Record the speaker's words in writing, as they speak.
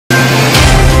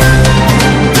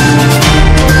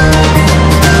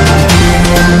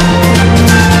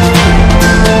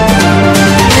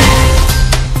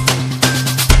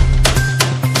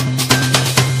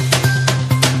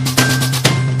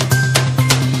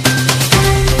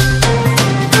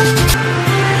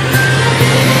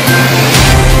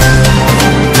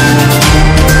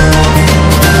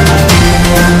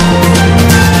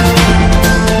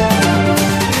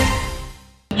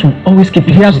always keep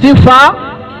If you are still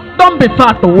far, don't be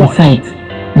far to watch. Besides,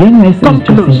 the NYC Come is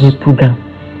just close. a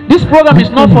program. This program is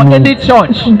not for any church.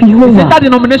 It's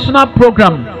interdenominational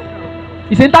program.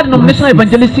 It's interdenominational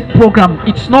evangelistic program.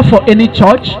 It's not for any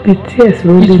church. It's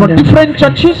for different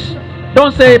churches.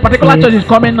 Don't say particular church is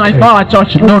coming now. It's for our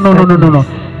church. No.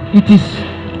 It is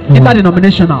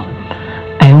interdenominational.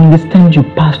 I understand you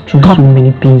passed through so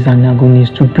many pains and agonies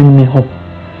to bring me hope.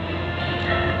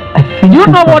 I think you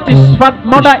know what his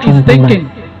mother is thinking.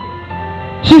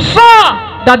 She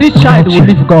saw that this child will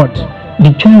leave God.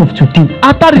 The joy of today.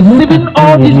 After receiving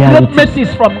all these great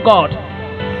mercies from God.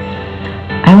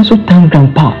 I also thank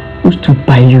Grandpa who stood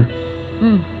by you.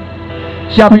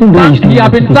 He have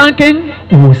been thanking.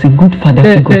 He was a good father.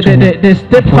 The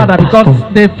stepfather,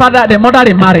 because the mother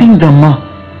remarried. Thank Grandma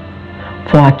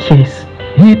for her case.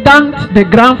 He thanked the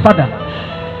grandfather.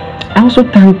 I also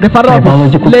thank the father of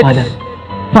biological his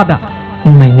father,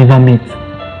 whom I never met.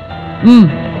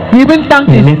 He even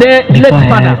thanked his late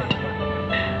father,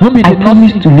 whom he did not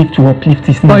see, to live to uplift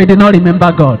his name. but he did not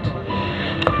remember God.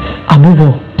 Above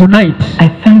all, tonight, I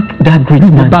thank that great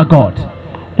remember God.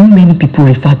 Who many people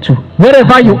refer to.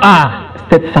 Wherever you are,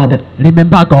 stepfather.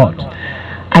 Remember God.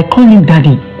 I call him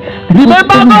Daddy.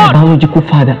 Remember God. My biological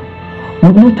father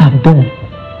would not have done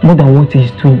more than what he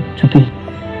is doing today.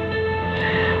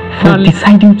 For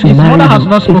deciding to marry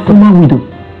a former widow.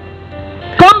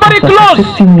 Come very close.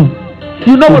 Accepting me.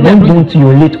 You know what they're doing to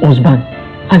your late husband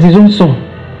as his own son.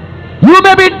 You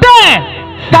may be there,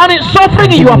 carrying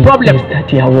suffering in your problem.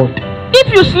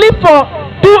 If you sleep for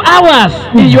 2 hours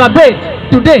in your bed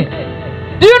today,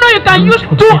 do you know you can use 2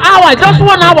 hours, just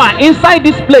 1 hour inside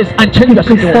this place and change your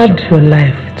situation? You preserved your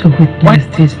life to witness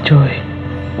this joy.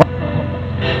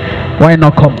 Why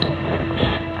not come?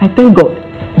 I thank God.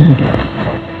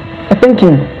 I thank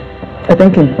him. I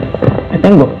thank him. I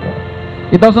thank God.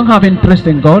 He doesn't have interest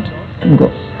in God.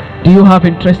 God. Do you have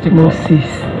interest in God?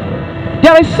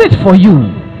 There is seat for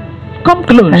you. Come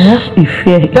close. I have a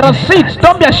fear. There are seats.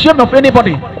 Don't be ashamed of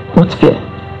anybody. What fear?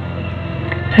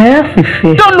 I have a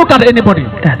fear. Don't look at anybody.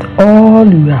 That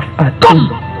all you have attained. Come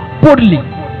boldly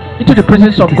into the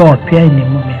presence of God. Disappear in a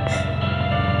moment.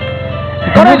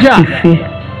 I have a fear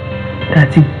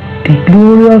that the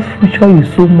glorious future you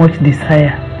so much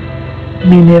desire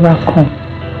may never come.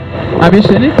 Have you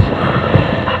seen it?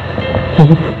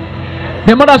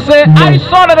 The mother said, no. I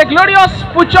saw that the glorious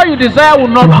future you desire will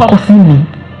not come. Cursing me.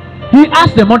 He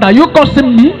asked the mother, are you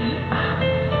cursing me?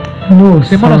 No,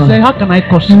 the mother said, how can I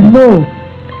curse you? No,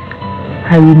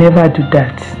 I will never do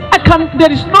that.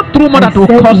 There is no true mother to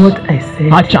curse what I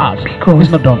said her child. Because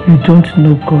it's not done. You don't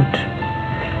know God.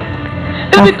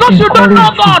 It's because you don't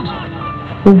know God.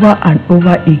 Over and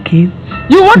over again.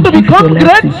 You want to become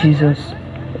great? To Jesus,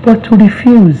 but you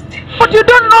refused. But you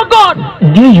don't know God.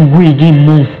 There you go again,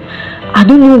 move. I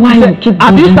don't know why you keep.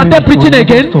 Have you started preaching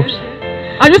again?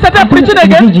 Have you started preaching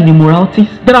again? In immoralities.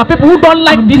 There are people who don't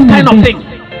like this kind of thing.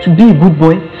 To be a good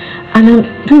boy, and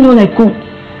I'm doing all I could.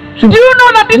 Do you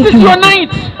know that this is your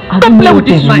night? Don't play with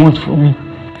this night.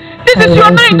 This is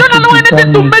your night. Don't allow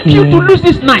anything to make you to lose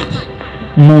this night.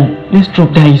 No, let's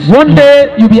drop that. One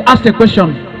day you'll be asked a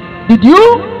question. Did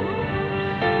you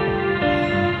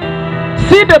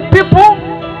see the people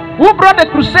who brought the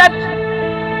crusade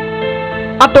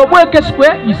at the WPFC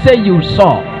Square? You say you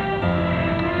saw.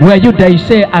 Were you there? You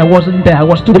say I wasn't there. I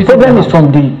was too busy. The problem is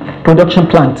from the production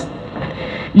plant.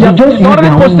 You just use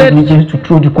their own negligence to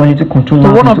throw the quality control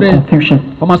into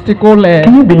confusion. Pharmaceutical.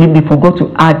 Can you believe they forgot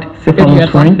to add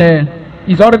cephalosporin?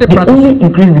 He's already they only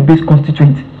increased the base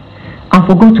constituent and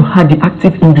forgot to add the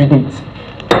active ingredients.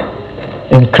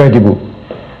 Incredible.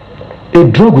 A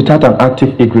drug without an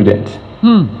active ingredient.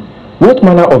 What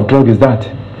manner of drug is that?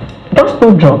 That's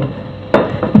no drug.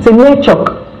 It's a mere chalk.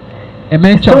 A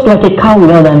mere chalk. Just like a car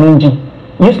without an engine.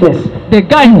 Useless. The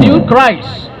guy knew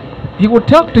Christ. He would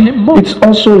talk to him more. It's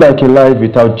also like a life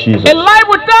without Jesus. A life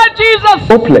without Jesus.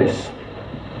 Hopeless.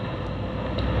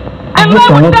 A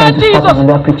life without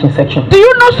Jesus. Preaching section. Do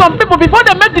you know some people, before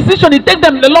they make decision, it takes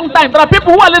them a long time. There are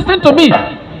people who are listening to me.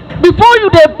 Before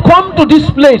they come to this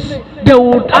place, they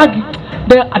would argue.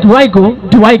 Do I go?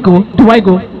 Do I go? Do I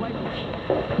go?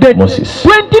 Moses.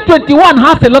 2021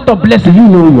 has a lot of blessings. You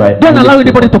know you are. Don't allow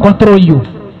anybody to control you.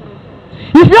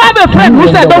 If you have a friend who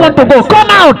says I don't want to go, come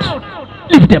out.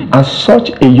 Leave them. At such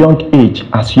a young age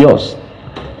as yours,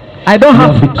 I don't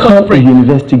have become a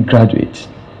university graduate.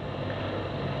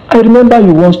 I remember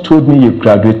you once told me you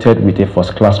graduated with a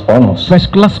first-class honors.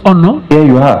 First-class honor? Here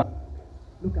you are.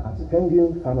 Look at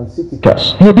Penguin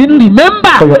Pharmaceuticals. He didn't remember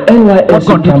for your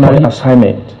NYSC primary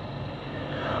assignment.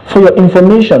 For your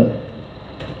information,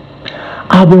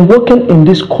 I've been working in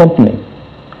this company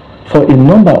for a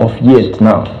number of years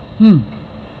now.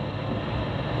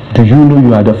 Do you know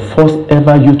you are the first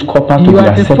ever youth corper to be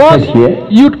accepted here?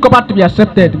 Youth corper to be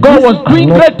accepted. God was doing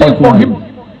great things for him,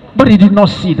 but he did not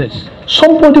see this.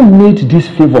 Somebody made this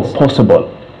favor possible.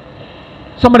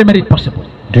 Somebody made it possible.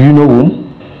 Do you know whom?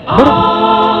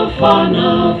 All for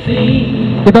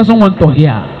nothing. He doesn't want to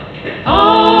hear.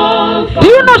 Do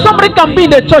you know somebody can be in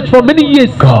the church for many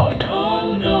years? God.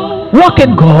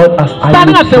 Working. God as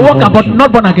standing as a worker but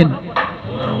not born again.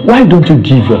 Why don't you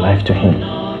give your life to him?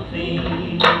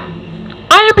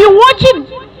 I have been watching.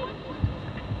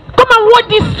 Come and watch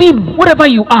this film, wherever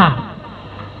you are.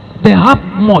 They have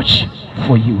much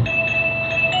for you.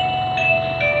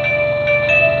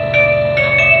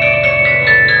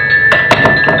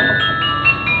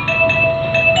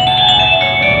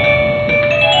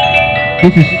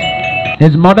 This is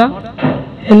his mother.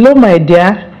 Hello, my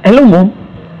dear. Hello, Mom.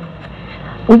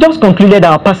 We just concluded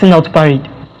our passing out parade.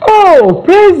 Oh,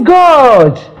 praise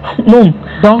God. Mom,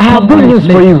 I have good news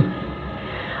for you.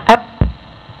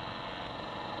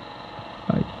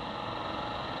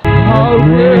 How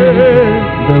great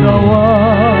thou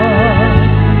art.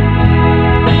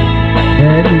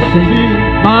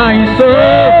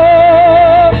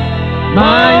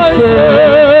 My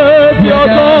Savior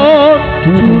God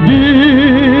to thee.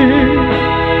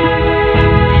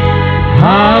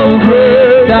 How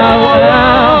great thou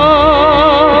art.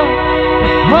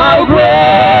 How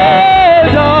great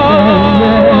thou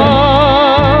art.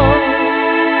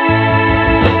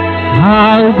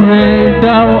 How great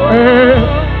thou art.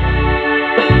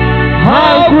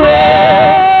 How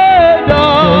great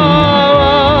thou art.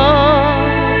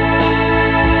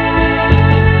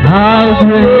 How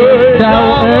great thou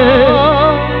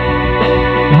art.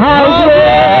 How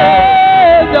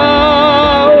great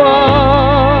thou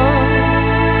art.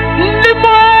 The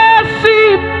mercy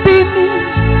beneath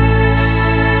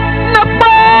the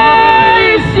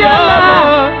paisia.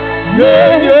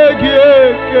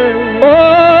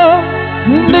 Oh,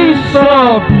 the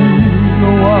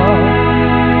Sabinoa.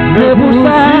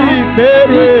 Nebusa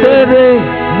Bere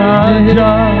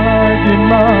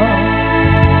Najagima.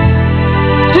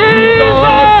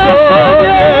 Jesus,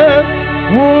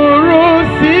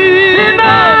 Urusi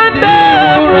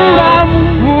Nandeburam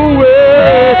Uwe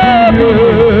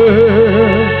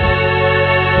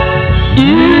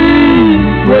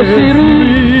Iwesiri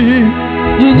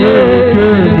Inyeke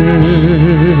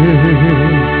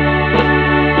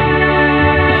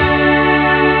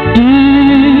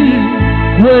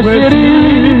Iwesiri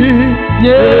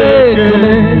Inyeke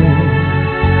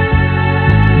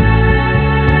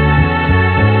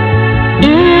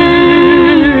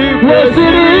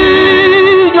Iwesiri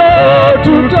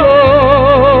Nyotuto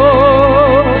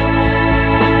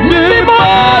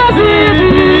Nimazi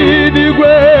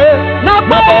Bidigwe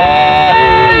Napaisiane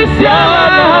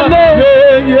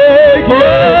Yenyeke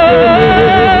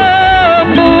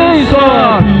Nisa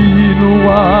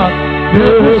Binuwa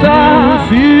Nebusa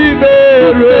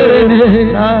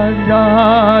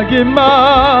Najagima.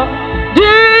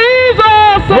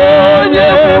 Jesus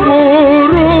onye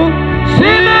muru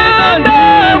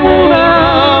sinandemu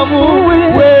namu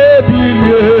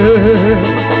webilie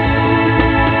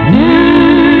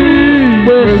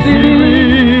iwesiri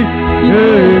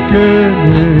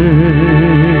ekene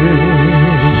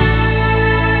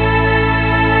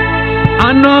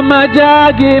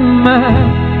anomajagima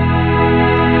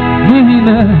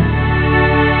nihina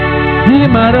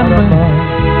Marama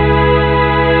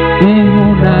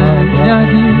Ihuna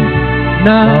Yagi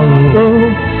Nao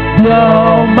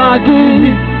Yomagi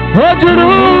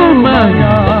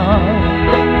Ojurumanya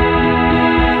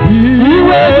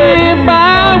Iwe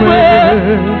Mawe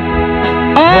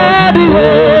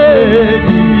Adiwe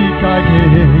Dikage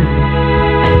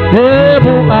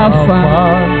Ebu Alpha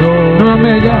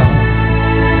Omega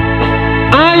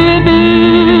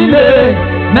Ayinile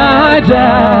Naja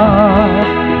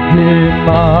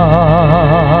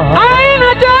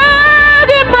Aina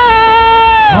Jagima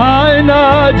Aina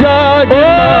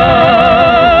Jagima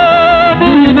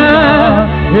Dina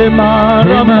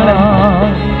Emarama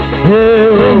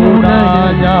Euna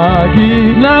Nyagi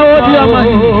Na Obia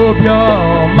Magi Obia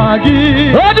Magi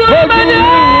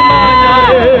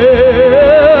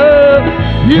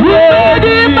Iwe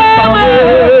di Mame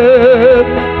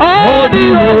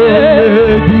Odiwe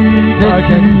di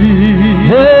Kagi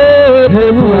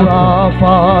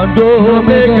Alpha and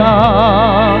Omega,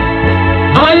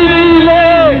 Aile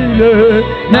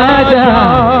Naja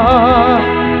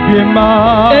Gima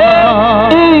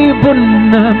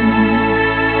Ibunam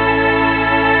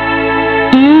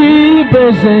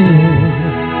Ibeze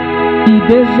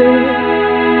Ibeze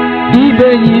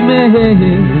Ibenyime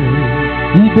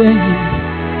ibenyi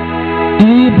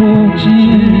ibuchi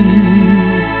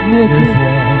nekeza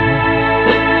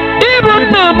ibu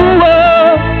namuwa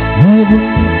ibu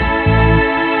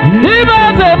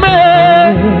ibazeme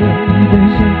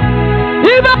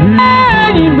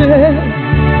ibenyi me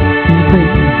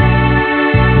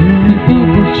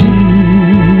ibuchi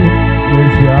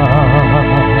nekeza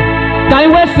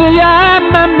kaiwese ya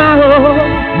mama ho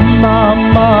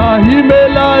mama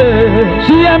imela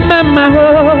si ya mama ho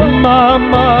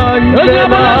mama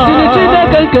imela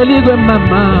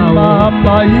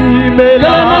mama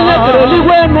imela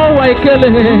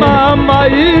mama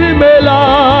imela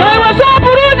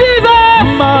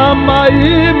mama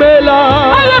imela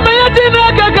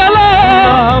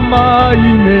mama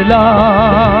imela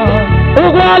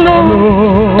ugwalo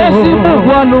esi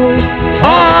ugwalo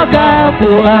oga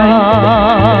kuwa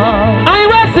ai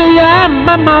wasi ya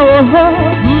mama oh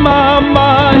mama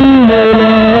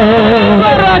imela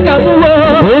baraka buwo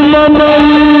mama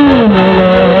imela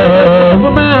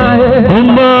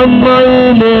mama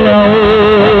imela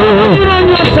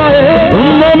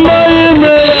mama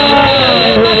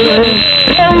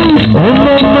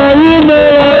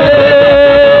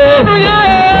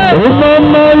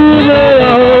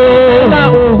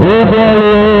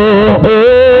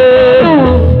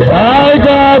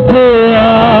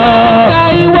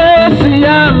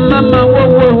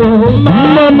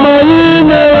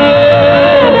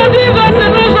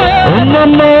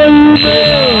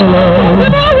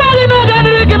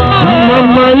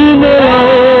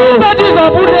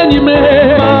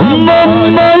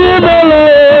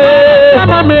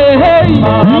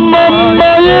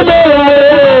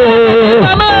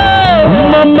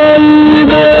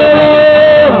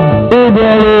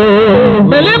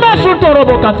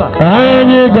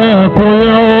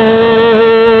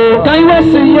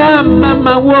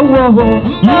mama wo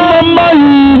mama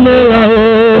imela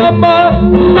mama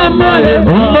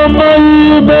mama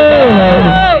imela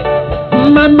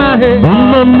mama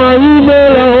mama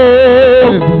imela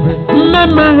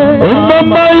mama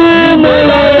mama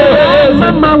imela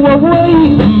mama wo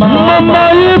mama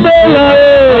imela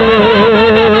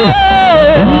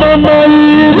mama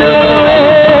imela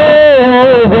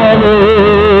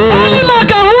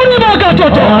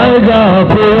toto aiga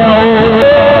kuya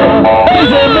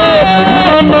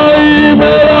mama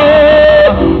imela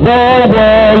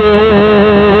wawalo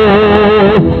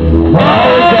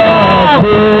aiga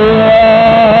kuya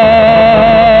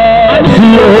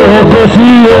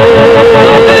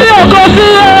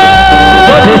kosiyo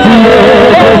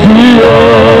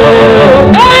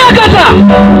ayakata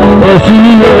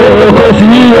kosiyo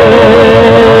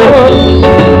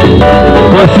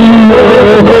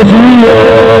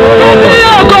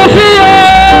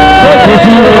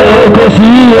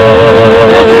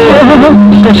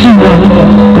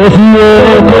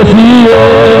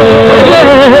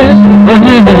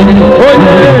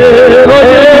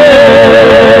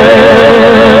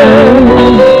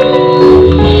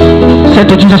Say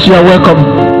to Jesus, you are welcome.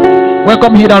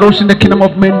 Welcome he that rules in the kingdom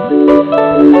of men.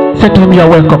 Say to him, you are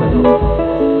welcome.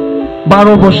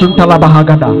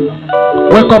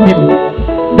 Welcome him.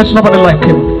 There's nobody like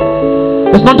him.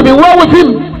 There's not to be well with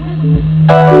him.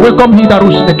 Welcome he that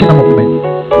rules in the kingdom of men.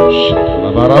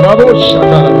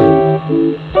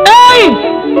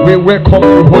 Hey! We welcome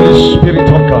you, Holy Spirit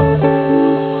of God.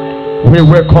 We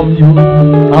welcome you,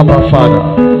 Abba Father.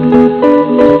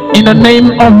 In the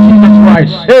name of Jesus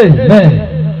Christ. Amen.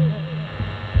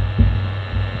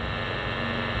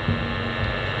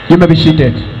 You may be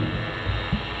seated.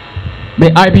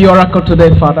 May I be your oracle today,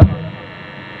 Father.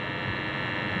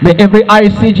 May every eye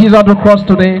see Jesus on the cross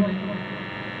today.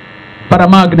 Father,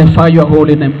 magnify your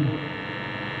holy name.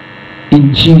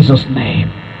 In Jesus'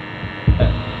 name.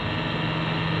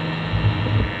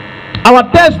 Our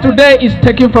text today is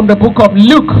taken from the book of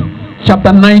Luke,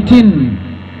 chapter 19,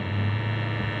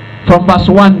 from verse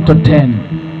 1 to 10.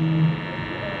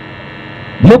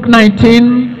 Luke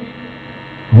 19,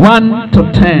 1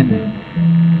 to 10.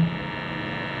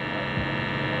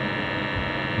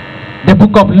 The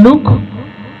book of Luke,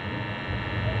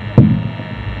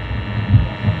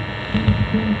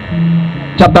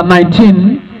 chapter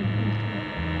 19,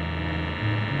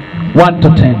 1 to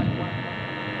 10.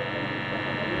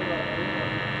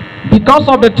 Because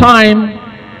of the time,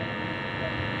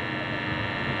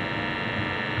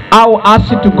 I will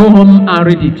ask you to go home and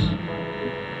read it.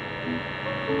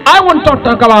 I want to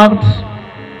talk about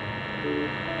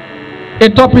a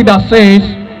topic that says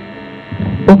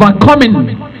overcoming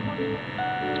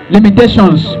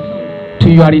limitations to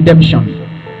your redemption.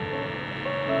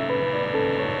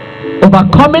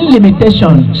 Overcoming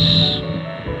limitations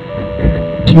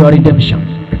to your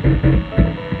redemption.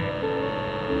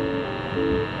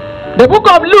 The book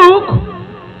of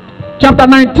Luke, chapter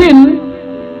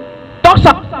 19, talks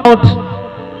about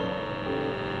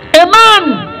a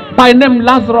man by name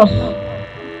Lazarus,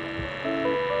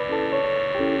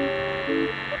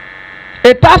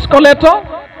 a tax collector,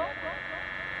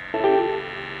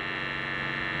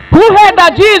 who heard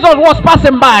that Jesus was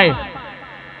passing by.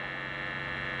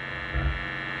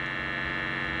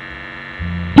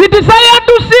 He desired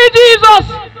to see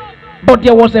Jesus, but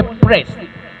there was a press,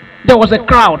 there was a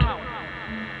crowd.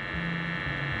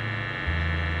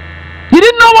 He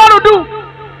didn't know what to do.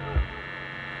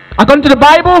 According to the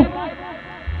Bible,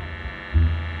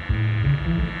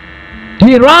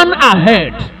 he ran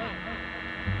ahead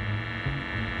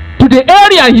to the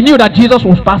area he knew that Jesus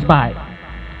was passed by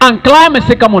and climbed a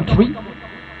sycamore tree.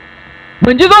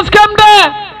 When Jesus came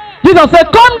there, Jesus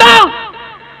said, "Come down.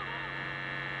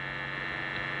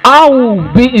 I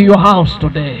will be in your house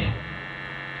today.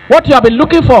 What you have been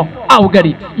looking for, I will get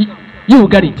it. You will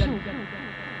get it."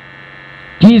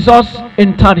 Jesus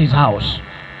entered his house.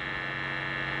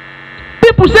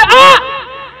 People say,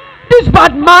 this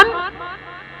bad man,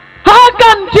 how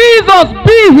can Jesus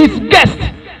be his guest?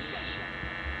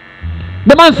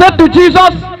 The man said to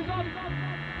Jesus,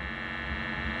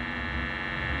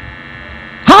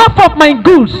 "Half of my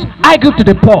goods I give to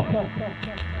the poor.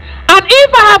 And if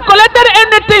I have collected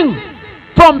anything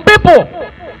from people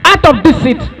out of this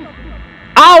seat,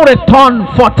 I'll return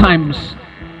 4 times."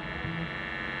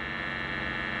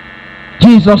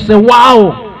 Jesus said,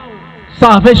 "Wow,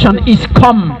 salvation is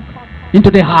come into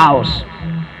the house.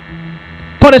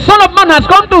 For the Son of Man has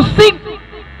come to seek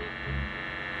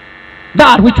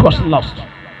that which was lost."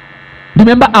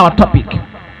 Remember our topic: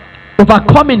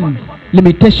 overcoming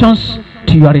limitations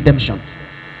to your redemption.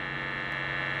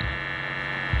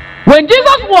 When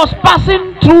Jesus was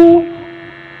passing through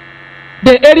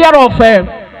the area of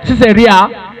Caesarea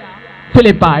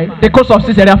Philippi, the coast of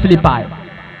Caesarea Philippi,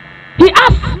 he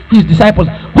asked his disciples,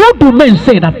 "Who do men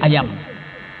say that I am?"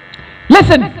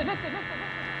 Listen,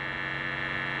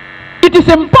 it is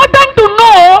important to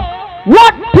know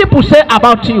what people say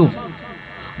about you,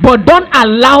 but don't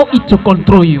allow it to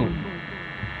control you.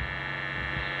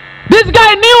 This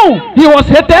guy knew he was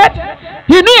hated.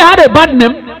 He knew he had a bad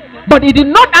name, but he did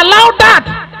not allow that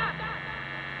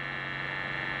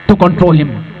to control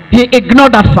him. He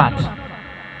ignored that fact.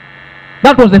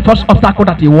 That was the first obstacle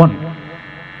that he won.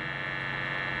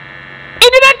 He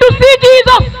needed to see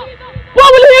Jesus. What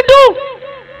will he do?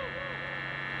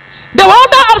 There were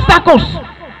other obstacles.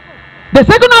 The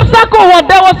second obstacle was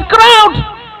there was crowd.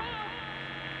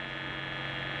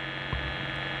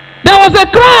 There was a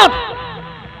crowd.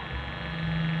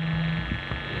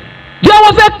 There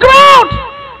was a crowd.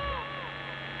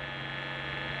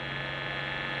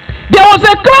 There was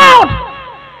a crowd.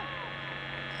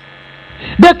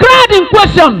 The crowd in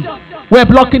question were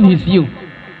blocking his view.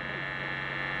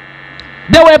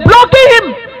 They were blocking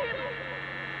him.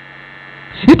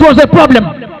 It was a problem.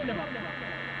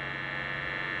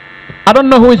 I don't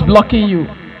know who is blocking you.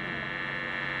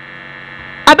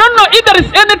 I don't know if there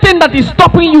is anything that is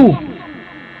stopping you.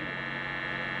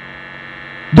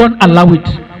 Don't allow it.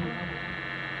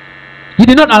 He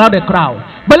did not allow the crowd.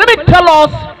 But let me tell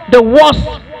us the worst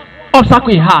obstacle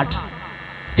he had.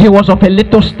 He was of a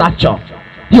little stature.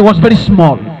 He was very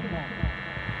small.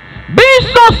 Being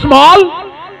so small,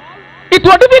 it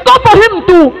was difficult for him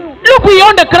to look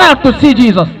beyond the crowd to see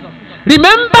Jesus.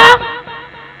 Remember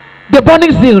the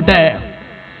burning zeal there.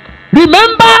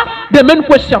 Remember the main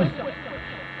question.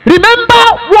 Remember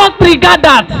what triggered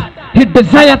that? He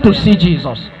desired to see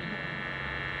Jesus.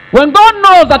 When God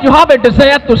knows that you have a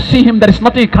desire to see him, there is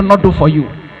nothing he cannot do for you.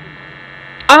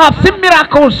 I have seen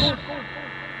miracles.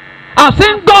 I have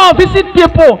seen God visit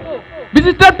people,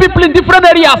 visited people in different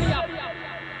areas.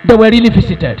 They were really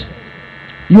visited.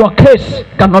 Your case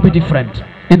cannot be different.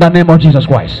 In the name of Jesus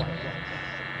Christ.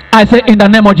 I say in the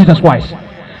name of Jesus Christ.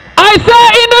 I say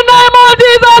in the name of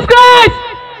Jesus Christ.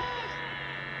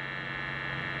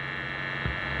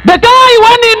 The guy,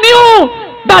 when he knew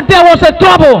that there was a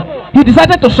trouble, he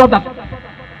decided to solve that.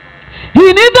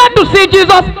 He needed to see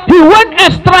Jesus. He went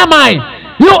extra mile.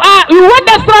 You went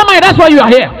extra mile. That's why you are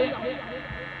here.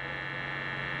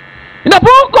 In the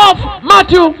book of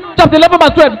Matthew, chapter 11,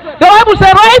 verse 12, the Bible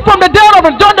says, right from the day of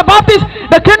John the Baptist,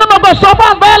 the kingdom of God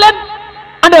suffers violence,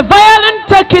 and the violent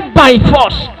take it by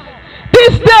force.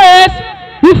 These days,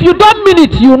 if you don't mean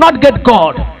it, you will not get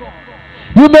God.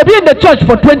 You may be in the church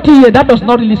for 20 years, that does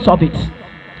not really solve it.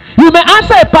 You may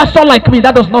answer a pastor like me,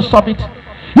 that does not solve it.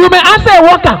 You may answer a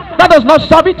worker, that does not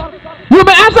solve it. You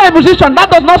may answer a musician,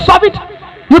 that does not solve it.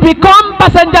 You become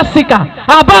passenger seeker.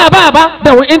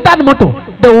 They will enter the motor.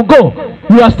 They will go.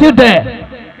 You are still there.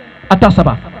 at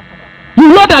Asaba.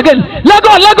 You load again.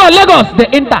 Lagos. They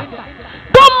enter.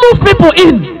 Don't move people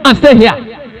in and stay here.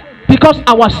 Because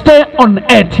our stay on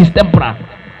earth is temporal.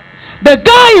 The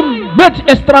guy made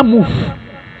extra move.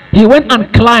 He went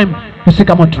and climbed the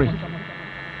sycamore tree.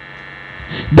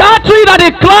 That tree that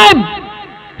he climbed,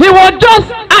 he was just,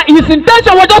 his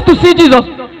intention was just to see Jesus.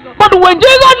 But when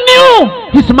Jesus knew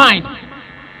his mind,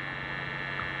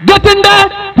 getting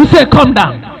there, he said, come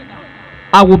down.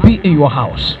 I will be in your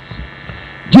house.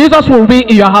 Jesus will be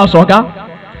in your house, okay?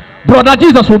 Brother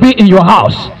Jesus will be in your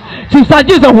house. Sister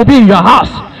Jesus will be in your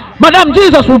house. Madam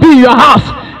Jesus will be in your house.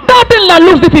 That thing that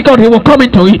looks difficult, he will come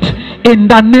into it. In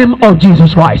the name of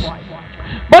Jesus Christ.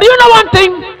 But you know one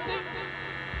thing?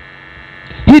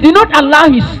 He did not allow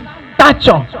his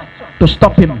stature to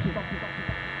stop him.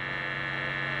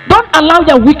 Don't allow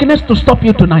your weakness to stop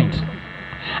you tonight.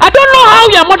 I don't know how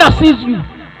your mother sees you.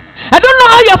 I don't know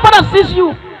how your father sees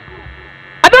you.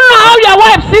 I don't know how your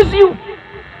wife sees you.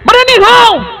 But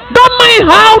anyhow, don't mind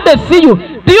how they see you.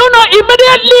 Do you know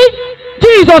immediately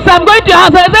Jesus, I'm going to your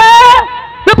house.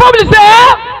 The public say,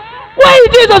 where is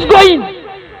Jesus going?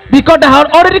 Because they had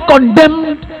already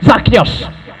condemned Zacchaeus.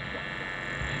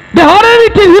 They already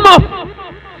teased him up.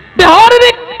 They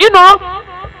already,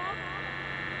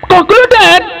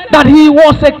 concluded that he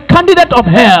was a candidate of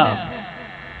hell.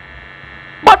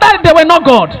 But that they were not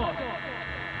God.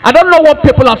 I don't know what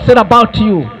people have said about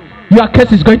you. Your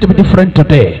case is going to be different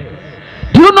today.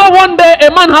 Do you know one day a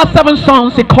man has 7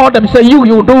 sons? He called them, he said, you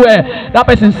do well. That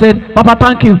person said, Papa,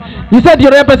 thank you. He said to the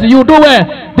other person, you do well.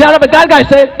 The other guy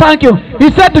said, thank you. He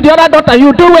said to the other daughter,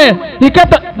 you do well.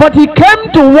 But he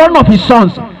came to one of his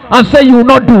sons and said, you will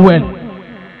not do well.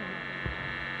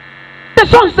 The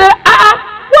son said,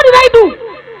 what did I do?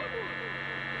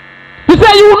 He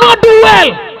said, you will not do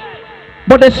well.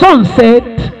 But the son said,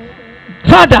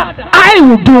 Father, I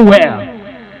will do well.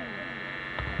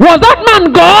 Was that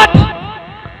man God?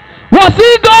 Was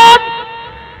he God?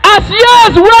 As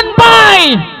years went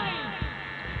by,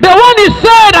 the one he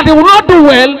said that he would not do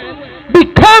well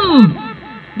became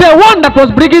the one that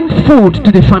was bringing food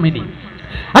to the family.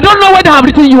 I don't know where they have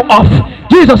written you off.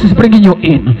 Jesus is bringing you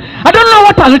in. I don't know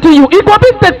what has written you. It will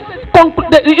be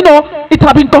it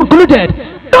has been concluded.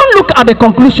 Don't look at the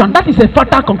conclusion. That is a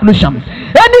fatal conclusion.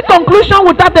 Any conclusion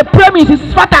without the premise is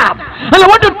fatal. And I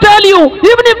want to tell you,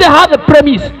 even if they have a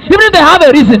premise, even if they have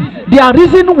a reason, their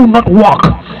reason will not work.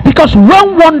 Because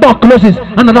when one door closes,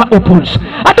 another opens.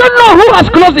 I don't know who has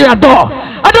closed your door.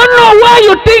 I don't know where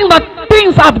you think that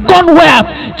things have gone well.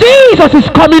 Jesus is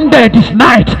coming there this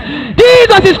night.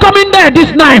 Jesus is coming there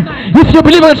this night. If you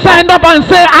believe it, stand up and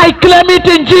say, I claim it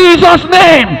in Jesus'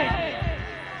 name.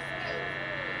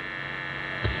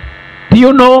 Do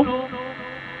you know?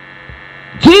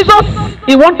 Jesus,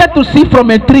 he wanted to see from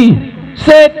a tree.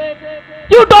 Said,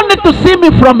 you don't need to see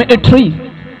me from a tree.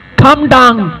 Come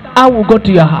down, I will go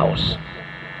to your house.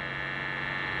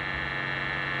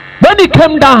 When he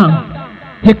came down,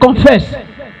 he confessed.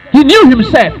 He knew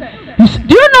himself.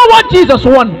 Do you know what Jesus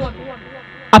wants?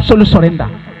 Absolute surrender.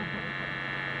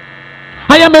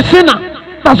 I am a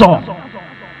sinner. That's all.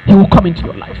 He will come into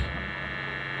your life.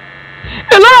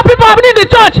 A lot of people have been in the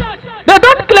church. They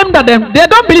don't claim that they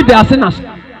don't believe they are sinners.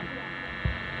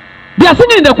 They are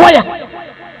singing in the choir.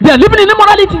 They are living in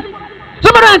immorality.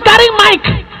 Somebody are carrying mic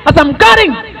as I'm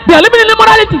carrying. They are living in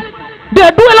immorality. They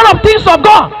do a lot of things of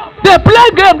God. They play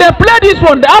game. They play this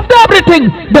one. After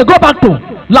everything, they go back to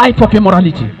life of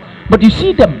immorality. But you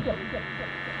see them.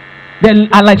 They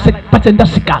are like passenger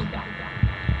seekers.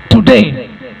 Today,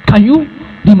 can you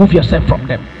remove yourself from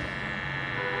them?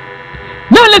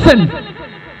 Now listen.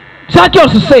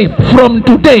 Zacchaeus said, from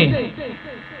today,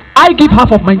 I give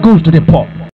half of my goods to the poor.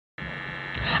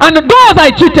 And those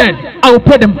I cheated, I will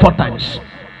pay them 4 times.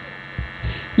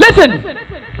 Listen,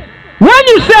 when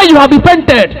you say you have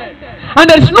repented, and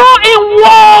there is no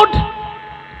inward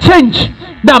change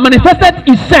that manifested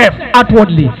itself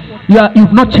outwardly,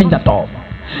 you've not changed at all.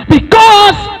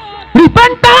 Because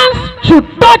repentance should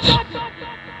touch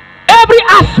every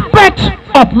aspect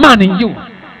of man in you.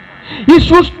 It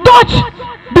should touch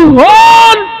the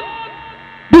whole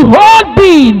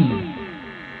being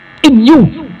in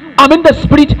you. I mean the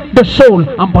spirit, the soul,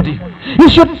 and body. You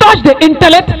should touch the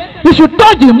intellect. You should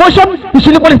touch the emotion. You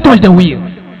should equally touch the will.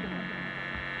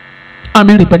 I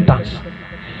mean repentance.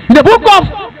 In the book of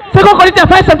 2 Corinthians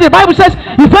 5:17, the Bible says,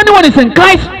 if anyone is in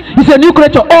Christ, he's a new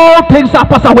creature. All things are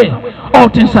passed away. All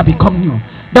things have become new.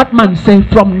 That man said,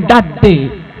 from that day,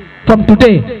 from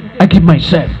today, I give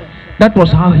myself. That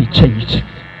was how he changed.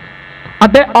 Are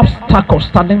there obstacles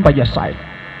standing by your side?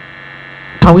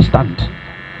 Can we stand?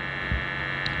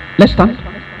 Let's stand.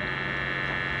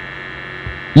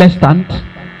 Let's stand.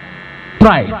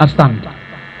 Try and stand.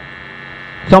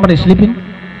 Somebody sleeping?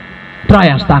 Try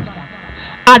and stand.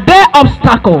 Are there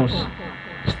obstacles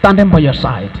standing by your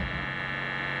side?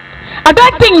 Are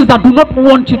there things that do not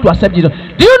want you to accept Jesus?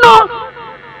 Do you know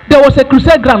there was a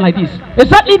crusade ground like this?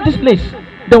 Exactly this place.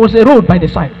 There was a road by the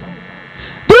side.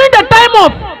 During the time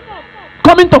of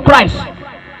coming to Christ,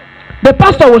 the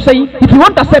pastor was saying, if you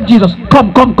want to accept Jesus,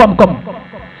 come.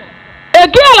 A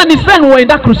girl and his friend were in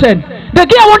that crusade. The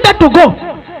girl wanted to go.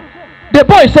 The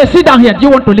boy said, sit down here. Do you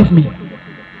want to leave me?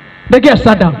 The girl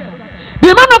sat down. The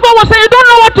man of God was saying, you don't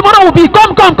know what tomorrow will be.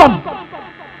 Come.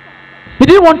 He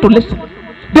didn't want to listen.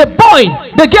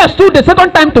 The girl stood the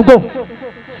second time to go.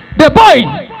 The boy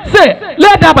said,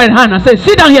 lay her by the hand and said,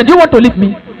 sit down here. Do you want to leave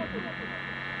me?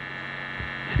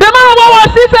 The man of God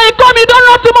was saying, come, you don't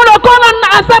know tomorrow. Come and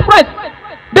accept Christ.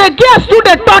 The girl stood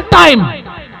the third time.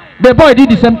 The boy did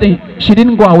the same thing. She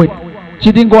didn't go away.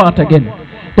 She didn't go out again.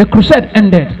 The crusade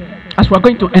ended, as we're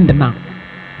going to end now.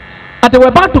 As they were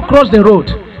about to cross the road,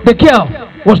 the girl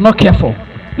was not careful.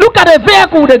 Look at the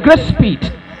vehicle with a great speed.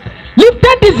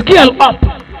 Lifted this girl up.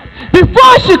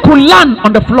 Before she could land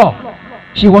on the floor,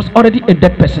 she was already a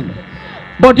dead person.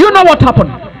 But do you know what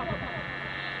happened?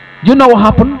 Do you know what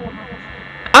happened?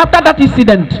 After that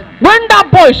incident, when that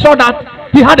boy saw that,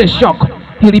 he had a shock.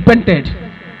 He repented.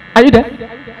 Are you there?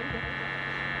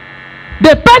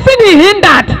 The person he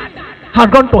hindered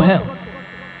had gone to hell.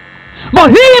 But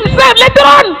he himself later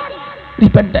on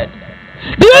repented.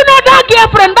 Do you know that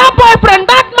girlfriend, that boyfriend,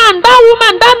 that man, that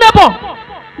woman, that neighbor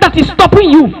that is stopping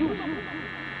you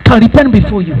can repent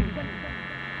before you?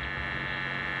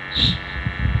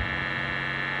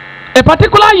 A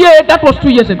particular year, that was 2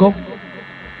 years ago,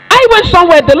 I went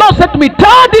somewhere. The Lord said to me,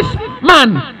 tell this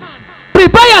man,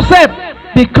 prepare yourself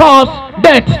because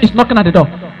death is knocking at the door.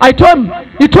 I told him,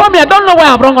 he told me, I don't know why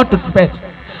I've run out to prepare.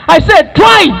 I said,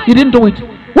 try. He didn't do it.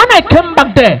 When I came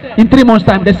back there in 3 months'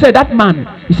 time, they said that man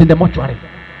is in the mortuary.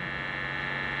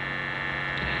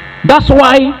 That's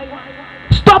why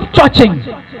stop churching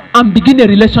and begin a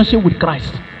relationship with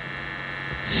Christ.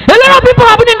 A lot of people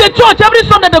have been in the church every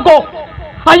Sunday they go.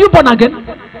 Are you born again?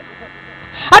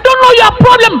 I don't know your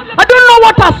problem. I don't know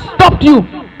what has stopped you.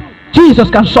 Jesus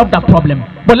can solve that problem.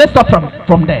 But let's start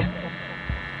from there.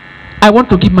 I want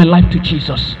to give my life to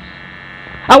Jesus.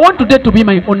 I want today to be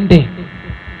my own day.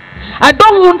 I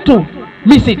don't want to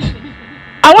miss it.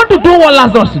 I want to do what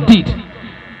Lazarus did.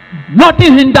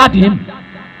 Nothing hindered him.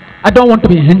 I don't want to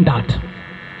be hindered.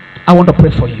 I want to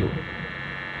pray for you.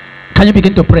 Can you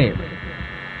begin to pray?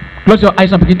 Close your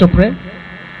eyes and begin to pray.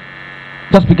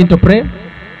 Just begin to pray.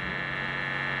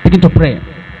 Begin to pray.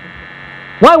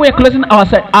 While we are closing our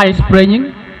eyes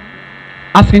praying,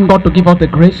 asking God to give us the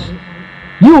grace,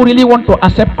 you really want to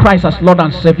accept Christ as Lord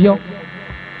and Savior?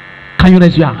 Can you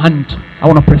raise your hand? I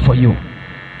want to pray for you.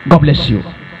 God bless you.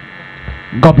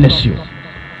 God bless you.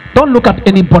 Don't look at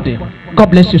anybody. God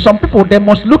bless you. Some people, they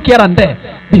must look here and there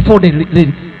before they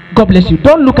God bless you.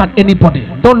 Don't look at anybody.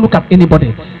 Don't look at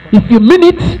anybody. If you mean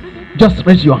it, just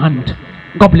raise your hand.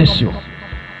 God bless you.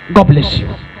 God bless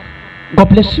you. God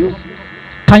bless you.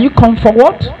 Can you come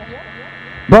forward?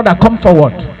 Brother, come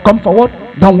forward. Come forward.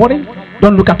 Don't worry.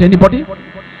 Don't look at anybody.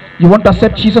 You want to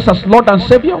accept Jesus as Lord and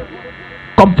Savior?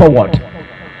 Come forward.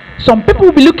 Some people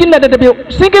will be looking like they'll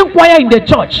be singing choir in the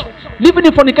church, living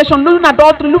in fornication, living in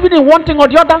adultery, living in one thing or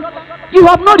the other. You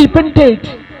have not repented.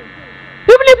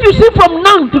 Even if you see from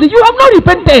now to this, you have not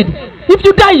repented. If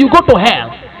you die, you go to hell.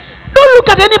 Don't look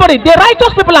at anybody. The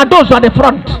righteous people are those who are the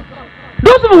front.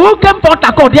 Those people who came for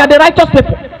accord, they are the righteous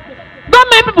people. Don't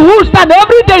many people who stand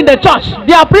every day in the church,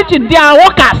 they are preaching, they are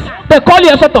workers. They call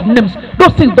you a sort of names.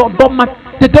 Those things don't matter.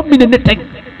 They don't mean anything.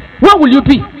 Where will you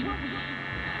be?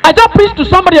 I just preached to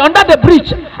somebody under the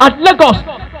bridge at Lagos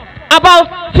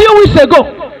about few weeks ago.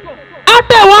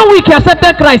 After 1 week he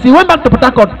accepted Christ, he went back to Port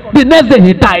Harcourt. The next day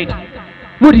he died.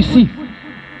 What is he?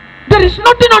 There is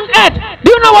nothing on earth.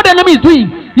 Do you know what the enemy is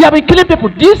doing? He have been killing people.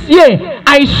 This year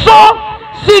I saw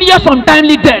serious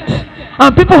untimely deaths,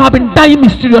 and people have been dying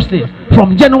mysteriously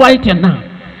from January till now.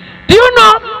 Do you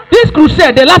know this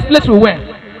crusade, the last place we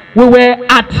were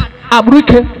at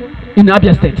Abuike in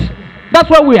Abia State. That's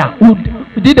where we are.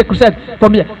 We did the crusade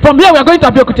from here. From here we are going to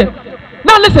Abuja.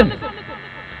 Now listen.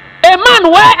 A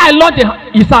man where I lodged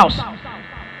his house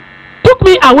took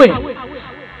me away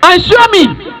and showed me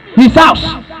his house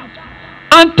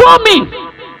and told me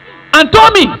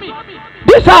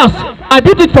this house I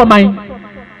built it for my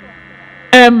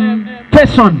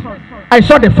first son. I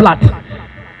saw the flat.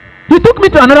 He took me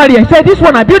to another area. He said, this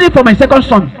one I built it for my second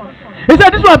son. He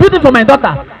said, this one I built it for my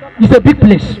daughter. It's a big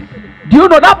place. Do you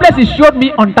know that place he showed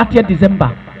me on 30th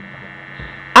December?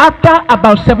 After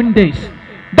about 7 days,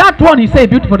 that one he said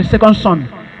built for the second son.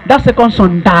 That second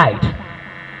son died.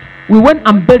 We went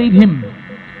and buried him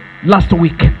last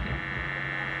week.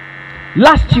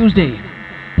 Last Tuesday,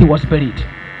 he was buried.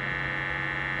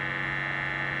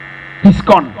 He's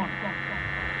gone.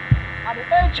 At the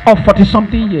age of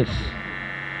 40-something years.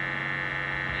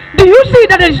 Do you see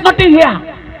that there is nothing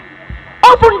here?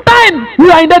 Oftentimes,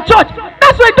 we are in the church.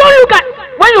 That's why don't look at,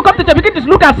 when you come to church, begin to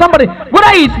look at somebody,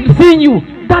 whether he's seeing you.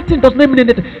 That thing does not mean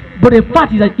anything. But the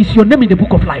fact is that it's your name in the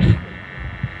book of life.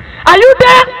 Are you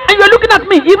there? And you're looking at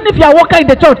me, even if you are working in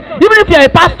the church, even if you are a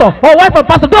pastor or wife of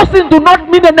pastor, those things do not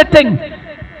mean anything.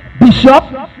 Bishop,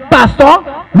 pastor,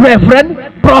 reverend,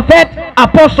 prophet,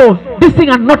 apostle, these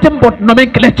things are nothing but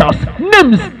nomenclatures,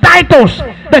 names, titles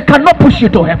that cannot push you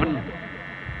to heaven.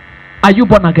 Are you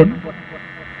born again?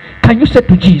 Can you say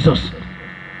to Jesus,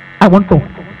 I want to?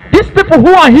 These people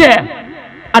who are here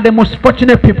are the most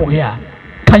fortunate people here.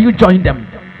 Can you join them?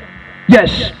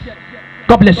 Yes.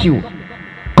 God bless you.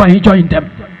 Can you join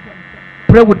them?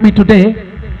 Pray with me today.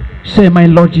 Say, my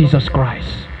Lord Jesus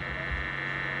Christ,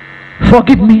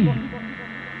 forgive me.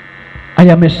 I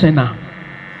am a sinner.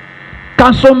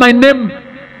 Cancel my name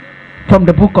from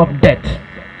the book of death.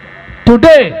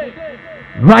 Today,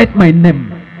 write my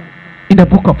name in the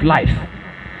book of life.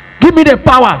 Give me the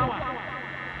power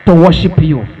to worship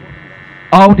you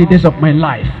all the days of my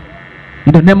life.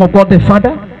 In the name of God the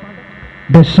Father,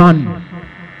 the Son,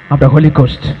 and the Holy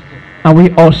Ghost. And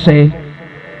we all say,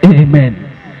 Amen.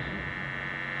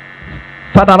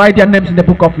 Father, write their names in the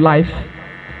book of life.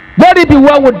 Let it be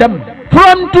well with them.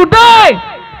 From today,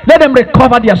 let them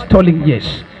recover their stolen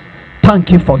years.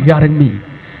 Thank you for hearing me.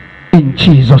 In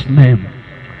Jesus' name.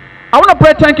 I want to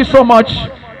pray, thank you so much.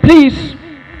 Please,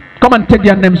 come and take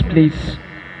their names, please.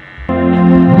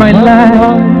 My life,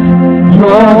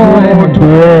 your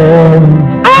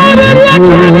dwelling. I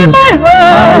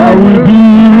will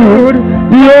build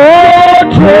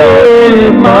your throne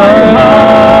in my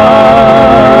house.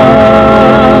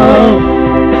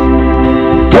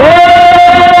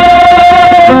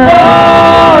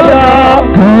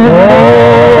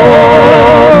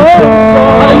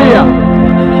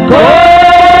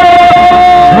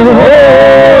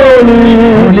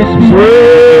 Holy Spirit,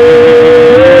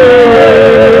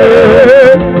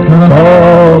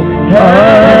 come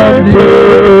and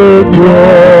take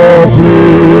your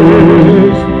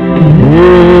place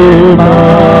in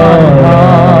my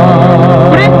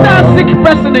life. Bring that sick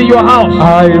person in your house. I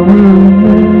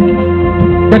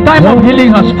will. The time of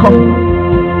healing has come.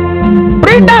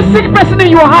 Bring that sick person in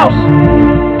your house.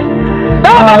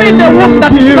 That baby in the womb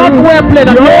that is not well played.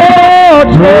 Your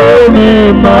throne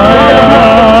in my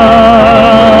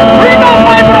life. Bring that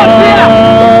vibrant here.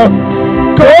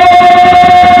 Go.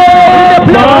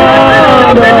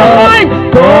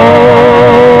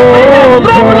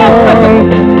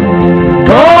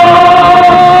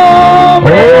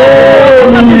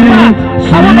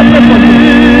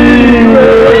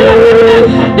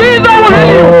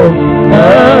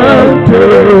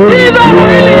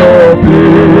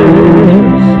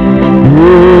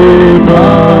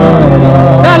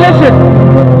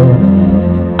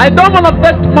 I don't want to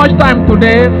take much time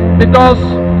today because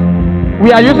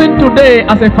we are using today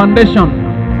as a foundation.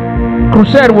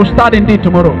 Crusade will start indeed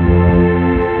tomorrow.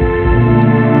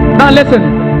 Now listen,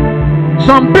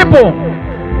 some people,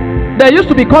 they used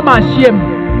to become ashamed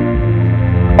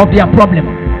of their problem.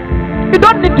 You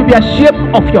don't need to be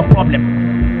ashamed of your problem.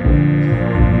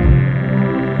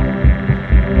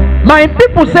 My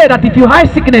people say that if you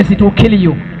hide sickness, it will kill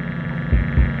you.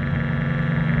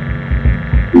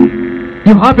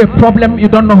 You have a problem, you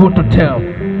don't know who to tell.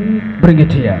 Bring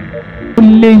it here.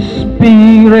 Holy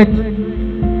Spirit,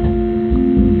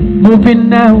 moving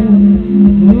now.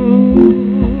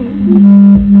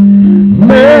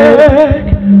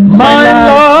 Make my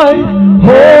life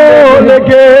whole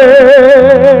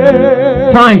again.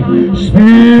 Fine.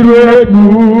 Spirit,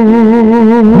 move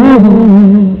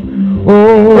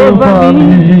over me.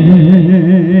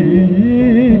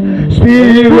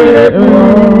 Spirit, move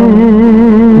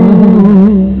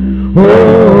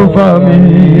over me.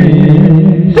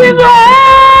 Sing,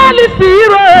 Holy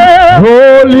Spirit,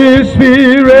 Holy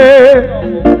Spirit,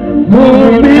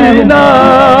 move me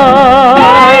now.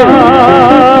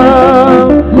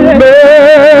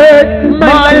 Make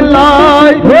my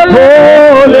life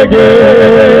whole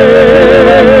again.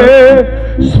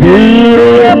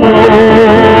 Spirit, move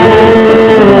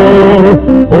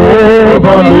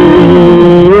over me.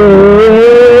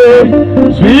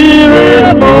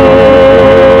 Spirit, move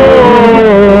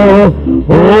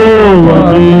over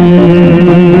me.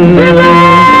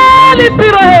 Holy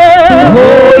Spirit,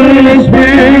 Holy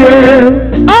Spirit,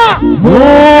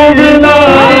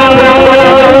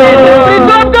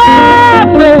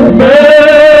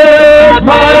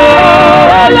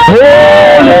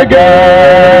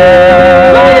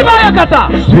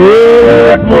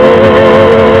 Spirit move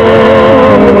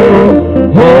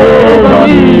over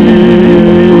me.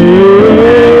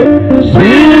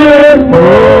 Spirit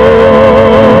move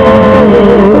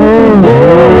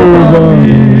over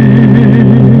me.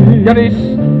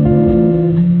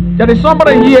 There is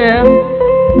somebody here.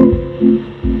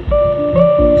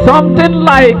 Something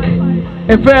like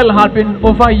a veil had been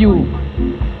over you.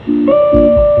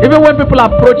 Even when people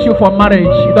approach you for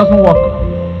marriage, it doesn't work.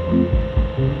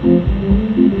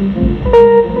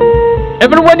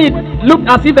 Even when it looked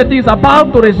as if the thing is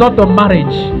about to result to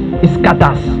marriage, it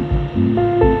scatters.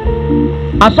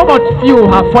 And some of you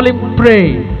have fallen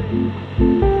prey.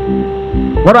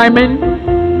 What I mean?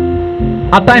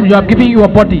 At times you have given your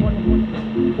body.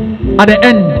 At the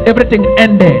end, everything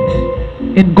ended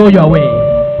in go your way.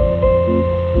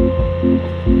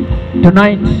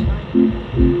 Tonight,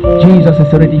 Jesus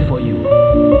is ready for you.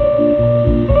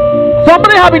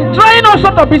 Somebody have been trying all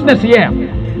sorts of business here,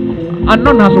 and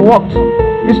none has worked.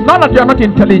 It's not that you are not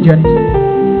intelligent,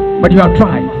 but you have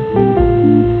tried.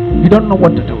 You don't know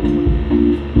what to do.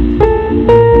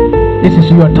 This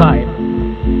is your time.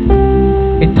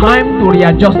 A time to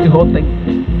readjust the whole thing.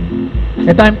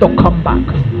 A time to come back.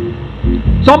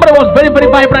 Somebody was very, very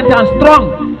vibrant and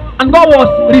strong, and God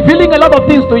was revealing a lot of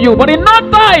things to you, but in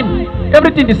no time,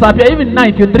 everything disappears. Even now,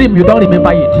 if you dream, you don't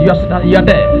remember it. You are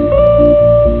dead.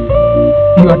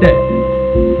 You are dead.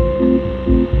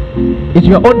 It's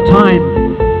your own time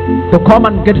to come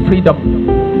and get freedom.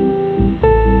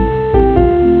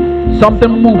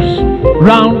 Something moves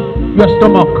round your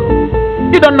stomach.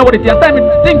 You don't know what it is. At times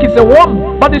you think it's a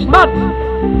worm, but it's not.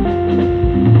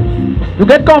 You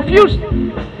get confused.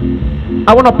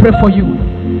 I want to pray for you.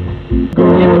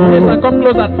 Come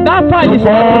closer. That file is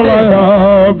not today.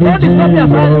 Don't disturb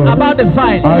yourself about the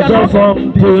file. I just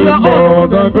something more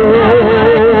than gold.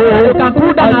 You can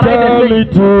cool down and write the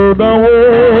it to the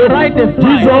world. Write the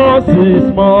file. Jesus is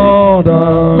more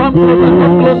than Come closer,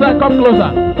 come closer, come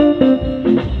closer.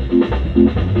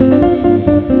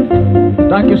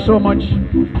 Thank you so much.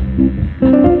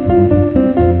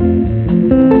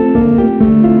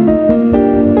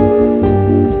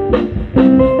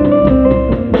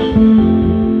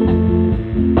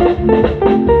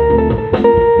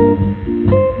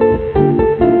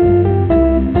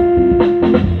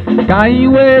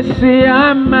 Kaiwe si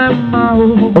amama o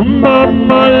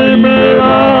Mama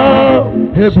imela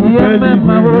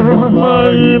Mama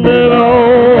imela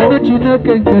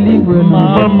Chineke keligwe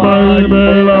Mama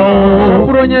imela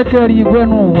Kuronye keligwe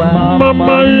nuwa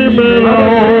Mama imela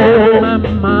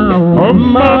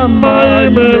Mama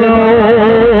imela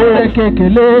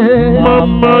Kekele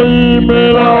Mama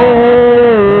imela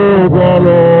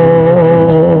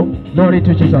Glory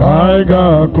to Jesus. I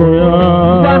got koya.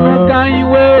 Banu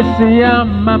kaiwe si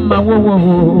amama wo wo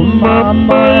wo.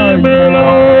 Mama imela.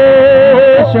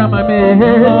 Shama me.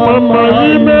 Mama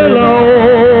imela.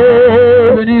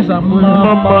 Beniza mu.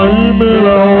 Mama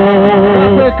imela.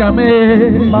 Afrika me.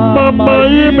 Mama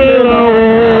imela.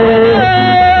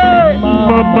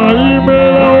 Mama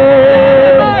imela.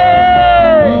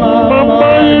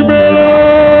 Mama imela.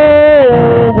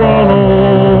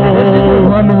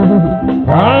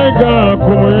 I got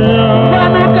koya.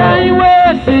 Banu kaiwe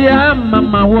si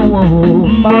amama wo wo wo.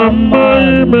 Mama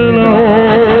imela.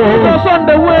 Just on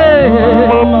the way.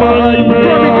 Mama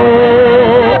imela.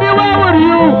 Where were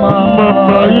you?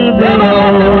 Mama imela.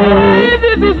 This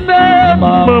is his name.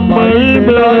 Mama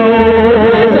imela.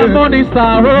 It's a morning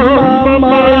star.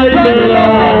 Mama imela.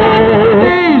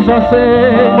 Jesus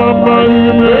said. Mama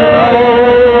imela.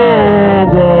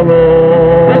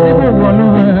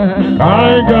 I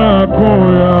got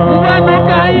koya. Banu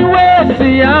kaiwe si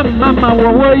amama wo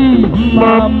wo yi.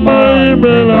 Mama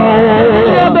imela.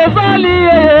 The valley.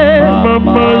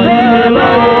 Mama imela.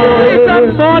 It's a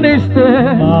morning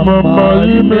star. Mama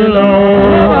imela.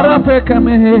 Afrika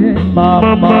me.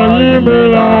 Mama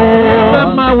imela.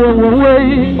 Mama wo wo wo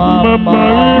yi. Mama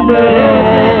imela.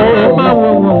 Mama wo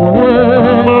wo wo.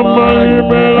 Mama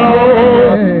imela.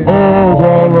 Oh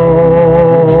God.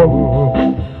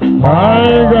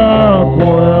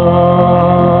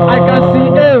 I can see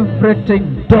everything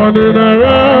turning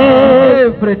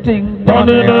around, everything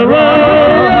turning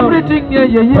around, everything,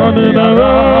 yeah. turning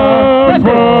around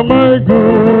for my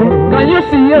good. Can you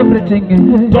see everything?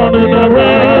 Turning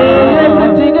around,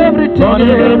 Everything,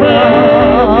 turning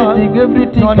around,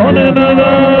 everything, turning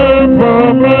around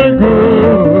for my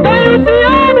good. Can you see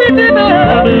everything?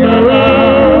 Turning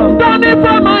around, Turning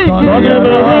for my good, turning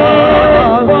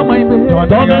around, for my good,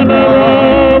 turning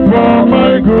around for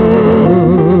my good.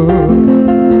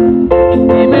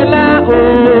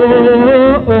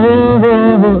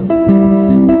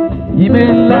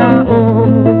 Imela oh,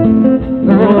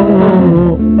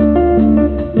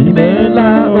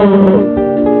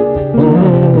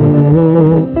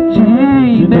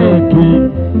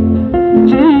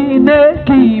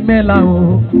 Imela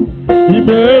o.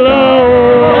 Imela o.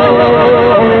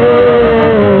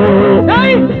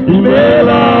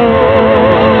 Imela o.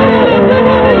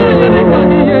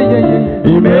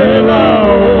 Imela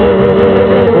o.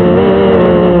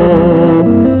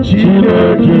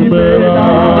 Chineke imela.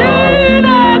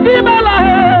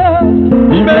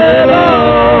 Imela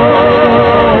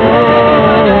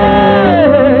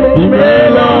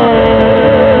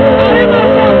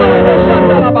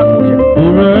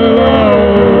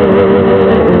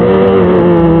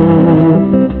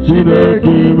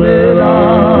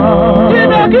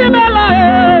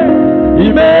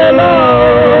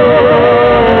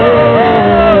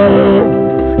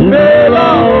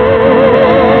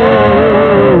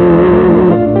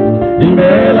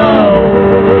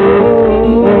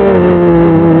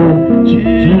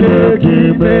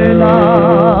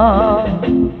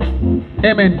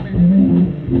Amen.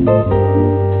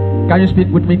 Can you speak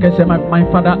with me? Can you say, my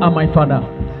Father and my Father?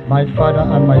 My Father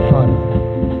and my Father.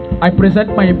 I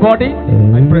present my body.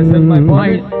 I present my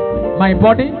body. My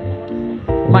body,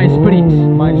 my spirit,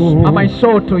 and my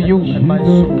soul to you. And my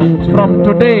soul to from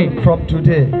today. From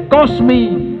today. Cause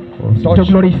me to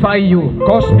glorify you.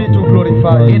 Cause me to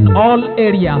glorify you. In all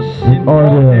areas. In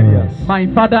all areas. My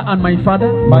Father and my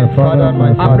Father. My Father and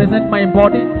my Father. I present my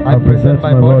body. I present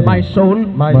my body. My soul.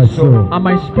 My soul. And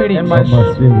my spirit. And my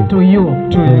spirit. To you.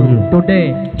 To you.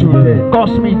 Today. Today.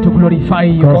 Cause me to glorify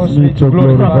you. Cause me to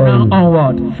glorify from you. now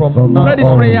onward. From now Pray this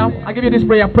onward. prayer. I give you this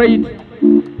prayer. Pray it.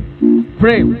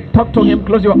 Pray. Talk to him.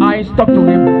 Close your eyes. Talk to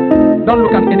him. Don't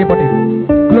look at anybody.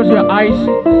 Close your eyes.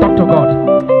 Talk to God.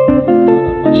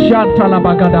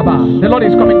 The Lord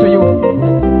is coming to you.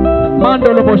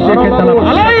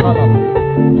 Alive.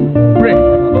 Pray.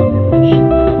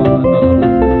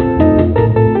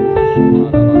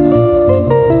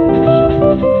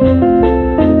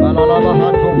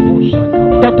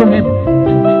 Talk to him.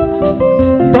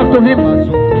 Talk to him. Talk to him.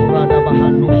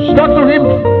 Talk to him.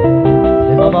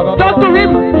 Talk to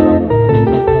him.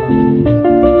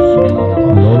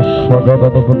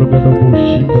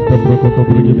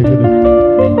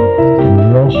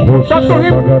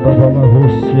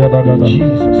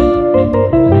 Jesus.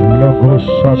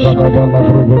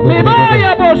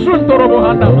 Libaya bosunto robo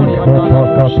handa muria.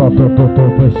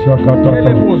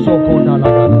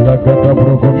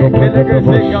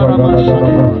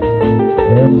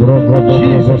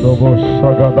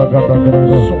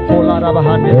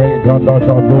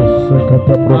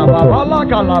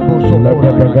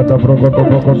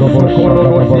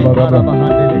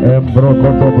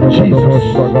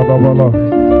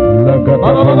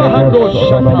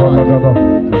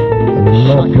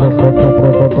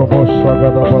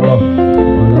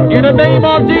 In the name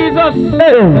of Jesus.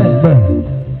 Amen.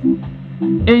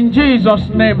 In Jesus'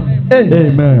 name.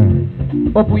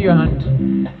 Amen. Open your hand.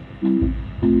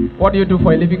 What do you do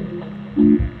for a living?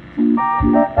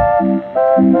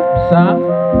 Sir,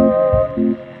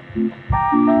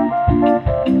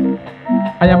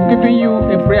 I am giving you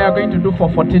a prayer I'm going to do for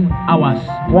 14 hours.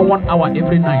 1 hour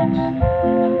every night.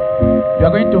 You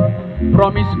are going to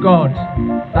promise God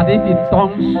that if He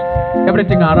turns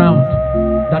everything around,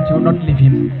 that you will not leave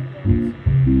Him.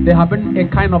 There have been a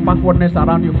kind of backwardness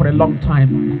around you for a long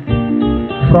time.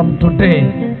 From today,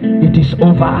 it is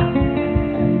over.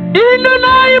 In the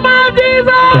name of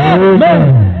Jesus! Amen.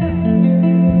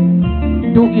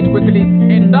 Do it quickly.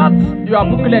 In that your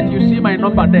booklet, you see my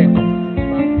number there.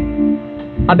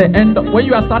 At the end, when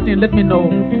you are starting, let me know.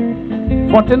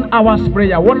 14 hours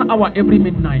prayer, 1 hour every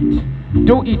midnight.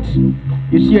 Do it.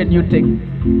 You see a new thing.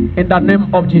 In the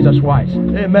name of Jesus Christ.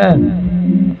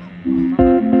 Amen.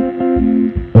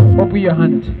 Open your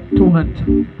hand. 2 hands.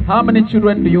 How many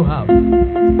children do you have?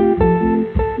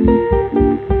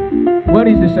 Where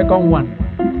is the second one?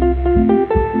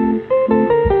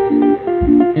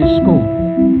 In school.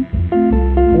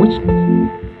 Which?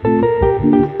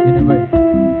 Anyway.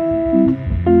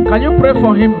 Can you pray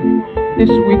for him this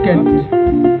weekend?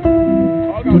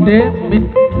 Today,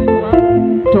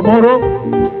 tomorrow,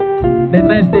 the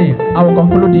next day, I will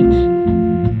conclude it.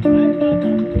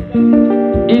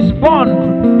 Is born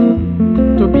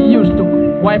to be used to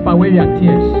wipe away your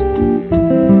tears.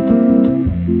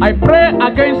 I pray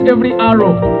against every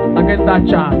arrow against that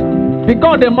child.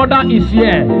 Because the mother is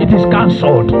here, it is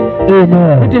cancelled.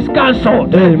 Amen. It is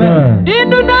cancelled. Amen. In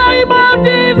the name of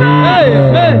Jesus.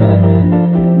 Amen.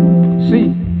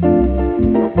 See,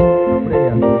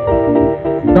 prayer.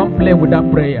 Don't play with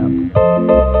that prayer.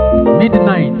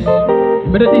 Midnight.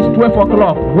 Immediately it's 12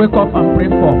 o'clock. Wake up and pray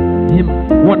for him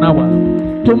 1 hour.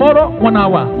 Tomorrow, 1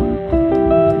 hour.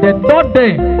 The third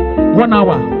day, 1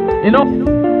 hour. You know,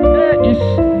 today is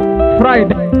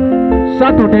Friday,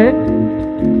 Saturday,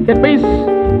 It means,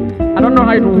 I don't know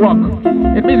how it will work.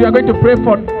 It means we are going to pray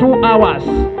for 2 hours.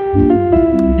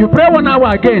 You pray 1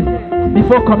 hour again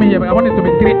before coming here, but I want it to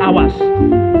be 3 hours.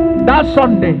 That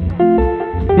Sunday,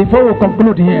 before we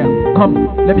conclude here,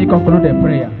 come, let me conclude the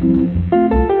prayer.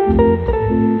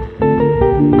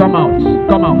 Come out,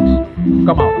 come out,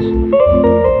 come out.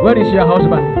 Where is your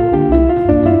husband?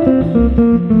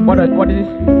 What is this?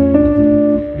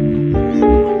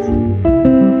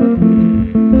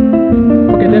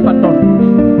 Okay, left and done.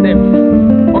 Left.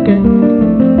 Okay.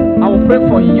 I will pray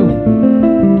for you.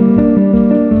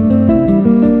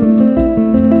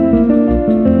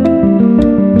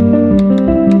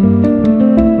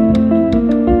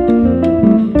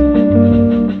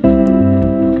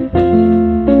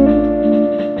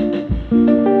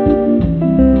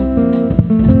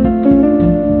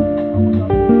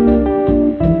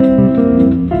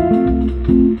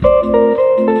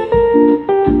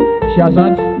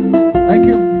 Thank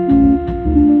you.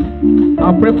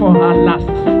 I'll pray for her last.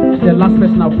 The last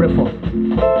person I'll pray for.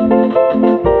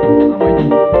 How are you?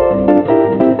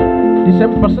 The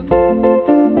same person?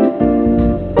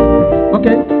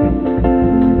 Okay.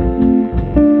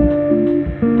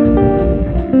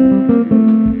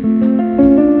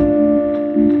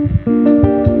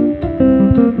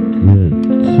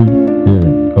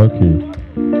 Yeah. Okay.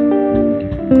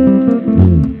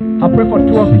 I'll pray for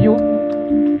 2 of you.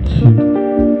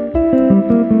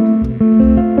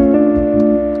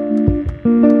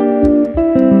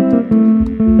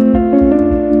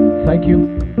 Thank you.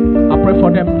 I'll pray for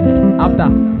them after.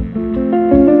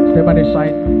 Stay by the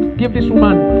side. Give this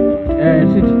woman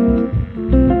sit.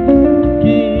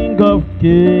 King of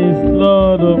kings,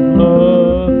 Lord of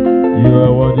lords, you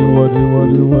are worthy.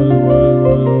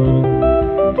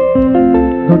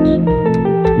 Good.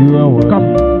 You are worthy. Come.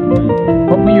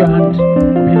 Open your hand.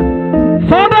 Open your hand.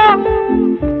 Father!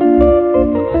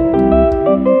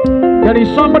 There is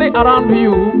somebody around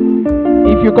you.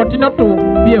 If you continue to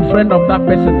be a friend of that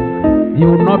person, you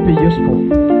will not be useful.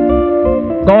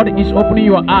 God is opening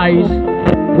your eyes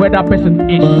where that person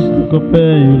is.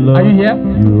 Are you here?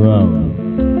 You are.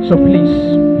 So please.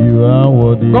 You are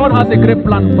worthy. God has a great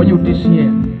plan for you this year.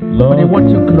 But He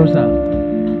wants you closer.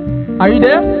 Are you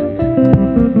there?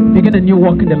 Begin a new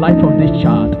work in the life of this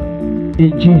child.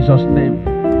 In Jesus' name.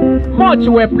 Much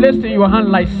were placed in your hand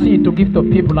like seed to give to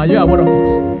people. Are you aware of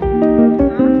it?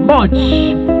 Much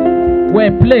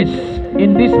were placed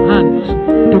in this hand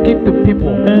to give to people.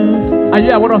 Are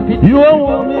you aware of it? You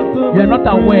are not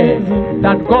aware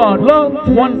that God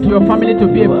wants your family to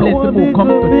be a place people will come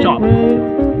to job.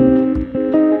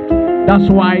 That's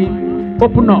why,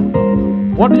 open up.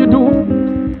 What do?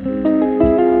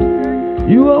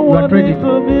 You are ready.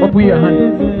 Open your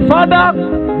hand. Father,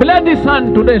 bless this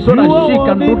hand today so that she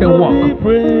can do the work.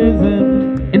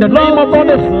 In the name of God,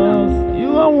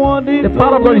 the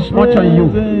power of God is much on you.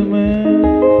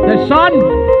 The Son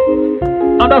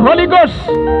and the Holy Ghost.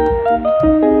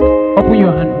 Open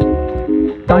your hand.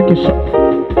 Thank you, sir.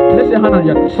 Place your hand on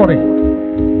your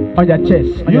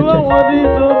chest.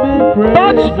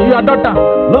 Touch your daughter.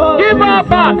 Give her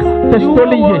back the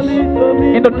stolen years.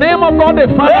 In the name of God, the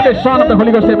Father, the Son, and the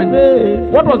Holy Ghost. Amen.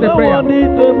 What was the prayer?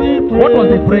 What was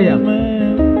the prayer?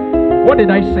 What did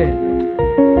I say?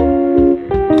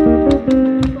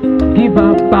 Give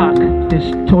her back the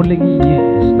stolen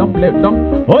years. Don't play with that.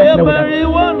 Don't play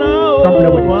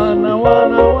with it.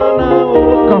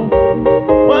 Come.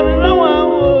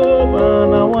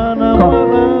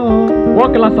 What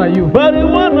class are you?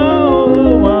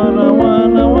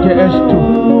 JS2.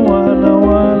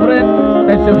 Friend,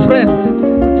 there's a friend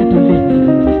to leave.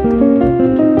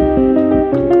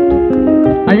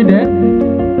 Are you there?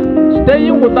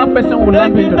 Staying with that person will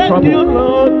land into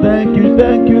trouble. Thank you,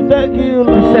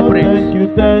 Lord. Separate.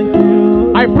 Thank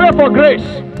you. I pray for grace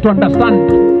to understand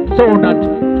so that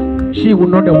she will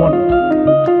know the one.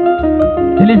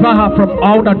 Deliver her from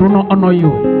all that do not honor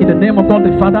you. In the name of God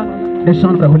the Father, the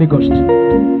Son, and the Holy Ghost.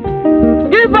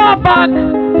 Give her back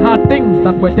her things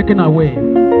that were taken away.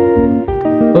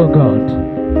 Oh God.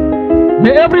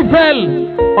 May every veil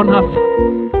on her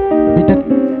be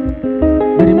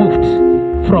removed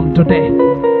from today.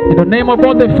 In the name of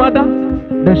God the Father,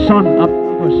 the Son, and the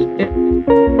Holy Ghost.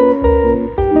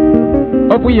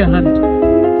 Open your hand.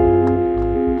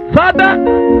 Father,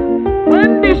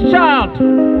 when this child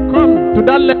comes to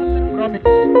that level of promise,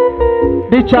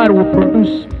 this child will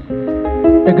produce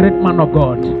a great man of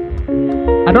God.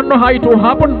 I don't know how it will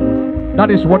happen.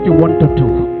 That is what you want to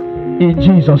do. In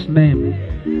Jesus' name.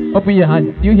 Open your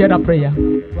hand. Do you hear that prayer?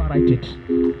 Go and write it.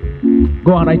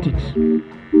 Go and write it.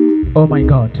 Oh my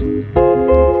God.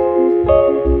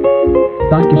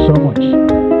 Thank you so much.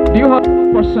 Do you have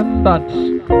a person that's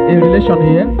a relation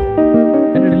here?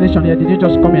 Any relation here? Did you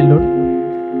just come alone?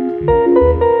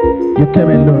 You came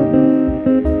alone.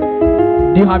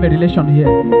 Do you have a relation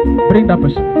here? Bring that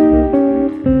person.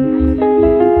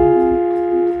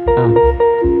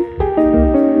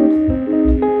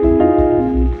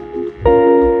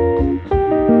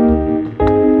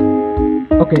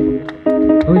 Okay.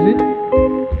 Who is it?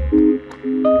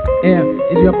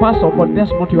 It's your pastor, but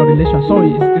that's not your relation.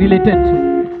 Sorry, it's related.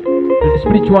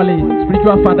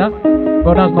 Spiritual father.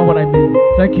 But that's not what I mean.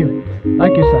 Thank you.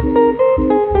 Thank you, sir.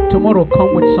 Tomorrow,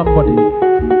 come with somebody.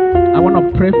 I want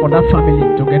to pray for that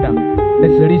family together.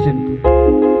 That's the reason.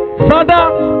 Father,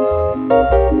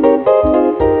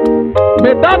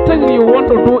 may that thing you want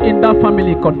to do in that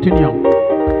family continue.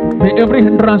 May every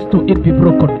hindrance to it be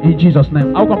broken in Jesus'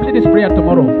 name. I'll complete this prayer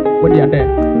tomorrow when they are there.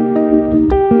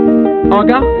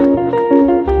 Okay?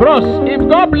 Bros, if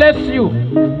God bless you,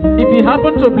 if He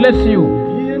happens to bless you,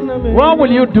 what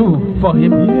will you do for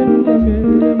Him?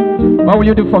 What will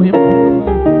you do for Him?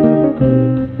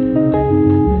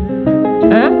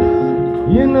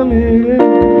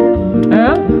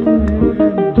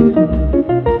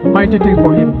 Mighty thing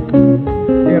for Him.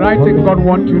 The right thing God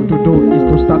wants you to do is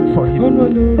to stand for Him.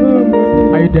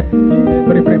 Are you there?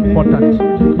 Very, very important.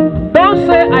 Don't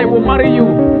say, I will marry you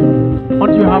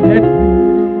until you have heard.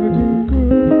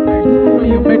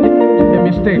 You made a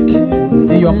mistake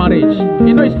in your marriage.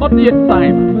 You know, it's not yet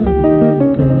time.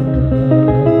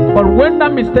 But when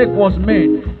that mistake was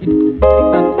made,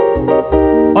 that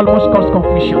almost caused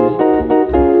confusion.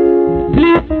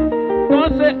 Please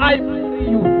don't say, I marry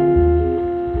you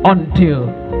until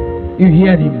you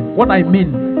hear Him. What I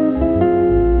mean,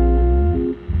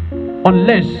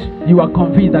 unless you are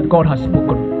convinced that God has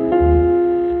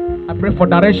spoken. I pray for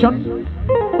direction.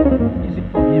 Is it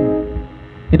for Him?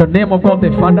 In the name of God the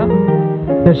Father,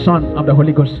 the Son, and the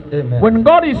Holy Ghost. Amen. When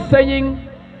God is saying,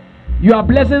 your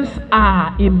blessings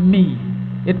are in me,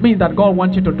 it means that God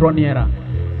wants you to draw nearer.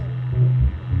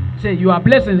 Say, your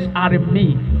blessings are in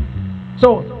me.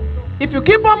 So, if you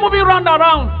keep on moving round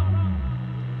around,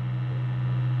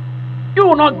 you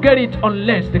will not get it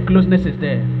unless the closeness is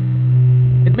there.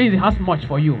 It means He has much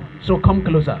for you. So come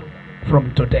closer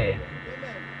from today.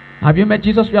 Have you met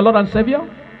Jesus, your Lord and Savior?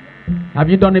 Have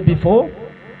you done it before?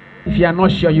 If you are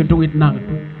not sure, you do it now.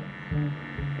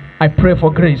 I pray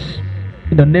for grace.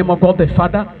 In the name of God the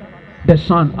Father, the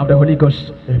Son, of the Holy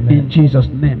Ghost. Amen. In Jesus'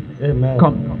 name. Amen.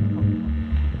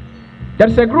 Come.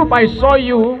 There's a group I saw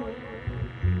you.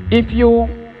 If you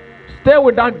stay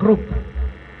with that group,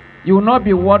 you will not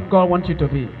be what God wants you to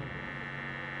be.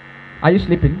 Are you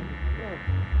sleeping?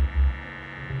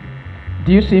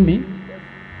 Do you see me?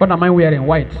 What am I wearing?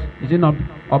 White. Is it not?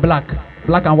 Or black?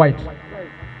 Black and white.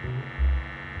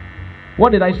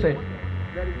 What did I say?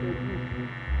 That is a group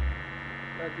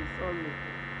that is on me.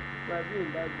 By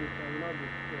being that group, I will not be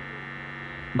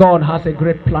scared. God has a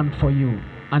great plan for you,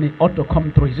 and it ought to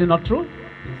come through. Is it not true?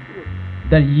 It's true.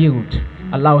 Then yield.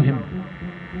 Allow Him.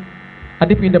 I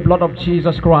dip in the blood of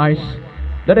Jesus Christ.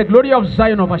 Let the glory of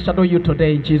Zion overshadow you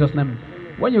today in Jesus' name.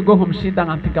 When you go home, sit down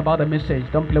and think about the message.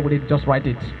 Don't play with it, just write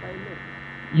it.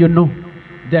 You know,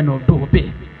 then do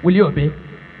obey. Will you obey?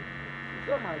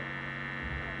 So hard.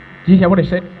 Did you hear what he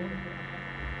said?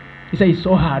 He said it's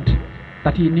so hard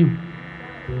that he knew.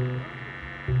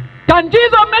 Can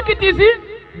Jesus make it easy?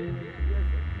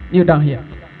 Kneel down here.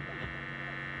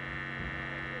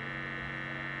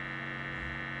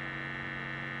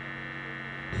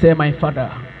 Say, my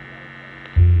Father,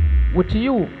 with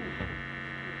you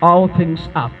all things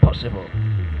are possible.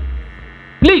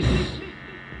 Please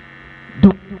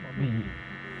do for me.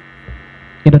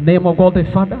 In the name of God the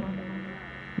Father,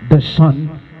 the Son,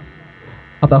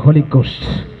 of the Holy Ghost.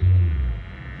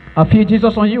 I feel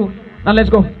Jesus on you. Now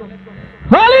let's go.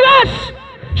 Holy Ghost!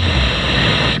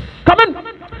 Come in.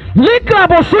 Likra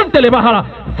bosun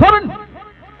telebahara. Foreign.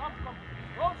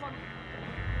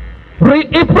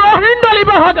 Ibrahim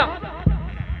dalibahaga.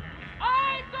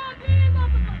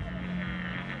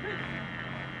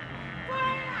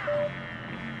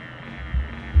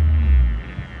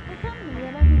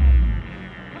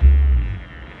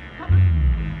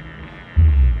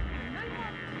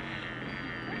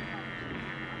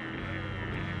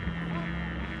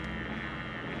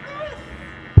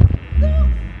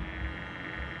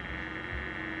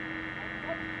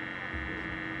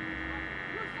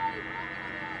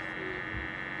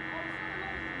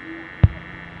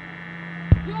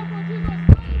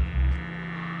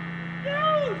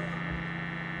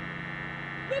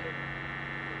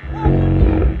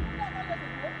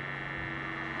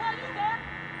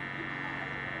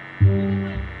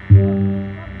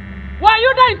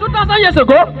 2,000 years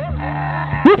ago.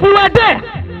 If you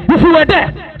were there,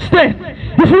 stay.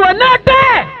 If you were not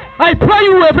there, I pray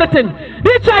you everything.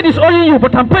 This child is owing you,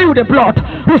 but I'm paying you the blood.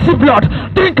 Receive blood.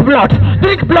 Drink blood.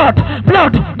 Drink blood.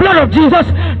 Blood of Jesus.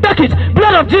 Take it.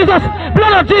 Blood of Jesus.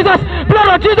 Blood of Jesus. Blood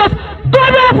of Jesus. Go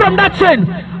away from that chain.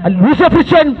 And lose every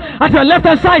chain at your left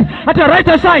hand side, at your right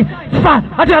hand side,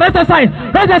 at your right hand side,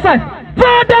 right hand side.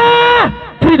 Father!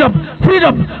 Freedom.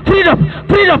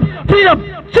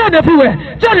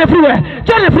 Chain everywhere.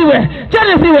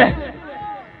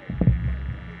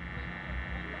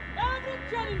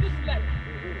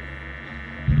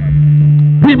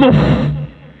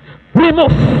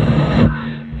 Remove.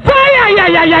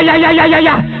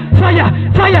 Fire.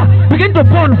 Fire. Begin to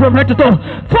burn from head to toe.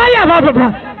 Fire.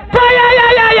 Fire.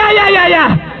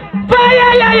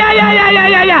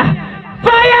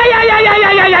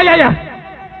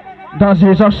 That's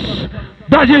Jesus.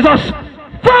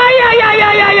 Fire.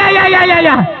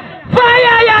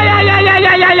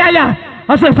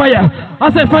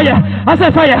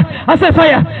 I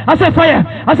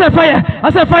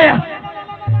say fire.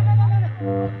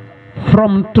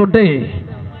 From today,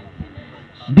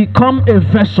 become a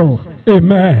vessel.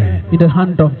 Amen. In the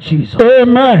hand of Jesus.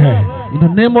 Amen. In the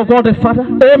name of God the Father.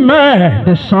 Amen.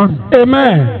 The Son.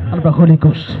 Amen. And the Holy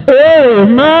Ghost.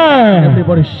 Amen.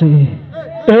 Everybody say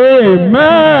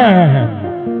Amen.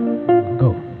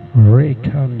 Go.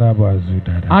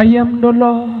 I am the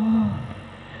Lord.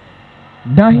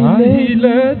 Thy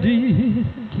lady.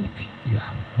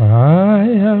 I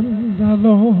am the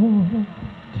Lord,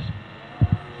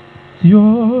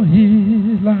 your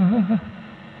healer.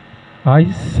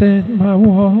 I send my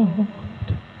word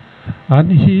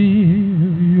and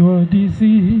heal your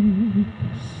disease.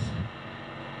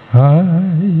 I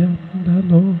am the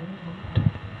Lord,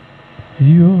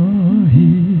 your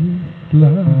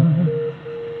healer.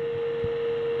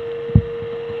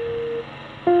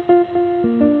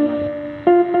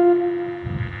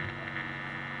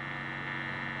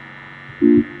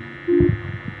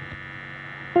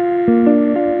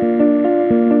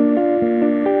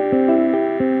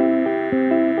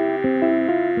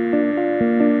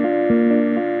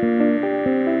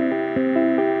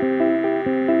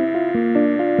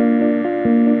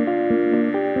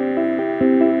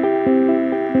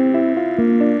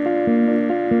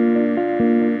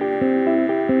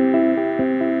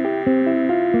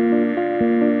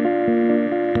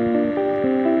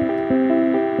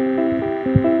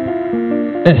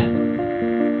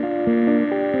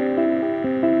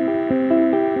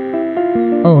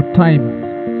 Oh, time.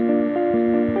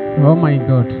 Oh my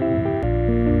God.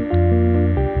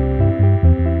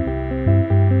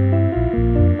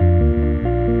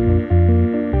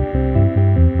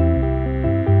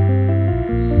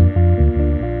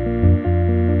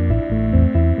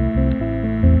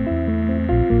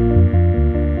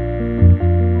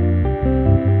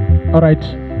 All right,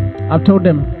 I've told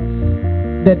them.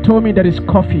 They told me there is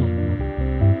coffee,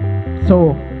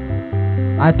 so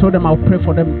I told them I'll pray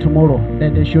for them tomorrow.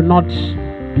 That they should not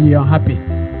be unhappy.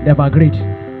 They've agreed.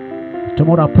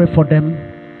 Tomorrow I'll pray for them.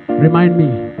 Remind me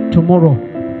tomorrow.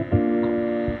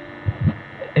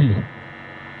 Early.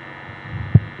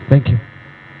 Thank you.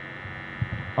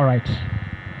 All right.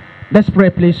 Let's pray,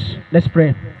 please. Let's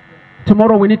pray.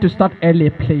 Tomorrow we need to start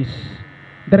early, please.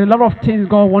 There are a lot of things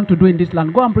God wants to do in this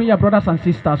land. Go and bring your brothers and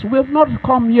sisters. We have not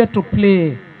come here to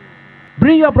play.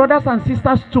 Bring your brothers and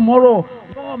sisters tomorrow.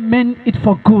 God meant it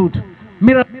for good.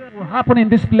 Miracles will happen in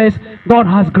this place. God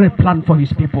has great plan for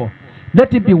his people.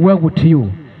 Let it be well with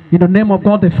you. In the name of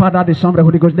God the Father, the Son, and the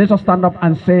Holy Ghost, let us stand up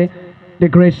and say the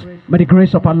grace. May the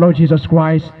grace of our Lord Jesus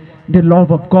Christ, the love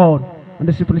of God, and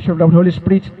the fellowship of the Holy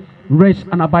Spirit rest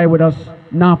and abide with us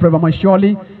now forevermore.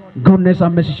 Surely goodness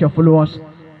and mercy shall follow us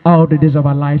all the days of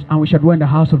our lives, and we shall dwell in the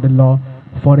house of the Lord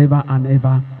forever and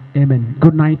ever. Amen.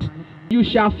 Good night. You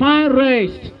shall find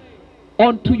rest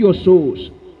unto your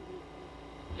souls,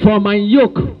 for my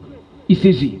yoke is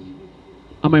easy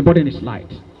and my burden is light.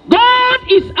 God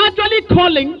is actually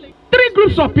calling three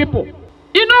groups of people.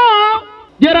 You know,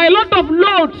 there are a lot of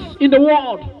loads in the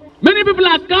world. Many people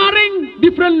are carrying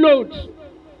different loads,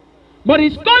 but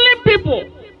he's calling people,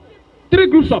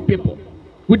 three groups of people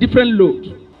with different loads.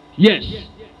 Yes.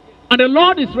 And the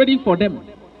Lord is ready for them.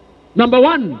 Number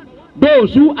one,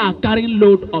 those who are carrying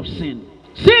load of sin.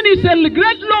 Sin is a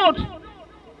great load.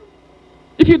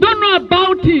 If you don't know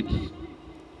about it,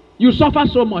 you suffer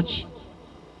so much.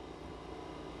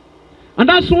 And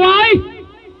that's why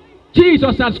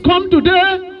Jesus has come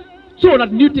today, so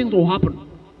that new things will happen.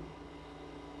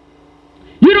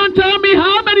 You don't tell me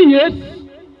how many years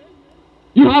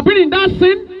you have been in that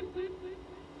sin,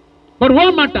 but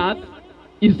what matters,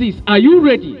 is this: are you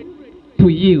ready to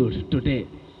yield today?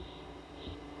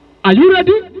 Are you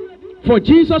ready for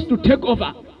Jesus to take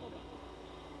over?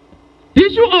 The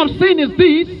issue of sin is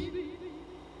this: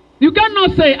 you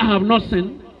cannot say, I have not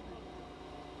sinned.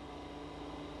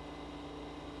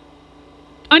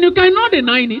 And you cannot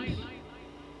deny it.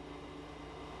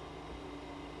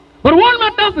 But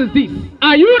what matters is this: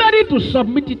 are you ready to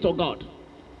submit it to God?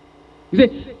 He said,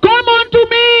 come unto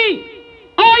me,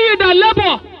 all ye that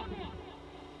labor.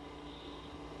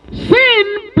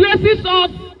 Sin places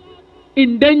us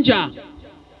in danger.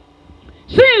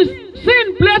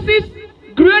 Sin places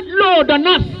great load on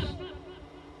us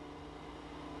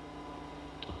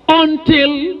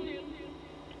until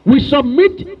we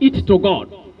submit it to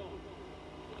God.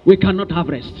 We cannot have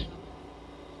rest.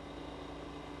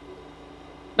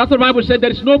 That's what the Bible said.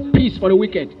 There is no peace for the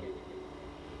wicked.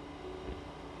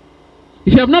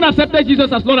 If you have not accepted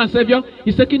Jesus as Lord and Savior,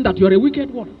 He's saying that you are a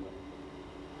wicked one.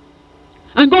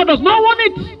 And God does not want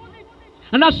it.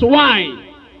 And that's why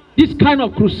this kind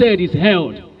of crusade is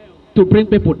held, to bring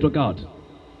people to God.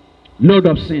 Load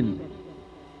of sin.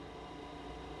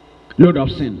 Load of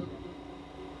sin.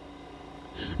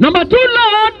 Number 2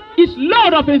 load is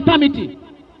load of infirmity.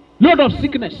 Load of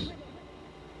sickness.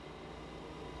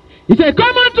 He said,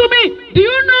 come unto me. Do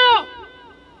you know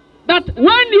that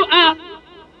when you are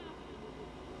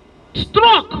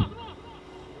struck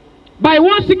by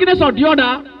one sickness or the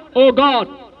other, oh God,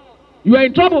 you are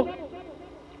in trouble.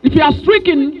 If you are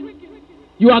stricken,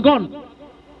 you are gone.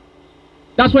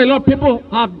 That's why a lot of people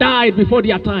have died before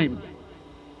their time.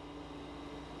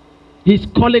 He's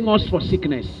calling us for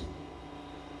sickness.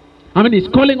 I mean, He's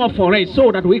calling us for rest,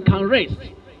 so that we can rest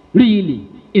really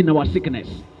in our sickness.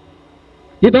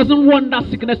 He doesn't want that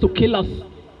sickness to kill us.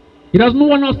 He doesn't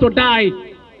want us to die.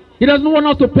 He doesn't want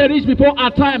us to perish before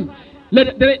our time.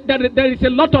 There is a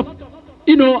lot of,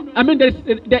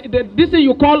 this thing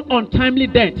you call untimely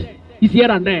death is here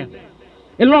and there.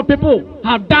 A lot of people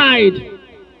have died.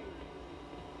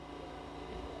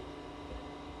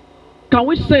 Can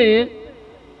we say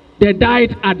they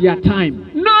died at their time?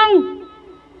 No.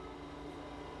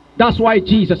 That's why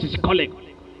Jesus is calling.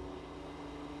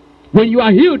 When you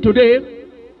are healed today,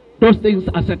 those things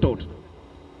are settled.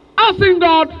 I've seen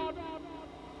God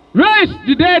raise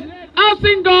the dead. I've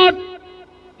seen God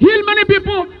heal many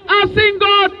people. I've seen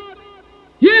God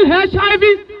heal HIV.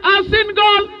 I've seen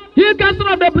God heal cancer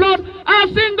of the blood. I've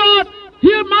seen God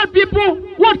heal mad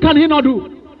people. What can He not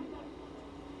do?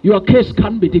 Your case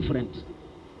can be different.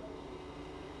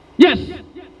 Yes.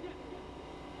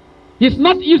 He's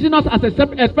not using us as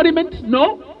an experiment.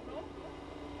 No.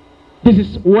 This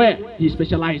is where He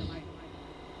specializes.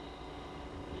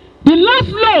 The last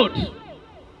load,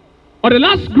 or the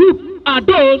last group, are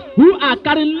those who are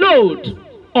carrying load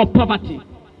of poverty,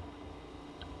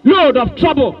 load of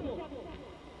trouble.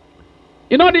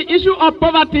 You know, the issue of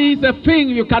poverty is a thing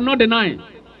you cannot deny.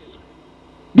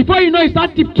 Before you know, you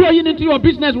start tiptoeing into your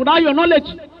business without your knowledge.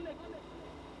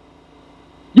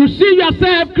 You see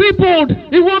yourself crippled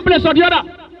in one place or the other.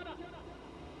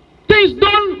 Things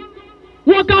don't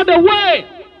work out the way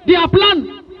they are planned.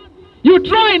 You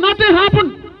try, nothing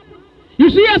happens. You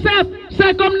see yourself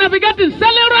circumnavigating,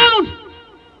 sailing around.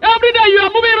 Every day you are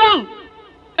moving around.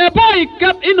 A boy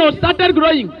kept, started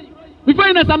growing. Before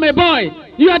you know, I'm a boy.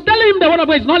 You are telling him the word of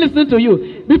God is not listening to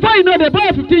you. Before you know, the boy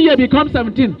of 15 years becomes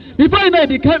 17. Before you know,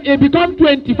 he becomes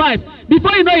 25.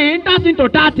 Before you know, he enters into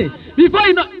 30. Before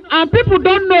you know, and people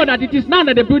don't know that it is now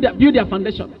that they build their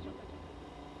foundation.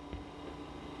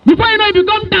 Before you know, he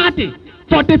becomes 30,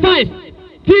 45,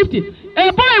 50.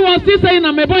 A boy was still saying,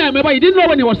 I'm a boy, I'm a boy. He didn't know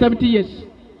when he was 70 years.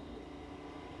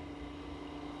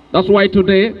 That's why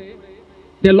today,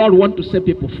 the Lord wants to set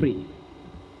people free.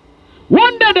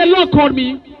 One day the Lord called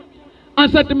me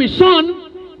and said to me,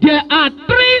 son, there are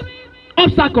 3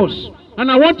 obstacles, and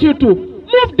I want you to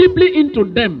move deeply into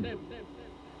them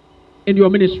in your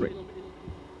ministry.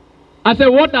 I said,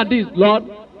 what are these, Lord?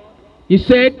 He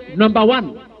said, number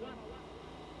 1,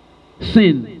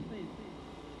 sin.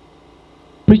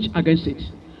 Preach against it.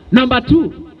 Number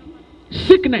 2,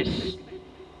 sickness.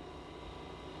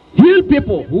 Heal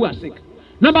people who are sick.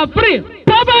 Number 3,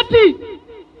 poverty.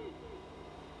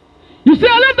 You see, a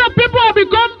lot of people have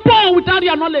become poor without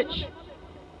their knowledge.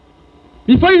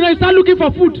 Before you know, you start looking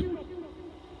for food.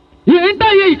 You enter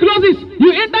here, it closes.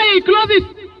 You enter here, it closes.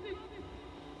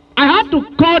 I have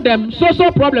to call them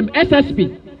social problem,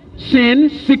 SSP. Sin,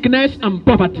 sickness, and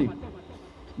poverty.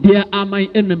 They are my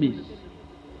enemies.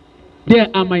 They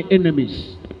are my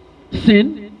enemies.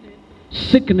 Sin,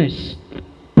 sickness,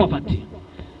 poverty.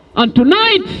 And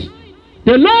tonight,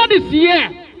 the Lord is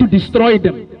here to destroy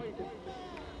them.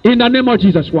 In the name of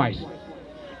Jesus Christ.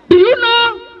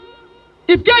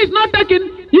 If care is not taken,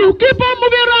 you keep on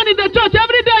moving around in the church.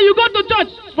 Every day you go to church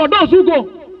for those who go.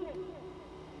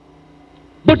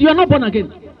 But you are not born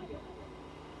again.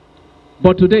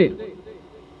 But today,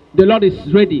 the Lord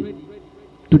is ready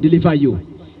to deliver you.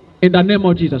 In the name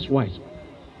of Jesus Christ.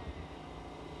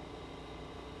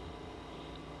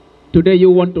 Today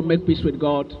you want to make peace with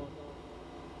God.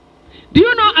 Do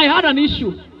you know I had an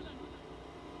issue?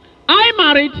 I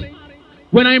married.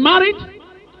 When I married,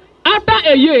 after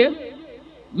a year,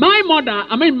 my mother,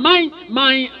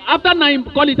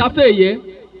 after a year,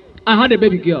 I had a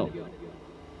baby girl.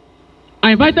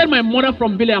 I invited my mother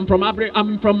from village. I'm from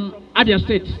Abia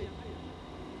State.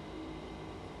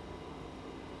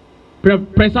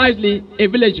 Precisely a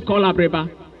village called Abreba.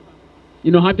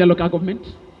 You know, Abia local government.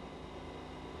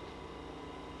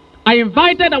 I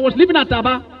was living at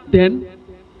Asaba then.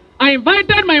 I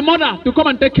invited my mother to come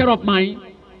and take care of my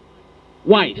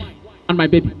wife and my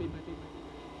baby.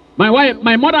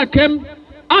 My mother came.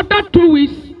 After 2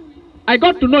 weeks, I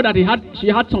got to know that she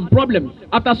had some problems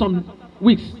after some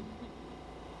weeks.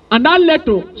 And that led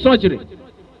to surgery.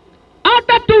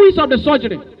 After 2 weeks of the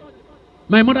surgery,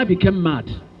 my mother became mad.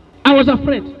 I was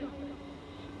afraid.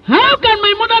 How can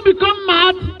my mother become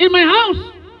mad in my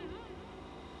house?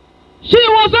 She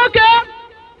was okay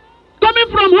coming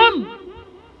from home.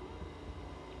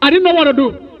 I didn't know what to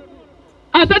do.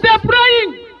 I started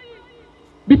praying.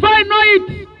 Before I know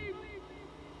it,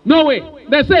 no way.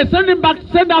 They say send her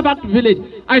back to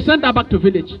village. I sent her back to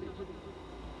village.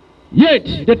 Yet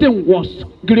the thing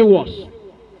grew worse.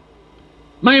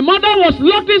 My mother was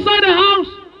locked inside the house.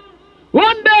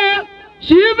 One day,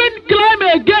 she even climbed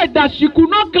a gate that she could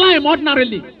not climb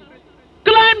ordinarily.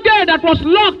 Climbed gate that was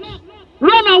locked.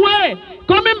 Run away.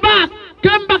 Coming back.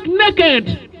 Came back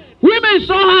naked. Women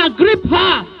saw her, gripped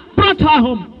her, brought her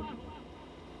home.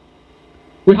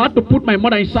 We had to put my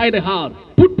mother inside the house.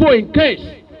 Put Poe in case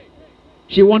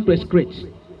she want to escape.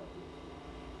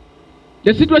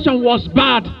 The situation was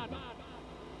bad.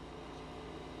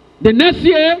 The next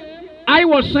year, I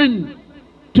was sent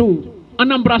to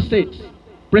Anambra State,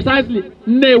 precisely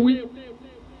Nnewi,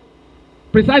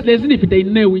 precisely isn't it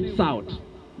in Nnewi South,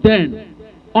 then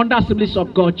under Assemblies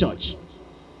of God Church.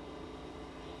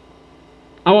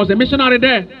 I was a missionary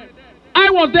there. I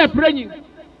was there praying.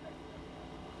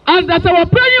 As I was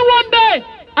praying one day,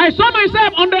 I saw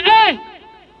myself on the air.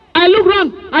 I looked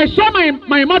around. I saw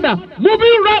my mother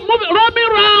roaming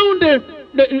around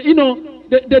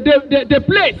the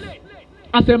place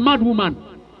as a mad woman.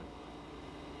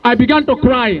 I began to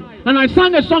cry, and I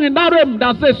sang a song in that room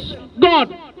that says,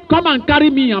 God, come and carry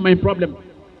me and my problem.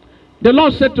 The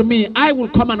Lord said to me, I will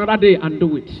come another day and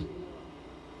do it.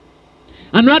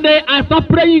 Another day, after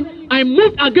praying, I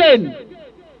moved again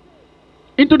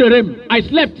into the room. I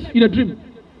slept in a dream.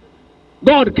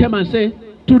 God came and said,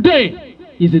 today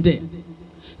is the day.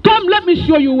 Come, let me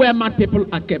show you where mad people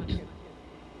are kept.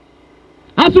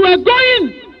 As we were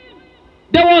going,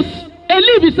 there was a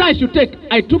leaf beside you take.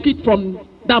 I took it from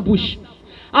that bush.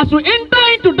 As we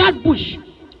enter into that bush,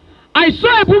 I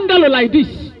saw a bungalow like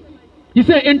this. He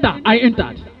said, enter. I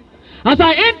entered. As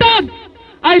I entered,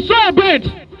 I saw a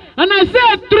bed. And I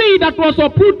saw a tree that was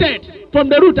uprooted from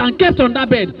the root and kept on that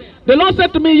bed. The Lord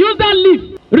said to me, use that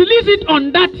leaf. Release it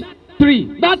on that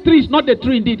tree. That tree is not the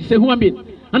tree indeed. It's a human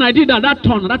being. And I did that. That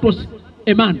turned. That was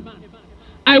a man.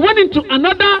 I went into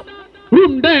another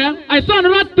room there. I saw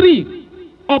another tree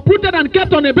uprooted and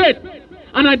kept on a bed.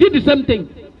 And I did the same thing.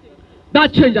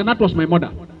 That changed, and that was my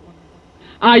mother.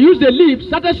 I used the leaf,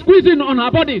 started squeezing on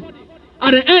her body.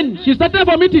 At the end, she started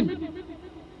vomiting.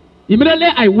 Immediately,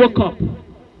 I woke up.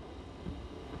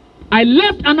 I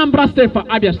left Anambra State for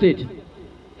Abia State.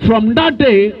 From that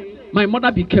day, my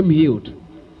mother became healed.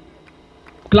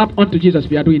 Clap unto Jesus,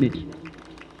 we are doing it.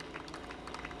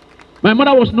 My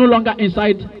mother was no longer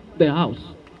inside the house.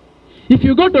 If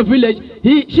you go to village,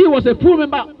 she was a full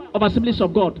member of Assemblies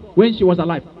of God when she was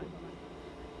alive.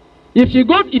 If you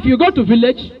go to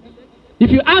village,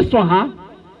 if you ask for her,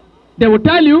 they will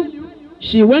tell you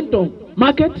she went to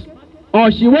market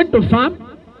or she went to farm.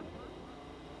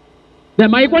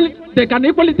 They can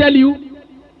equally tell you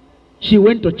she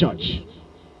went to church.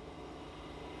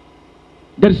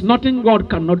 There is nothing God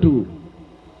cannot do.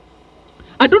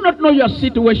 I do not know your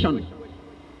situation.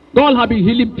 God has been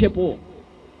healing people,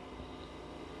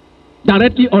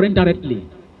 directly or indirectly.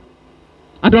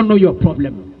 I don't know your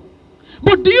problem.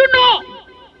 But do you know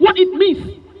what it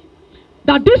means?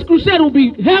 That this crusade will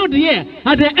be held here.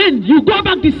 At the end, you go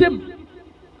back the same.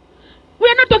 We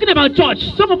are not talking about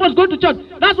church. Some of us go to church.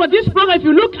 That's what this program, if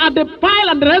you look at the file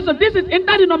and the rest of this, is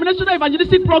Interdenominational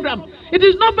Evangelistic program. It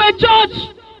is not for a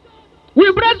church. We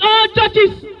embrace all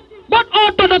churches. Both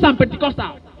Orthodox and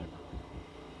Pentecostal.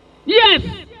 Yes.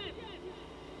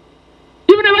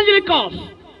 Even evangelicals.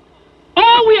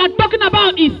 All we are talking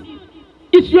about is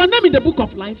your name in the book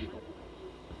of life.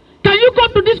 Can you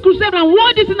come to this crusade and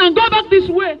watch this and go back this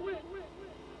way?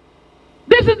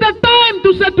 This is the time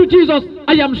to say to Jesus,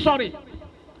 I am sorry.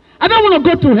 I don't want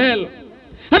to go to hell.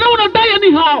 I don't want to die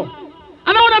anyhow.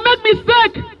 I don't want to make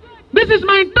mistake. This is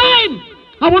my time.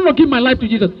 I want to give my life to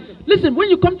Jesus. Listen, when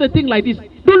you come to a thing like this,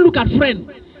 don't look at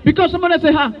friend. Because somebody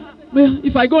say, well,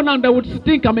 if I go now, they would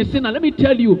think I'm a sinner. Let me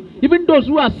tell you, even those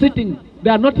who are sitting, they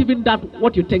are not even that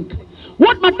what you think.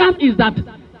 What matters is that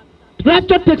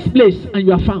rapture takes place and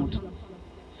you are found.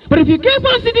 But if you keep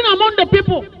on sitting among the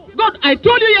people, God, I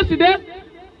told you yesterday,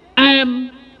 I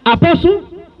am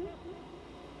apostle,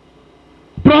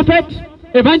 prophet,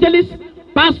 evangelist,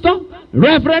 pastor,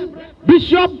 reverend,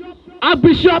 bishop,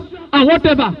 archbishop, and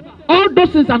whatever. All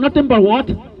those things are nothing but what?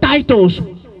 Titles.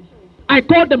 I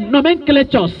call them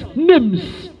nomenclatures,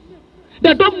 names.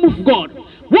 They don't move God.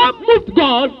 What moved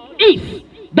God is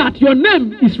that your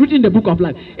name is written in the book of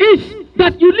life. Is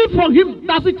that you live for Him.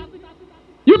 That's it.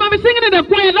 You may be singing in the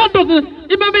choir.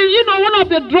 It may be, one of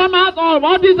the drummers or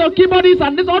all these keyboardists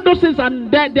and all those things,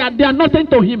 and they are nothing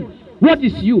to Him. What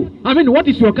is you? I mean, what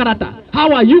is your character?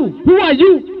 How are you? Who are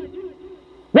you?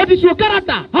 What is your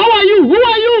character? How are you? Who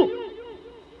are you?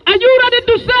 Are you ready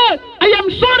to say, I am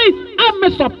sorry, I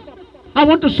messed up. I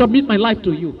want to submit my life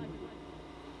to you.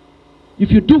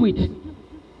 If you do it,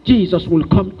 Jesus will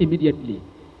come immediately.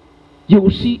 You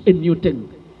will see a new thing.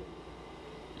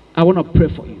 I want to pray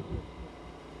for you.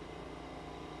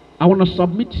 I want to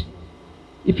submit.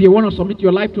 If you want to submit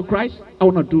your life to Christ, I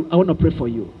want to pray for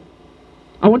you.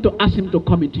 I want to ask Him to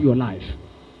come into your life.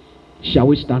 Shall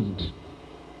we stand?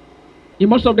 In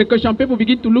most of the Christian people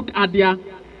begin to look at their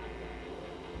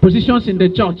positions in the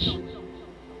church.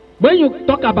 When you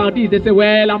talk about this, they say,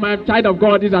 well, I'm a child of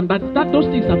God, this and that. Those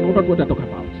things are not what I talk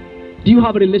about. Do you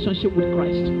have a relationship with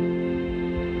Christ?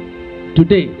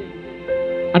 Today,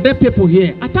 are there people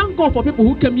here? I thank God for people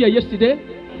who came here yesterday.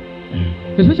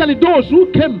 Especially those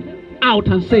who came out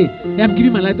and say, I'm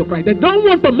giving my life to Christ. They don't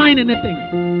want to mind anything.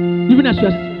 Even as you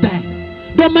are there.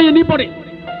 Don't mind anybody.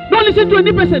 Don't listen to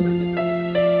any person.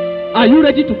 Are you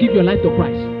ready to give your life to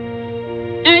Christ?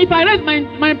 And if I raise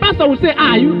my pastor will say,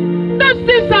 are you? Those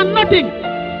things are nothing.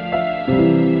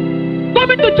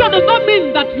 Coming to church does not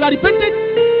mean that you are repentant.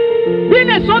 Being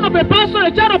a son of a pastor,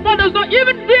 a child of God does not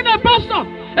even being a pastor.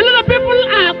 A lot of people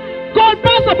are called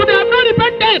pastor, but they have not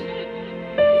repented.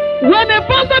 When a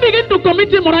pastor begins to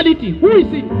commit immorality, who is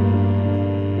he?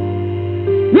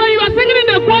 When you are singing in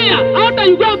the choir, after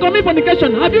you go and commit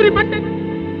fornication, have you repented?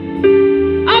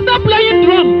 After playing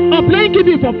drum or playing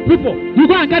keeping for people, you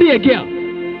go and carry a girl.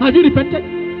 Have you repented?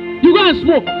 You go and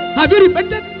smoke. Have you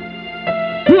repented?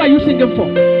 Who are you singing for?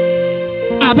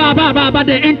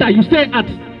 They enter, you stay at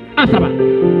Asaba.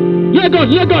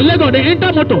 Lego, they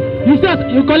enter motor. You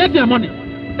stay, you collect their money.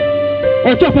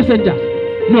 Or 2 passengers.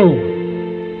 No.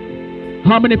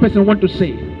 How many persons want to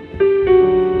say,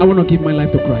 I want to give my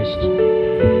life to Christ?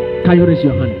 Can you raise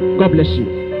your hand? God bless you.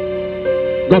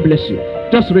 God bless you.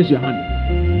 Just raise your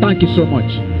hand. Thank you so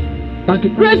much. Thank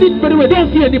you. Raise it very well.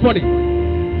 Don't fear anybody.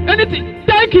 Anything.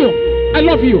 Thank you. I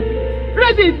love you.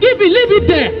 Raise it. Give it. Leave it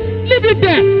there. Leave it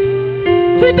there.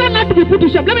 Satan not to be put to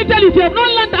shame. Let me tell you, if you have not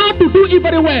learned how to do it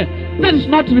very well, that is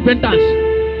not repentance.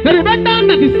 The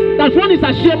repentance that one is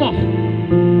ashamed of.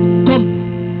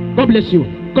 Come. God bless you.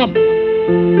 Come.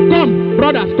 Come,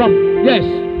 brothers, come. Yes.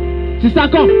 Sister,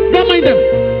 come. Don't mind them.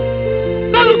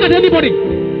 Don't look at anybody.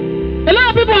 A lot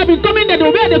of people have been coming there.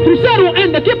 They'll be at the crusade will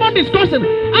end. They keep on discussing.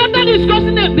 After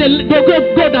discussing them, they'll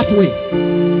go that way.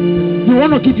 You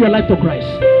want to give your life to Christ.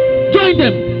 Join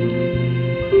them.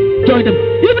 Join them.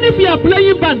 Even if you are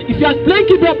playing band, if you are playing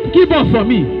keyboard for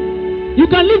me, you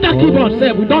can leave that keyboard.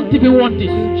 Say, we don't even want this.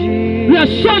 We are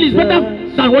sure it's better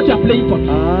than what you are playing for me.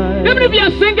 Even if you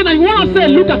are singing and you want to say,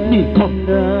 look at me, come.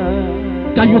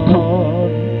 Can you come?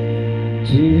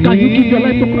 Can you give your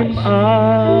life to Christ?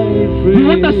 You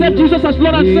want to accept Jesus as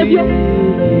Lord and Savior?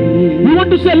 You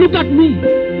want to say, look at me?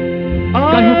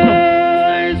 Can you come?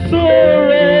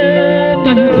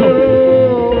 Can you come?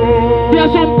 There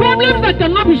are some problems that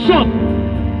cannot be solved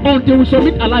until we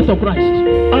submit our life to Christ.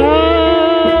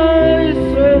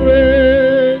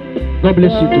 God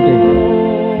bless you today.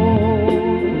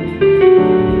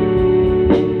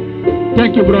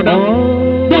 Thank you, brother.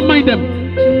 Don't mind them.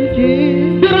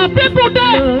 There are people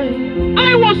there.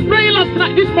 I was praying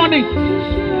this morning.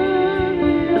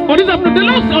 Or this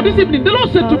afternoon, or this evening, the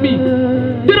Lord said to me,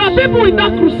 there are people in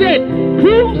that crusade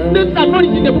whose names are not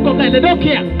in the book of life. They don't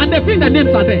care. And they think their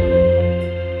names are there.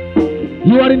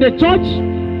 You are in the church.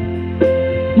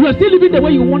 You are still living the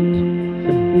way you want.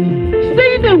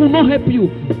 Staying there will not help you.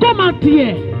 Come out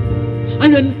here.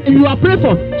 And you are praying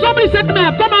for. Somebody said to me,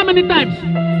 I've come out many times.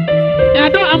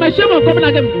 I'm ashamed of coming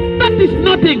again. That is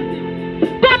nothing.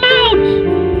 Come out.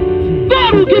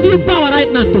 God will give you power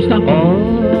right now to stand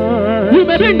for. You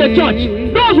may be in the church.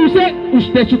 Those who say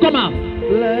they should come out.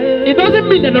 It doesn't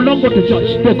mean they don't go to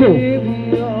church. They go.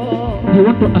 You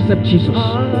want to accept Jesus.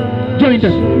 Join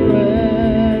them.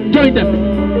 Join them.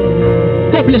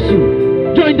 God bless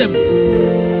you. Join them.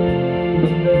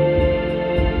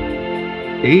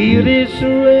 It is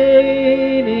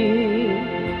raining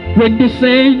when the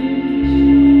saints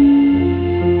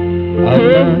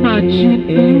come marching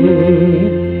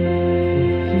in.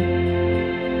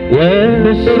 When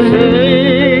the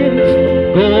saints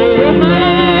go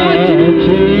marching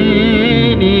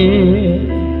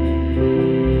in.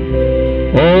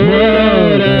 Oh,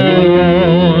 what I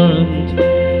want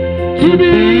to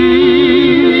be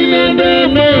in the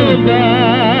number.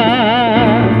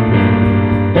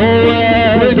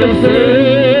 The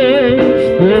saints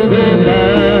go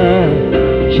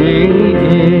marching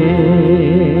in.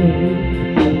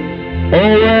 Oh,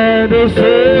 where the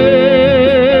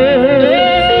saints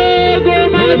go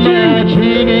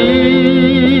marching in.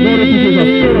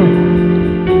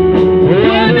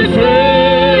 Where the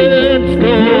saints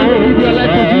go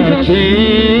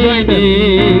marching in.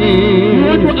 You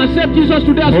want to accept Jesus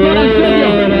today as Lord and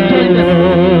Savior?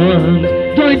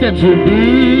 Join them. To be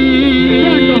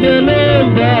the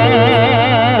number,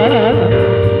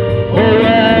 oh,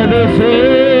 where the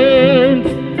saints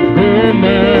go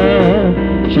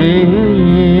marching.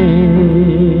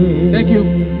 Thank you.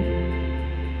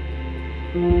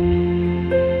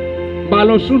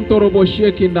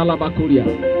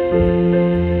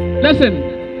 Listen,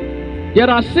 there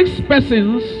are 6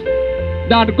 persons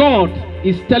that God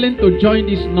is telling to join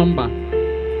this number.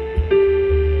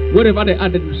 Wherever they are,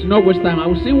 there's no waste time. I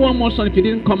will sing one more song. If you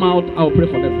didn't come out, I will pray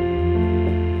for them.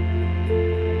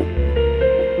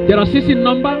 There are 6 in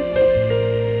number.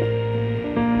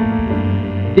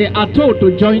 They are told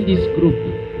to join this group,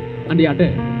 and they are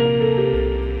there.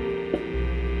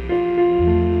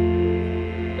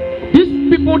 These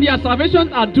people, their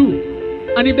salvations are due,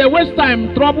 and if they waste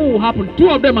time, trouble will happen. 2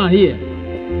 of them are here,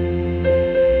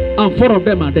 and 4 of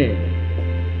them are there.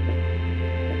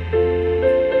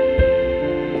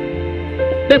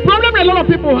 The problem a lot of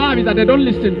people have is that they don't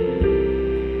listen.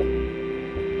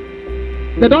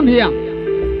 They don't hear.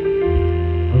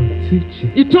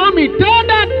 He told me, tell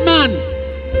that man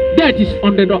death is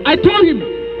on the door. I told him.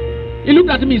 He looked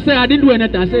at me and said, I didn't do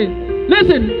anything. I said,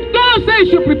 listen, God said you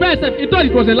should prepare yourself. He thought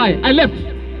it was a lie. I left.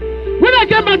 When I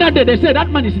came back that day, they said that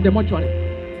man is in the mortuary.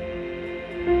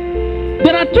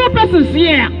 There are 2 persons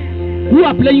here who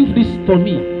are playing this for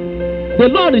me. The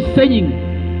Lord is saying,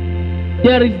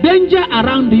 there is danger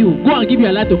around you. Go and give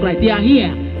your life to Christ. They are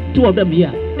here. 2 of them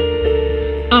here.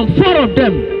 And 4 of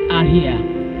them are here.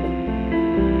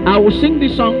 I will sing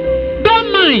this song.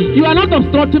 Don't mind. You are not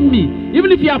obstructing me.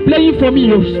 Even if you are playing for me,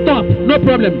 you stop. No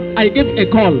problem. I gave a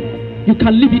call. You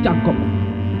can leave it and come.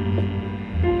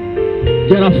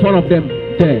 There are 4 of them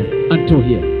there and 2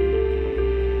 here.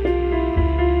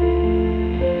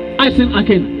 I sing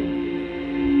again.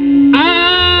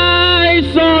 I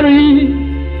sorry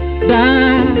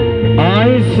that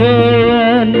I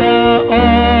surrender all.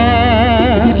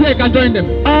 If you hear, you can join them.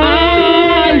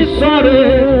 I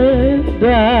surrender.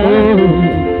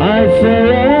 I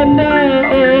surrender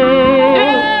all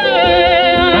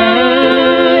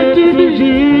to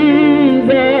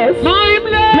Jesus, my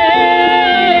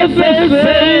blessed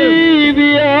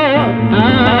Savior. I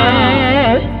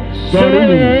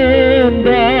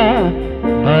surrender.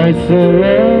 I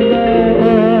surrender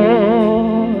all.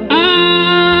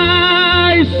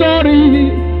 I surrender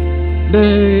all.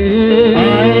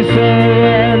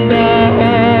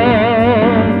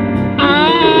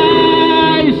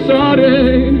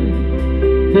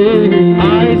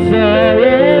 I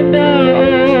surrender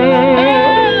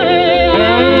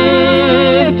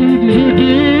all to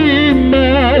Thee,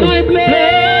 my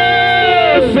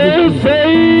blessed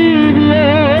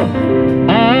Savior.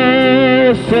 I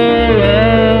surrender.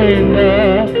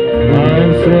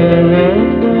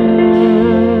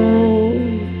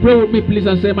 Pray with me, please,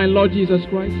 and say, my Lord Jesus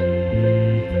Christ,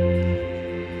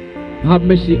 have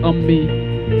mercy on me.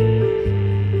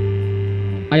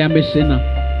 I am a sinner.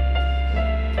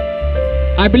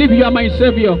 I believe you are my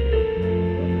Savior.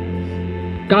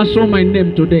 Cancel my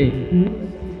name today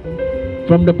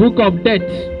from the book of death.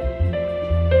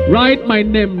 Write my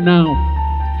name now,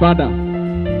 Father,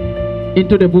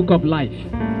 into the book of life.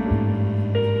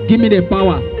 Give me the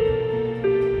power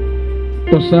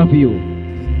to serve you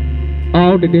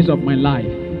all the days of my life.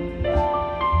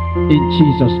 In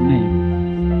Jesus' name.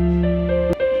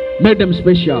 Make them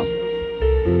special.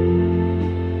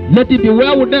 Let it be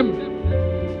well with them.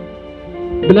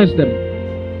 Bless them.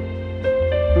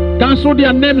 Cancel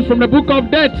their names from the book of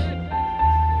death.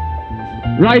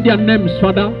 Write their names,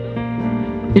 Father,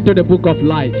 into the book of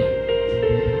life.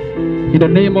 In the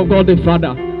name of God the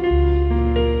Father,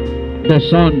 the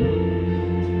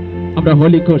Son, of the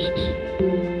Holy Ghost.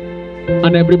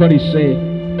 And everybody say,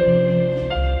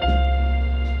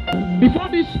 before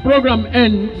this program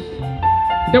ends,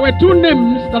 there were two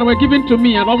names that were given to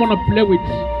me. I don't want to play with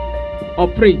or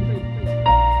pray.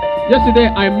 Yesterday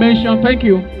I mentioned, thank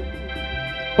you.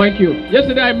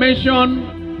 Yesterday I mentioned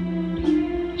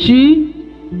Chi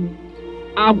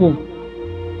Abu.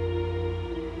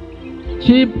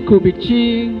 Chi could be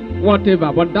Chi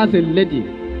whatever, but that's a lady.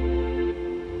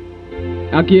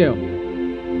 A girl.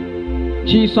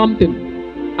 Chi something.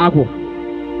 Abu.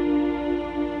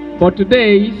 But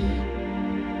today,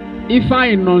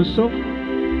 Ifeanyi Nonso,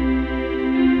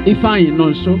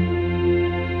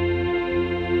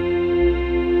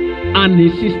 and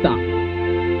his sister.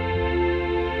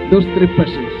 Those three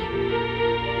persons.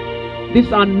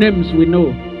 These are names we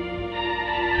know.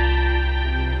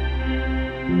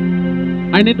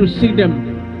 I need to see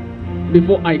them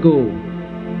before I go.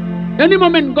 Any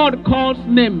moment God calls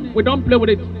name, we don't play with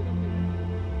it.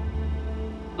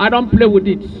 I don't play with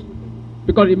it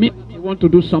because it means you want to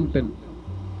do something.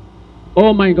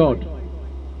 Oh my God.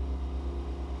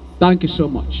 Thank you so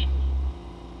much.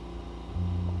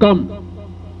 Come.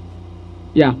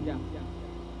 Yeah.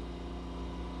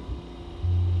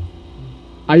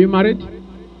 Are you married?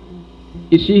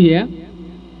 Is she here?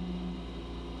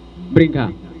 Bring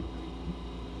her.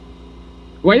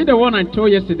 Were you the one I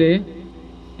told yesterday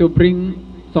to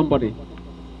bring somebody?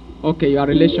 Okay, your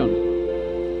relation.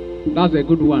 That's a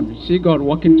good one. See God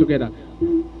working together.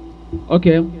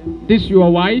 Okay, this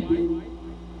your wife?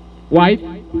 Wife?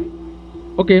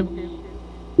 Okay.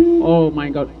 Oh my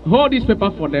God. Hold this paper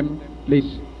for them,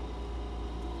 please.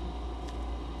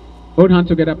 Hold hands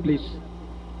together, please.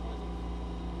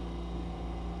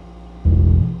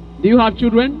 Do you have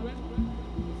children?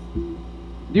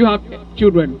 Do you have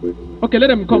children? Okay, let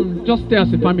them come. Just stay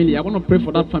as a family. I want to pray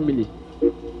for that family.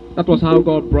 That was how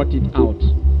God brought it out.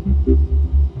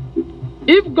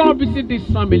 If God visits this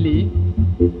family,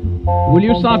 will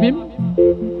you serve him?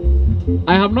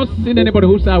 I have not seen anybody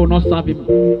who said I will not serve him.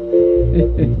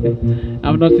 I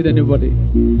have not seen anybody.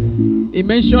 He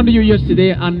mentioned you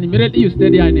yesterday and immediately you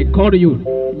stayed there and he called you.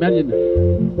 Imagine.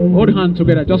 Hold hands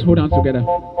together. Just hold hands together.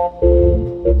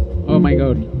 Oh my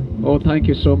God. Oh, thank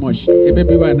you so much. A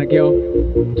baby boy and a girl.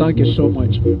 Thank you so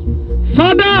much.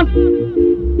 Father,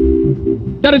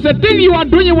 there is a thing you are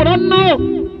doing you will not know.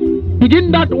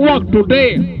 Begin that work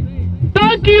today.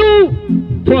 Thank you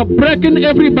for breaking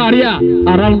every barrier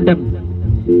around them.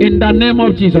 In the name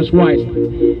of Jesus Christ.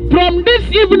 From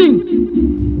this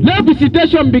evening, let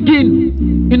visitation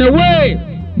begin. In a way,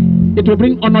 it will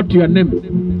bring honor to your name.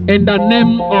 In the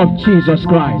name of Jesus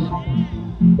Christ.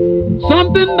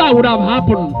 Something that would have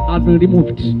happened has been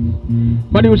removed.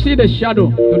 But you see the shadow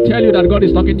to tell you that God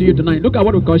is talking to you tonight. Look at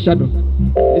what we call shadow.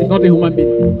 It's not a human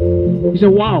being. You say,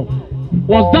 wow,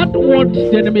 was that what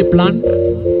the enemy planned?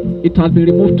 It has been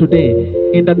removed today.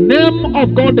 In the name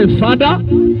of God the Father,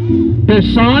 the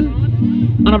Son,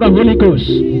 and of the Holy Ghost.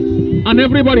 And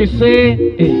everybody say,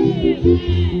 hey.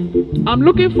 I'm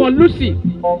looking for Lucy.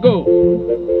 Go.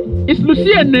 Is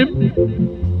Lucy a name?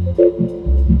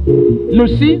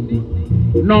 Lucy,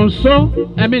 Nonso,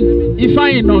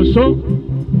 Ifeanyi Nonso,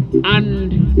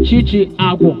 and Chichi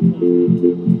Agwo.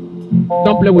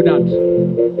 Don't play with that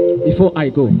before I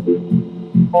go.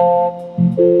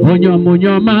 Onyoma,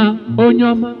 onyoma,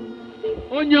 onyoma,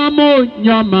 onyoma,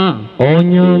 onyoma,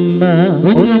 onyoma,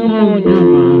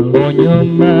 onyoma,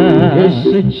 onyoma.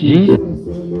 Yes, Jesus.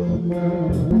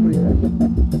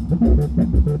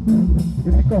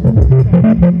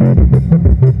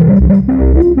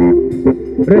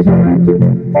 Raise your hand.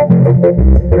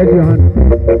 Raise your hand.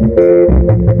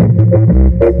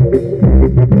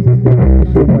 Thank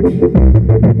you so much.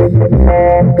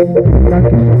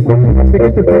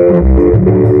 Thank you so much.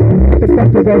 Begin to talk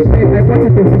to God. Say, I want you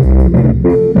to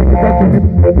talk to him. Don't talk to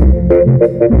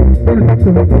him.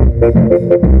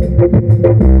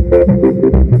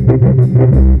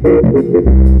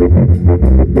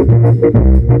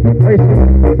 Raise your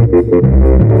hand. It's time.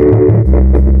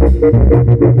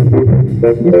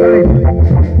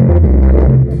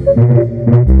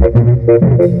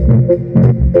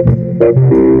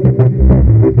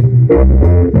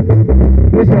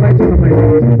 Place your right hand on my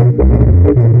heart.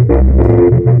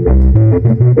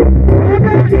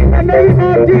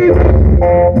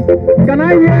 Can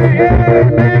I hear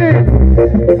amen?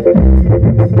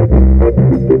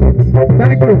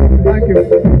 Thank you. Thank you.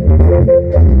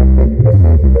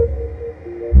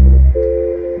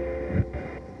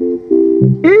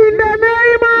 In the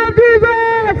name of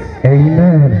Jesus.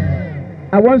 Amen.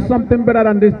 I want something better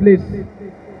than this, please.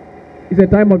 It's a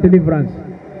time of deliverance.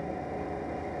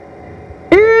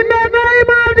 In the name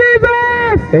of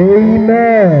Jesus.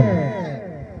 Amen.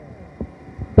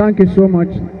 Thank you so much.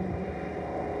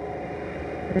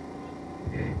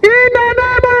 In the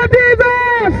name of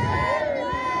Jesus.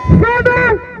 Father,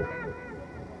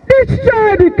 this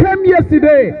child came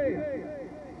yesterday.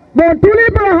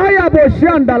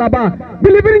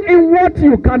 Believing in what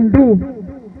you can do.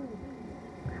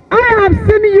 I have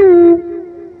seen you,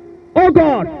 oh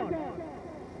God,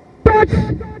 touch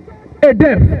a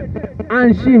deaf,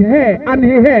 and he heard.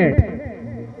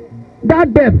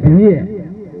 That deaf here,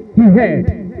 he heard.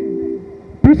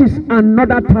 This is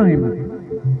another time.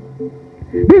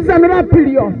 This is another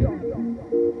period.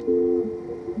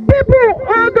 People,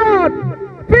 oh God,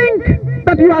 think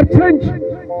that you have changed,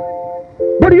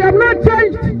 but you have not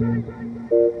changed.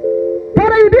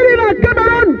 Father, you did it at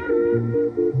Cameroon,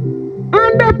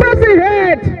 and the person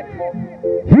heard.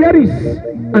 Here is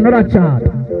another child.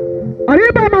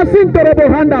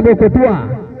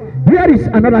 Here is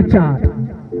another child.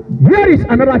 Here is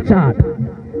another child.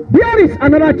 Here is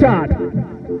another child.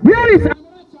 Here is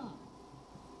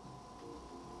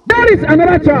there is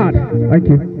another child. Thank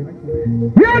you.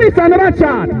 Here is another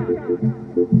child.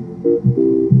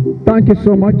 Thank you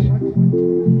so much.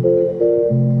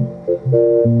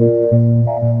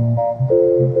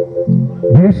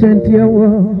 You sent your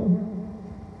word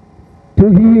to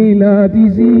heal our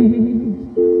disease.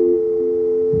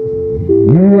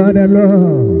 You are the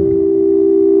Lord,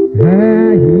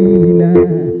 our healer.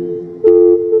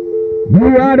 You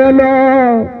are the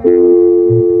Lord,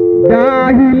 the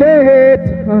healer.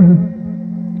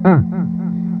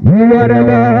 You are the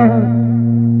Lord,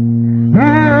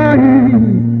 our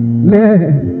healer.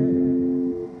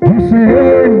 You sent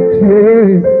your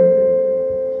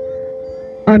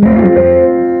and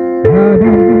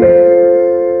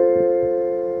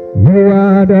you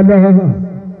are the Lord,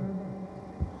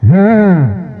 our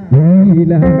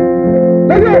healer.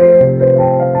 Let's go.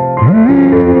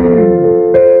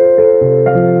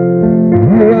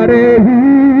 You are a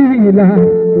healer,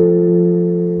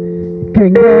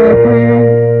 King of kings,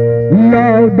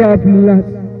 Lord of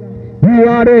lords. You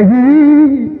are a healer.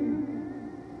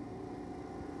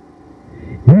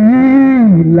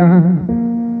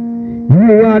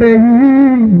 You are a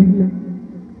healer,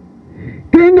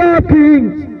 King of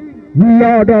kings,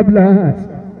 Lord of lords.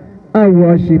 I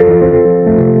worship you.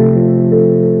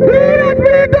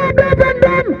 Spirit of death and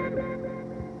them,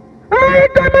 I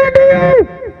command you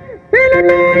in the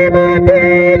name of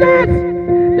Jesus.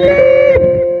 Leave.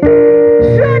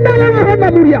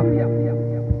 Shandalamahandamuria.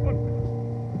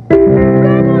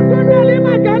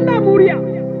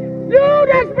 You,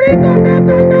 the spirit of death and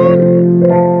them.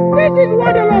 This is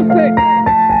what the Lord said.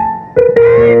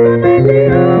 I command you,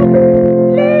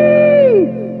 leave.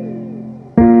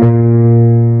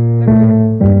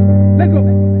 Let's go.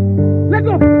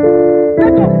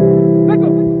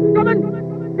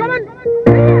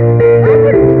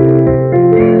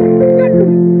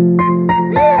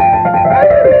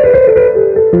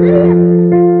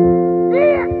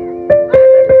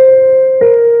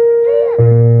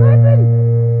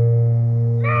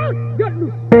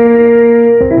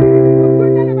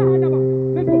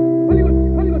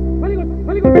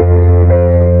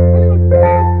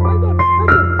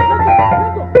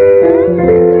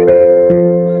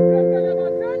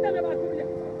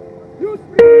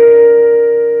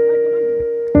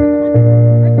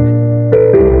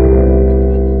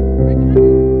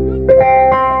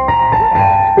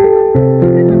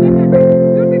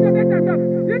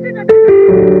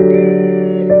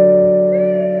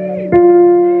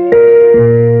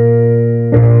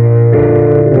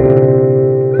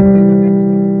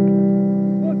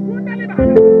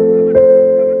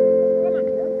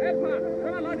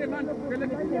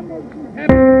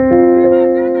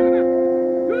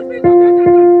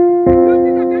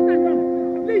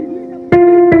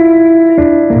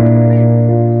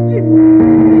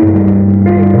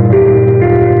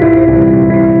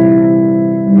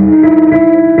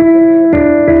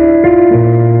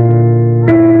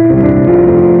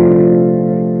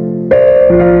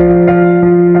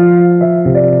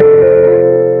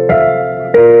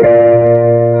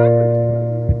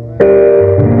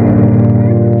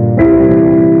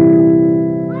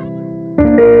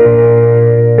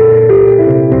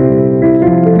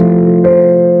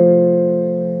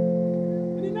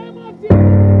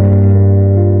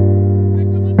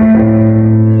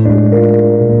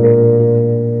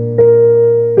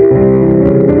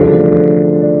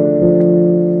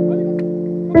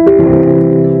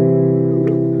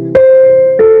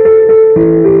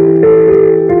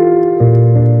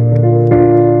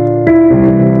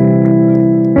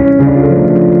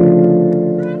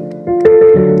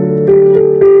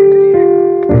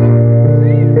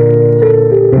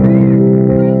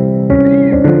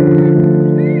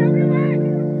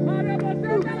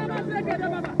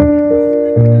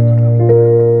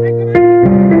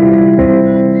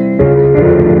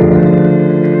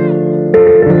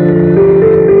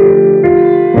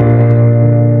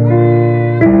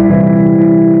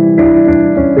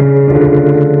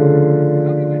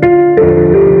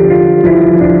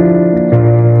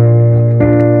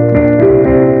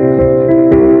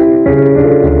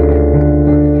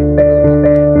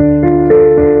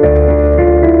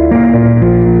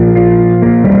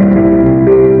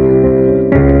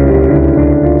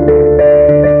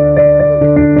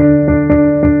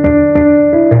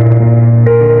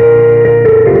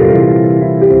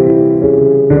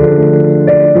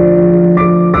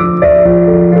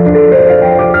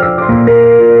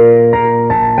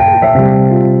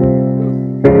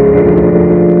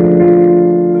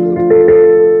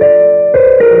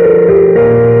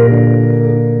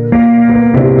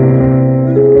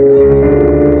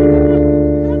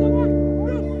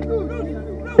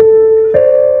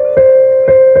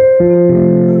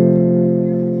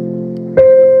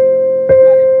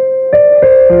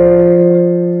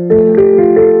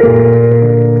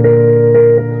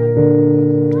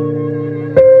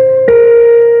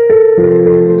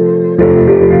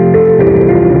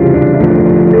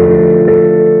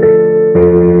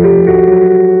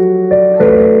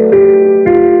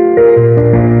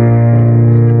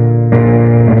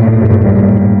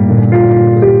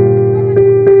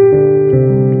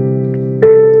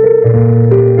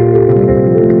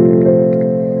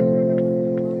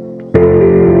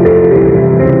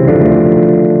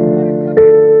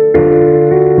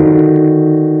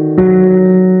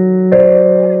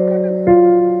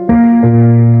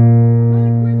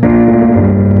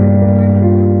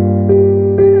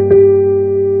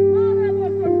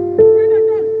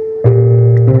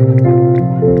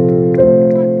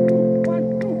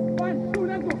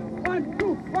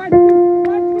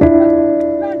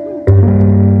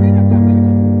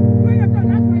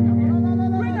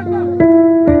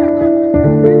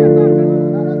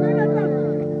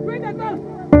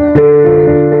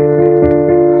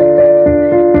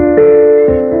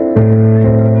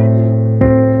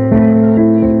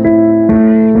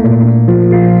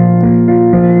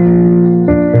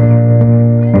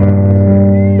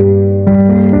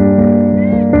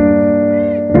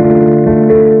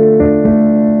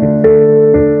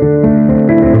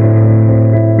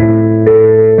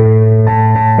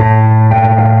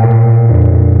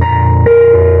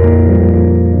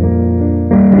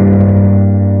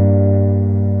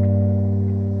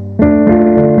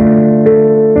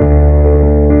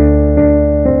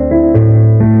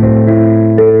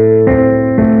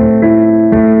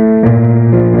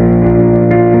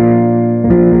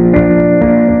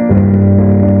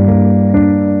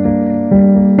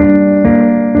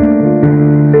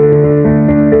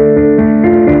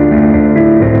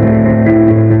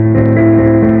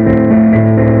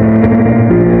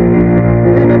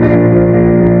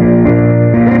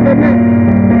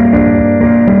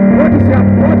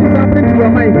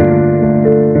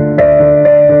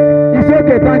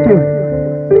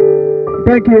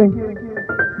 Thank you.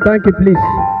 Thank you, please.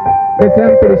 The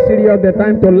time to be serious, the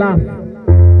time to laugh.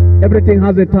 Everything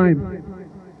has a time.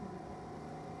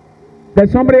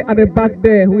 There's somebody at the back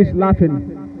there who is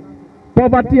laughing.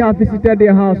 Poverty has visited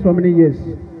their house for many years.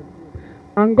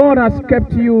 And God has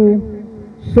kept you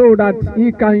so that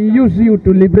He can use you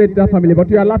to liberate that family. But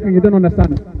you are laughing, you don't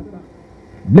understand.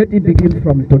 Let it begin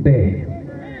from today.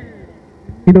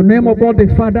 In the name of God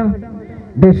the Father,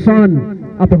 the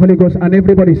Son, and the Holy Ghost, and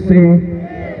everybody say.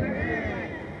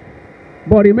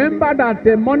 But remember that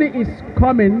the money is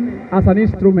coming as an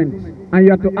instrument, and you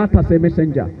have to act as a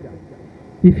messenger.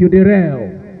 If you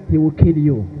derail, He will kill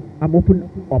you. I'm open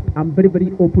up. I'm very,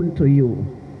 very open to you.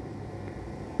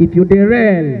 If you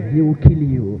derail, He will kill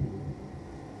you.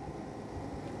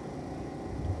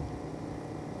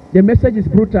 The message is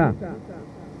brutal.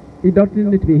 It doesn't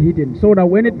need to be hidden. So that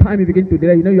when time you begin to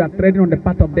derail, you know you are treading on the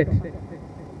path of death.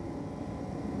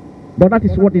 But that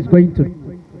is what is going to.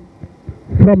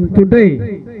 From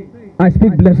today, I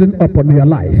speak blessing upon your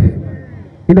life.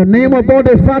 In the name of God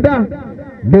the Father,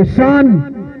 the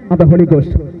Son, and the Holy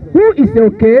Ghost. Who is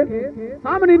okay?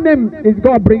 How many names is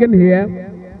God bringing here?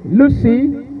 Lucy,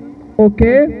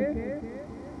 okay,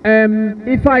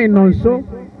 Ifa Inonso,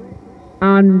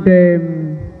 and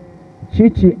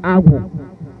Chichi Agu.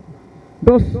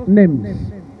 Those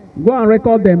names, go and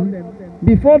record them.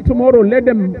 Before tomorrow, let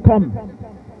them come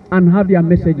and have their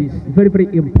messages. Very, very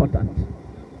important.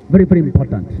 Very, very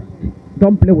important.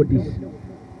 Don't play with this.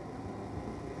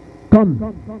 Come.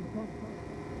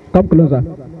 Come closer.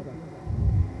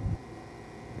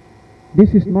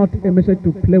 This is not a message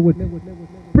to play with.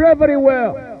 Pray very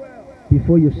well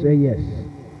before you say yes.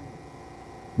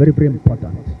 Very, very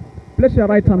important. Place your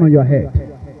right hand on your head.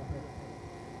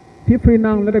 Feel free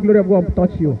now. Let the glory of God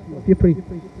touch you. Feel free.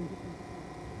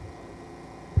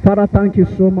 Father, thank you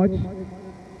so much.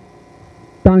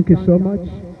 Thank you so much.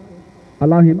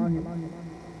 Allow Him.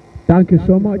 Thank you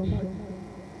so much.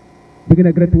 Begin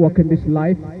a great work in this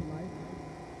life.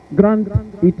 Grant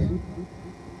it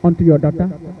unto your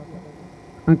daughter.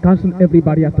 And cancel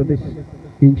everybody after this.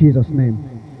 In Jesus' name.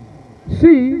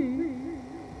 See,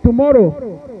 tomorrow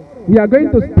we are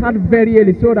going to start very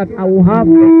early so that I will have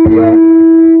a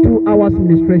 2 hours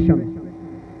ministration.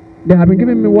 They have been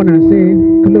giving me one and say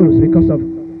close because of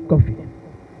coffee.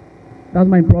 That's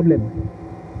my problem.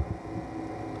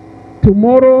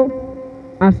 Tomorrow,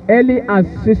 as early as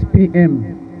 6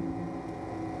 p.m.,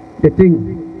 the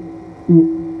thing,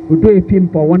 we'll do a film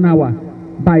for 1 hour.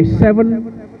 By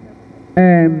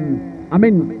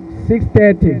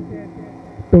 6:30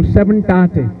 to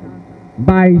 7:30.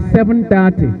 By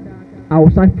 7:30, I will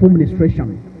start full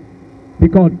ministration.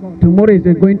 Because tomorrow is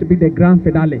going to be the grand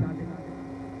finale.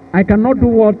 I cannot do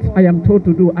what I am told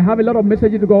to do. I have a lot of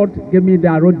messages God gave me that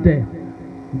I wrote there.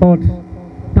 But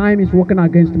time is working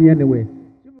against me anyway.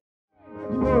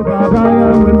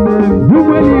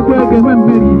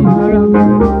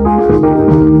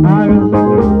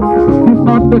 It's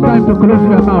not the time to close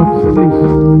your mouth, please.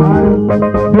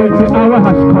 The hour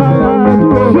has come.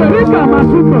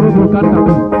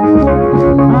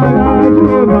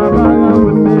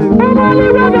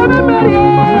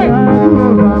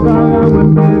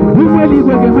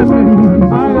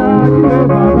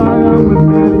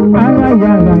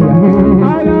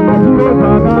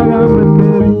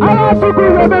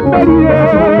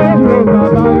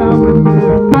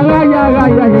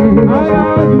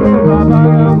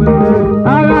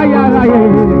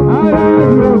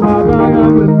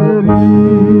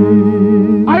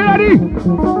 Are you ready?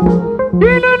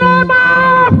 In the name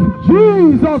of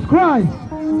Jesus Christ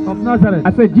of Nazareth.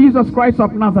 I said Jesus Christ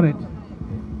of Nazareth.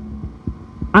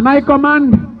 And I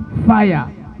command fire.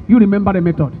 You remember the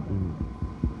method.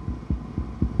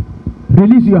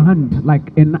 Release your hand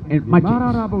like a machete.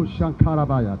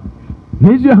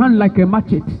 Raise your hand like a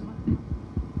machete.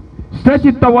 Stretch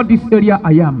it toward this area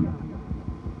I am.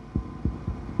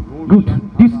 Good.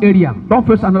 This area. Don't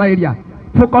face another area.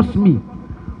 Focus me.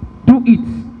 Do it.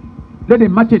 Let the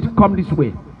machete come this way.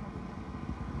 In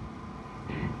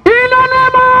the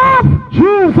name of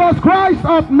Jesus Christ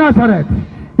of Nazareth. In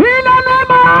the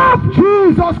name of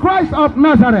Jesus Christ of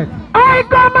Nazareth. I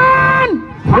command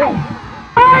fire.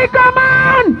 I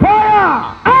command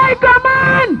fire. I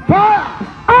command fire.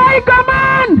 I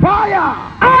command fire.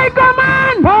 I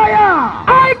command fire.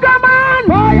 I command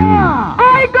fire.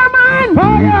 I command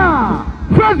fire.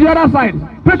 Face the other side.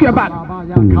 Take your back.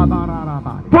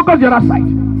 Focus the other side.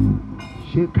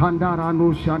 In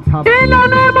the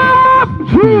name of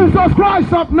Jesus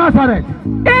Christ of Nazareth.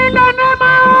 In the name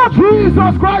of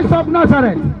Jesus Christ of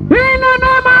Nazareth. In the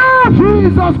name of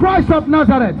Jesus Christ of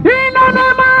Nazareth. In the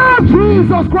name of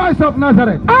Jesus Christ of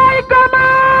Nazareth. I command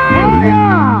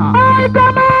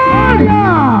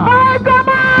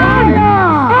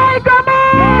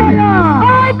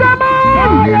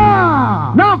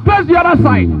Now face the other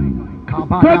side.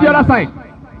 Face the other side.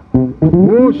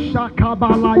 Oh,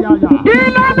 Shakabalaya.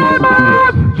 In the name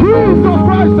of Jesus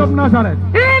Christ of Nazareth.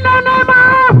 In the name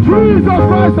of Jesus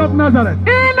Christ of Nazareth.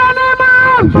 In the name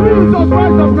of Jesus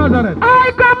Christ of Nazareth.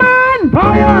 I command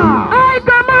fire. I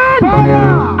command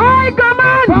fire. I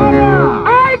command fire.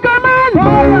 I command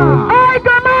fire. I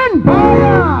command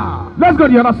fire. Let's go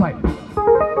to the other side.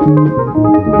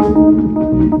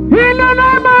 In the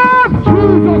name of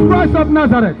Jesus Christ of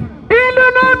Nazareth. In the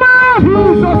name of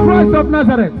Jesus Christ of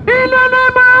Nazareth. In the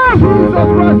name of Jesus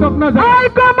Christ of Nazareth. I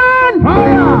command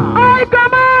fire. I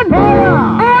command fire.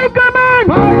 I command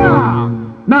fire.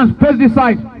 Now face this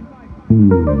side.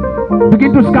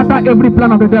 Begin to scatter every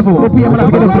plan of the devil. Open your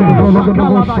mouth,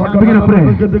 begin to pray.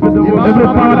 Begin to pray. Every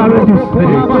power that wrote this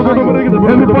spirit.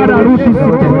 Every power that wrote this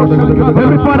system.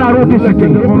 Every power that wrote this system.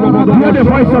 Hear the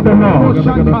voice of the Lord.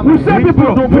 We say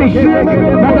people free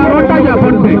that are under your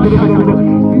bondage.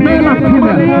 Male and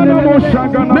female.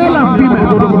 Male and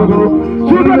female.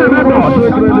 Children and adults.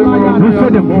 We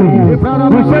set them free.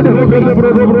 We set them free.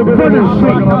 Set them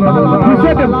free. We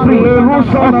set them free.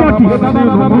 Authorities. We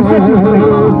set them free.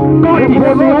 God is.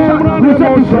 We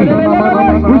set you free.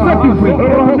 We set you free.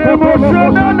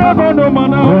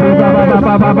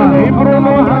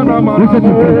 We set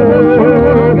you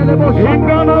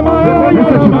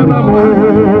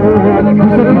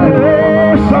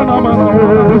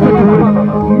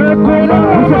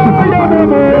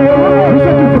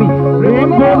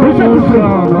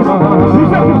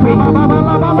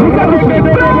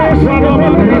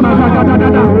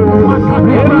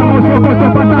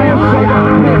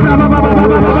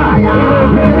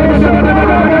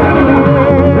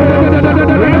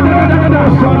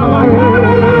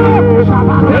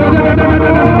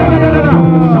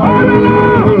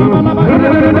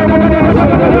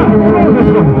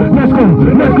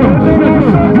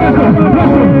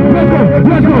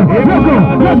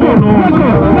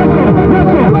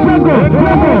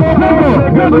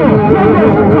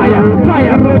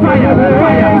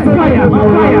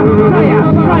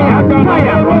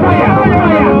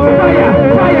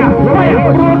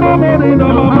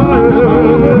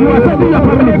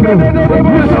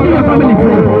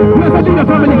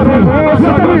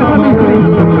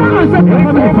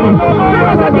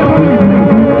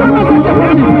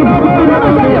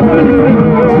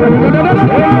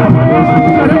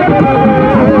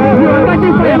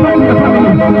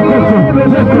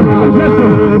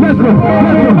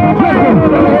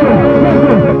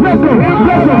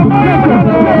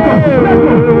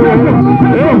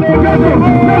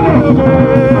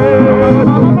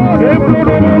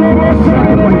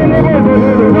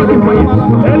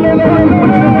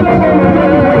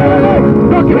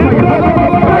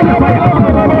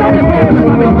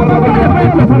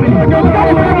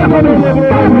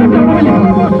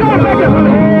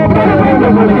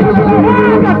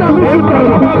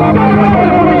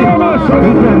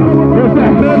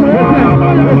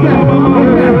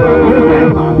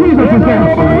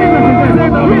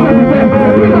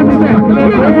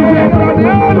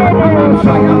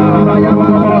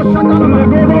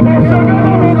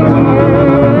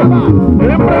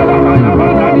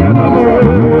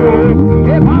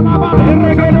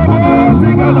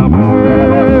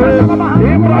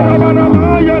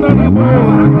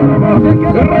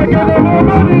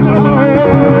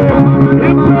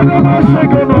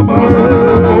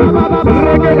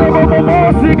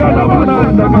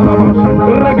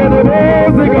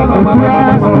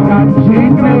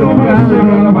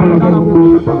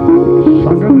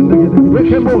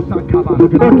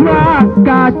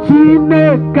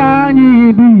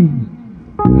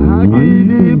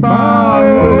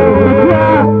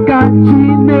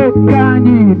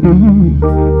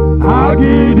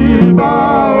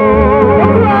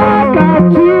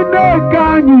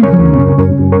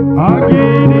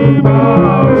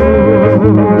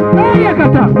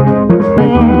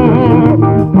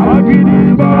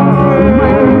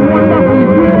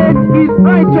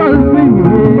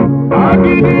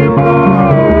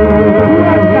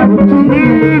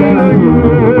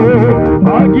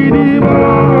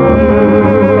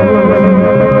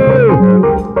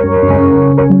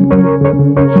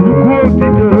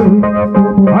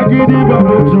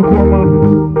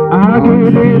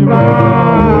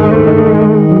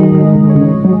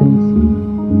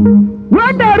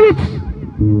When they reach,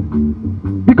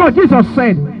 because Jesus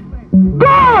said,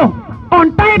 go,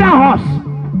 untie the horse.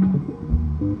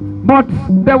 But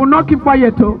they will not keep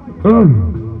quiet. People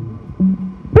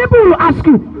will ask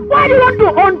you, Why do you want to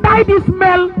untie this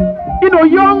male,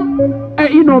 young,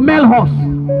 male horse?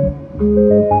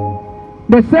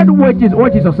 They said what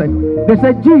Jesus said. They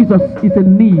said Jesus is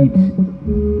in need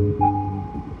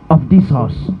of this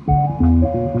horse.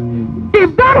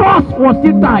 If that horse was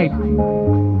still tied,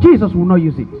 Jesus will not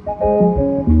use it.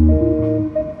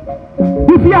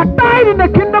 If you are tied in the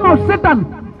kingdom of Satan,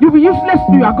 you'll be useless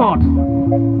to your God.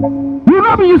 You will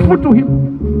not be useful to him.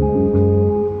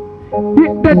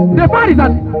 The part is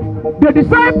that the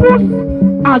disciples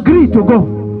agreed to go.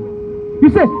 He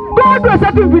said, go to a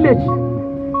certain village.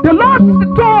 The Lord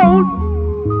told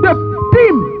the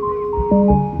team,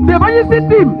 the evangelistic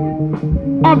team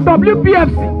of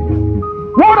WPFC,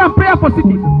 Word and Prayer for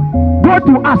Cities, go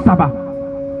to Asaba.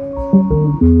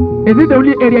 Is it the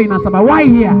only area in Asaba? Why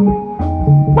here?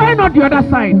 Why not the other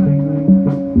side?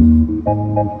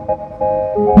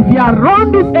 If you are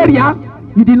around this area,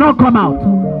 you did not come out.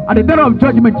 At the day of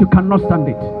judgment, you cannot stand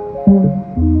it.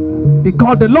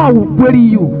 Because the Lord will query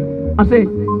you and say,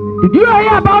 did you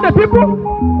hear about the people?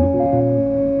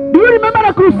 Do you remember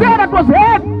the crusade that was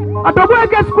held at the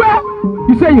World Square?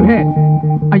 You say you heard,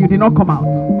 and you did not come out.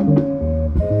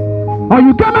 Or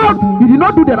you came out, you did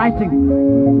not do the right thing.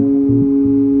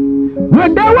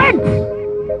 When they went,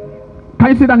 can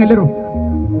you sit down a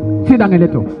little? Sit down a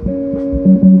little.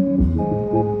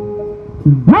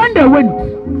 When they went,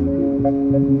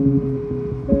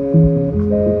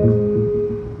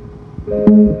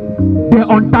 they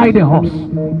untied the horse.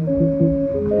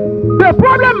 The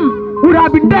problem would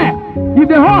have been there if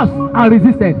the horse had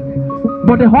resisted,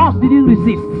 but the horse didn't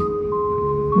resist.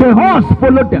 The horse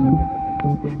followed them.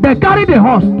 They carried the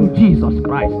horse to Jesus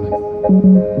Christ.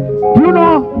 Do you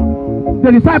know,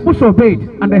 the disciples obeyed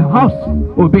and the horse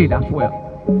obeyed as well.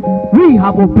 We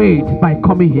have obeyed by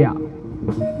coming here.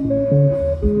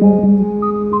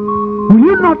 Will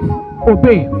you not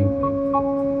obey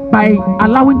by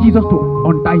allowing Jesus to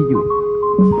untie you?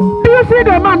 Do you see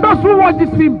the man, those who watch this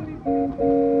film?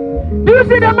 Do you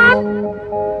see the man?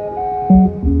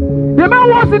 The man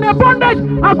was in a bondage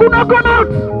and could not come out.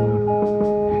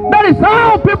 That is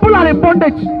how people are in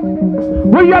bondage.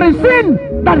 When you are in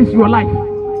sin, that is your life.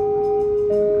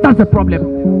 That's the problem.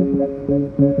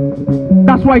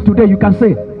 That's why today you can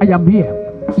say, I am here.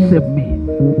 Save me.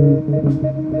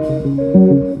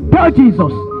 Tell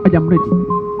Jesus, I am ready.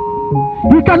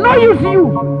 He cannot use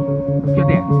you. You're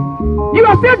there. You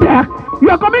are still there. You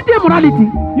are committing immorality.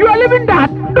 You are living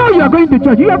that. No, you are going to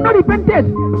church. You have not repented.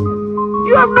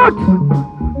 You have not.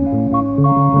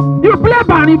 You play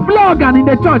band, you play organ in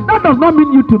the church. That does not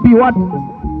mean you to be what?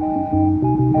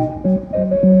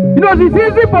 You know, it's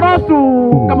easy for us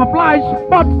to camouflage,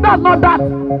 but that's not that.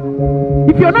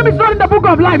 If your name is not in the book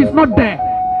of life, it's not there.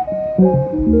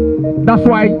 That's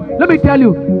why, let me tell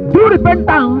you, true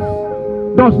repentance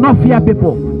does not fear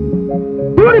people.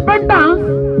 True repentance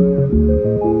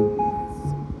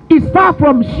is far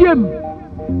from shame.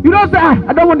 You don't say,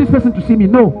 I don't want this person to see me.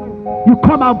 No. You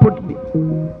come out boldly.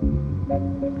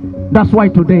 That's why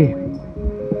today,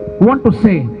 we want to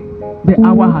say, the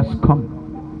hour has come.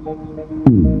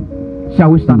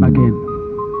 Shall we stand again?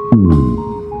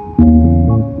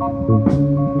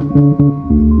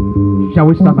 Shall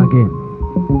we stand again?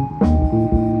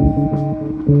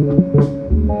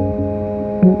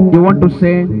 You want to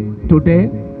say, today,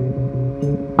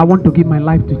 I want to give my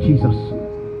life to Jesus.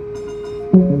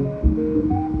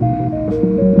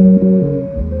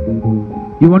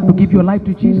 You want to give your life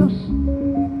to Jesus?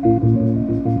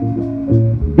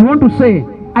 You want to say,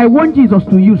 I want Jesus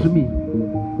to use me.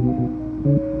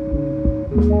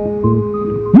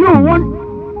 You want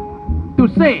to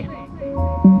say,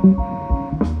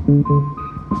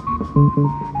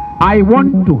 I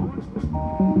want to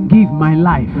give my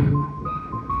life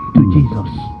to Jesus.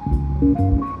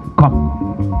 Come.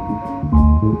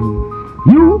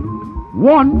 You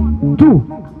want to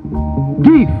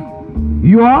give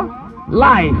your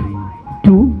life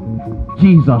to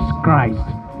Jesus Christ.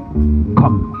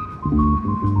 Come.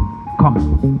 Come.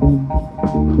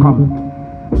 Come.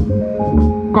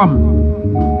 Come.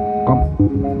 Come.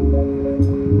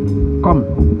 Come.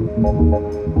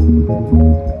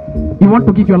 You want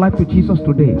to give your life to Jesus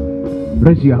today?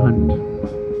 Raise your hand.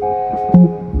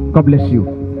 God bless you.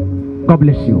 God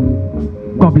bless you.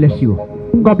 God bless you.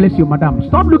 God bless you, madam.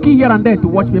 Stop looking here and there to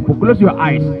watch people. Close your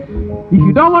eyes. If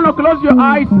you don't want to close your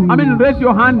eyes, raise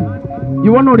your hand.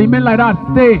 You want to remain like that,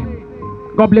 stay.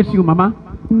 God bless you, mama.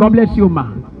 God bless you, ma.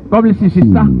 God bless you,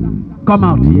 sister. Come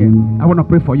out here. I want to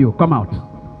pray for you. Come out.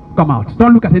 Come out.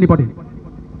 Don't look at anybody.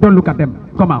 Don't look at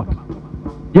them. Come out.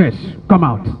 Yes, come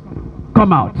out.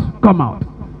 Come out. Come out.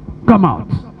 Come out.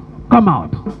 Come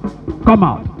out. Come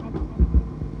out.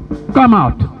 Come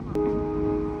out.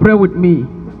 pray with me.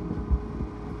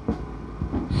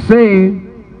 Say,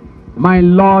 my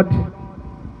Lord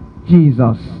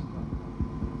Jesus.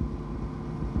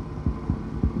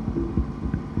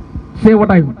 Say what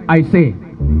I say.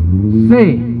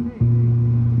 Say,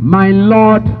 my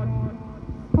Lord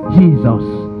Jesus.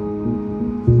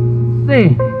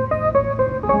 Say,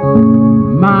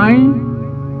 my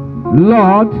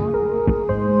Lord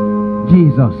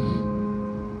Jesus.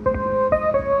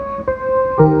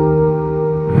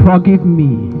 Forgive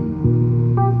me.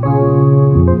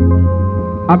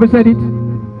 Have you said it?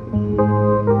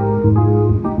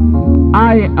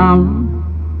 I am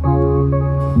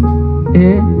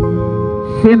a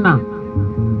sinner.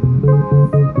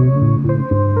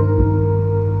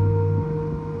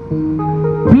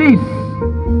 Please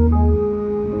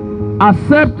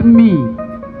accept me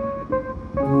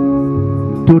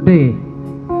today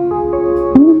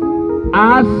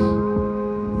as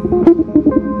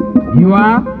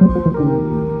your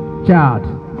child.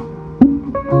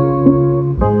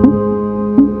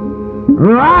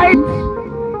 Write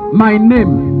my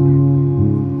name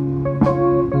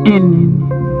in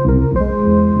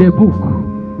the book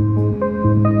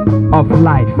of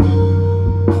life.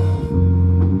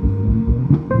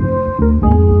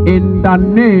 In the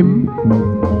name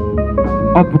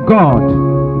of God,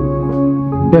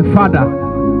 the Father,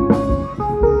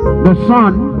 the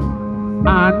Son,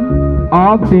 and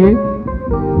of the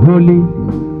Holy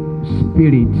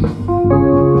Spirit.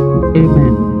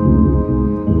 Amen.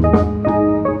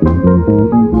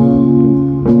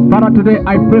 Father, today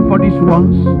I pray for these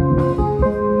ones.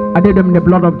 I did them in the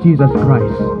blood of Jesus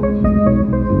Christ.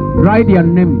 Write their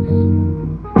names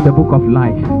in the book of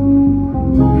life.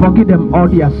 Forgive them all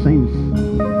their sins.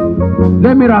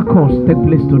 Let miracles take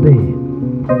place today.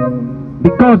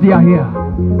 Because they are here,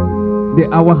 the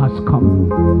hour has come.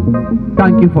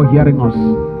 Thank you for hearing us.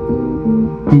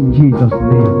 In Jesus'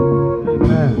 name.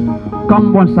 Amen.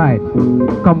 Come one side.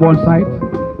 Come one side.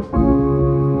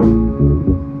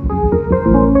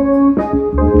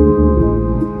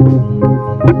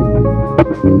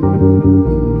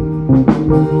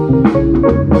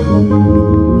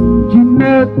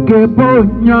 Chineke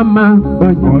bonyama,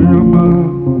 bonyama,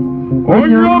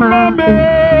 onyama me.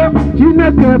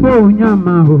 Chineke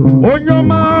bonyama,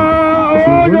 onyama,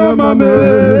 onyama me.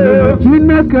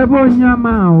 Chineke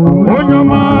bonyama,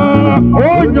 onyama,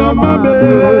 onyama me.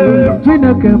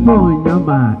 Chineke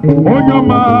bonyama,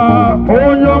 onyama,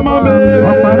 onyama me.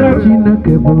 Opara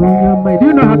Chineke bonyama. Do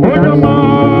you know how to dance?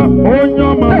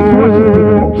 Onyama,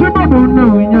 Chibabuna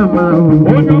onyama,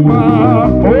 onyama,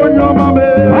 onyama me.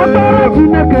 Opara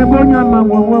Chineke bonyama,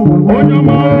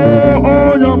 onyama,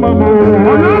 onyama me.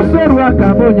 Onaserwa ka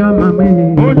bonyama me,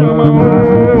 onyama,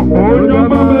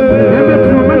 onyama me.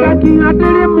 Ebetumaka ki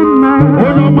adere mumma,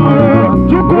 onyama,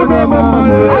 chukuna mama.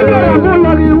 Agara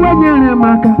mulari wenyere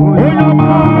maka, onyama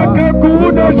ke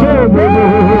kuda chobo.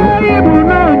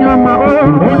 Ibuna onyama,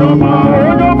 onyama,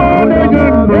 onyama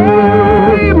negende.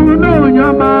 Ibuna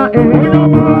onyama,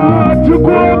 onyama,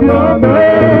 chukuna mama.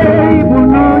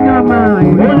 Ibuna onyama,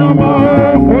 onyama,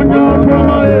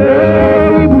 onyama,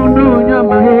 ibuna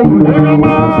onyama,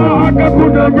 onyama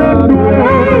akakuda nyandu.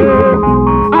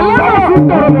 Alama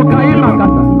sutoro kaila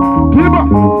kata. Kiba,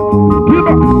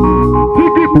 kiba,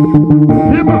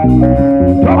 kiba.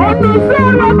 Onu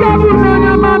sera kabuna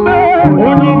onyama me,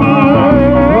 onyama,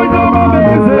 onyama me.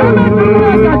 Eme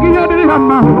tuwe kakiya diri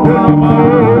hama, onyama,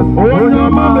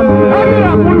 onyama me. Ari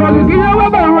amulo kiya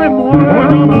wabawe mu,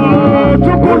 onyama,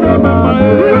 chukuna mama.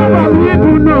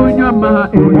 Ibuna onyama,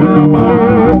 onyama,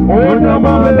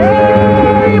 onyama me.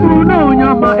 Ibuna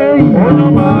onyama,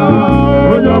 onyama,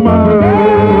 onyama me.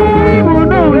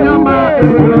 Ibuna onyama,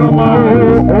 onyama,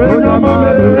 onyama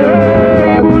me.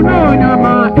 Ibuna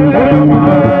onyama,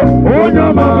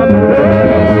 onyama me.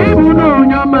 Ibuna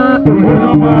onyama,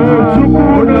 onyama,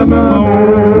 chukuna mama.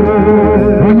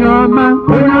 Onyama,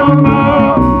 onyama,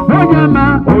 onyama,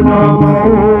 onyama,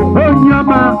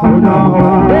 onyama, onyama.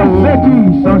 Ese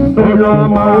Jesus,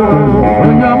 onyama,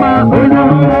 onyama,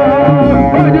 onyama,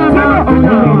 onyama,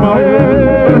 onyama,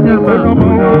 onyama,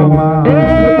 onyama.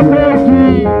 Ese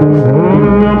Jesus,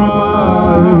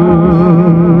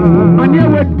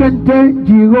 anewe tente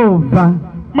Jehovah.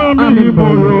 Mami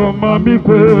boyo, mami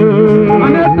kwe.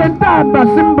 Ane tente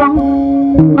abasimbang.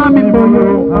 Mami boyo,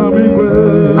 mami kwe.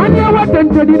 Anewe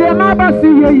tente dide mabasi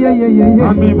ye.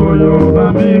 Mami boyo,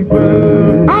 mami kwe.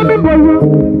 Mami boyo,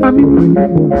 mami kwe.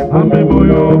 Mami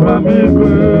boyo, mami kwe.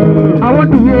 I want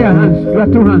to hear your hands, your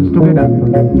two hands together.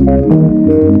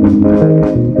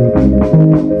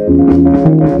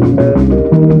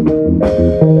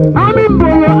 Mami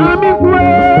boyo, mami kwe.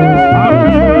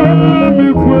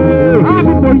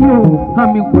 Mami boyo,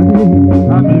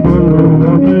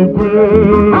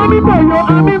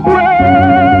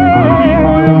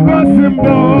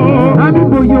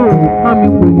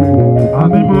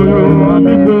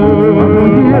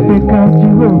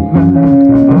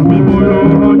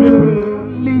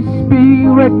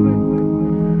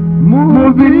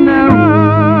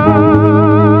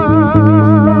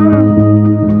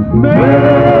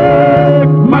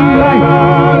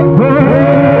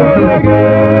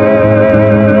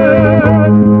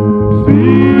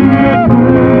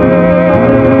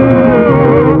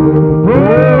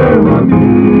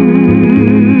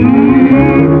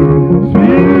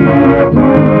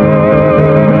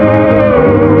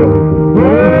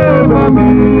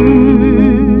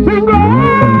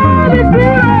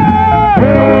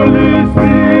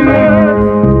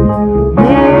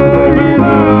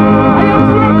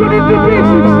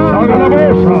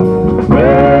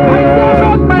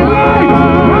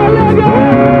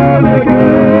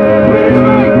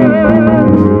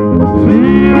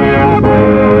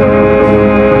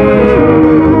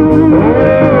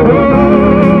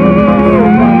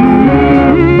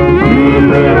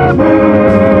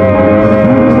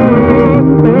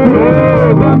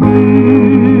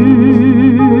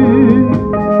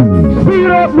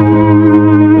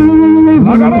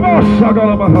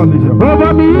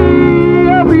 over me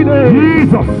every day.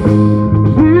 Jesus.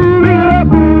 Spirit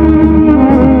move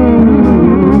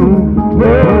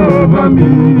over me.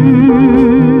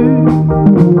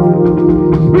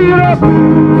 Spirit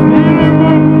move,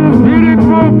 Spirit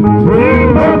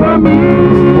over me.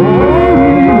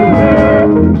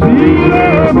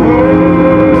 Spirit move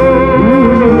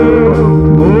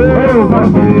over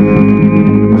me.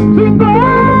 Sing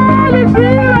Holy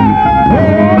Spirit,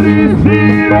 Holy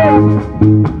Spirit,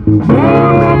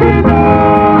 follow me now.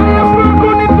 I am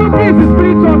broken into pieces,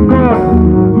 Spirit of God.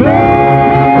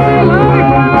 Make me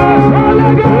like all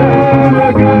again.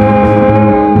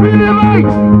 Feel it like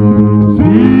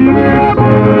Spirit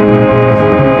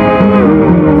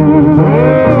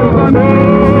over me.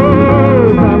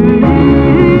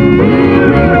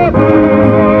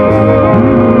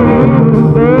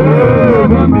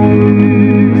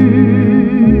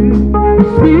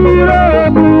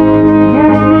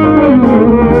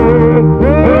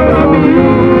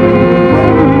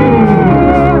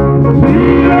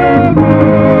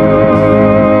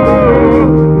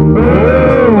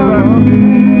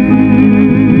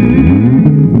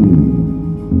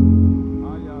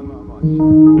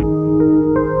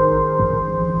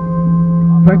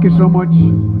 Thank you so much.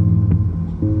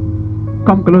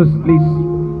 Come close, please.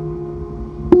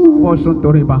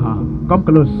 Come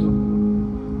close.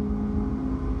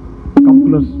 Come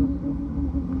close.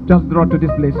 Just draw to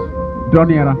this place. Draw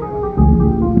nearer.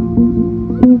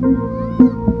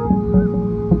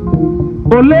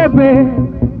 Olebe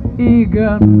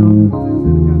igano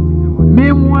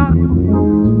mimwa.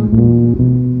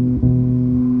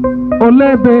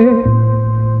 Olebe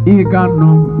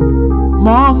igano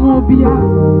mamubia.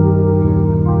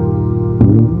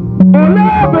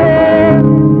 Olebe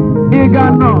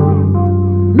igano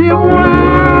mimwa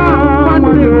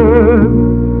mande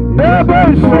ebe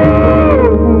so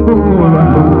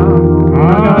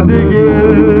adige.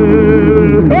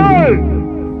 Hey,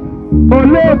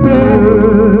 olebe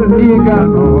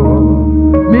igano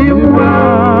mimwa.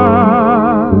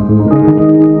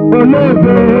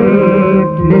 Olebe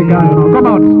igano. Come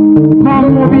out.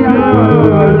 Mamubia.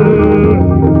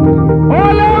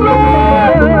 Olebe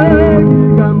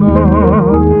igano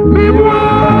mimwa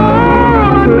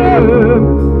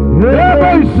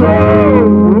ebe so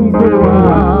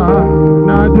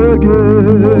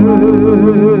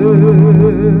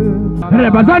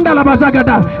Rebazanda la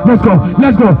bazagada. Let's go.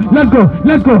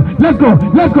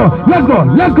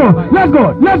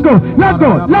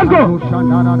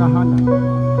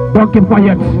 Don't keep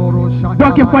quiet.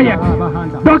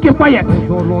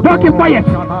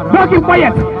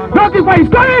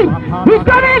 He's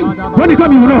coming. When he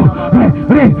comes, you know.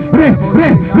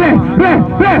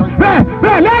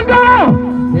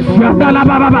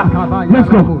 Let's go. Let's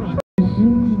go.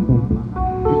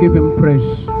 You give him praise.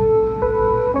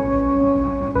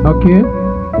 Okay?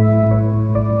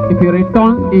 If you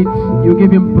return it, you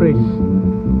give him praise.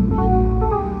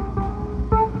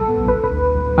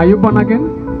 Are you born again?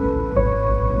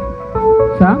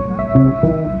 Sir?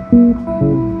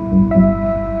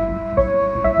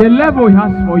 The level he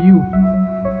has for you,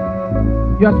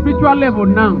 your spiritual level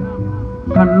now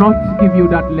cannot give you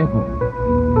that level.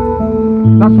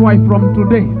 That's why from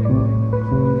today,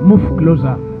 move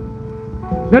closer.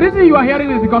 The reason you are hearing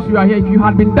is because you are here. If you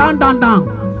had been down,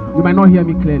 you might not hear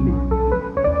me clearly.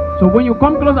 So when you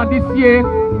come closer this year,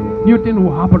 new thing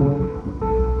will happen.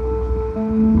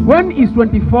 When is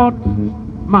 24th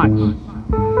March?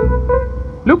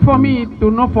 Look for me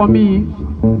to know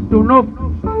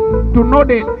to know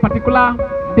the particular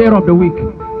day of the week.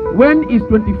 When is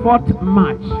 24th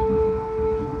March?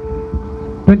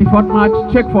 24th March,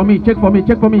 check for me.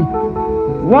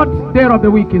 What day of the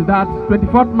week is that?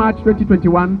 24th March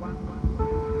 2021.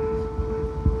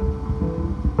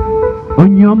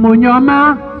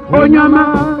 Onyama.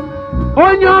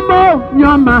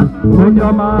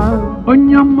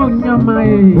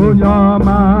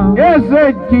 Yes,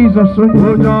 Jesus.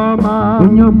 Onyama.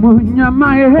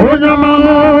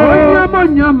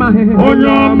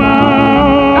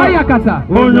 Ayakata.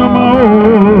 Onyama.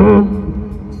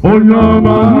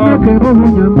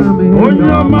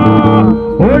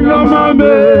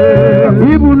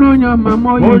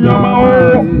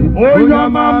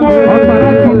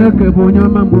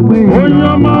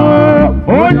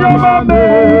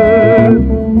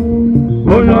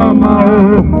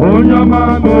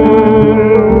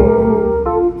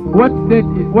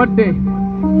 What day?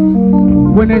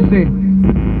 Wednesday.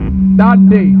 That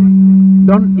day,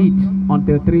 don't eat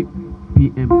until 3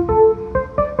 p.m.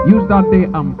 Use that day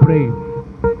and pray.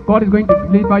 God is going to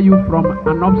deliver you from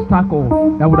an obstacle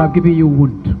that would have given you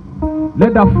wound.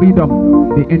 Let that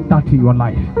freedom be entered to your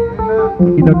life.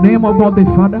 In the name of God the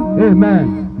Father,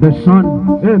 Amen. the Son,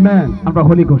 Amen. and the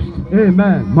Holy Ghost.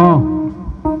 Amen.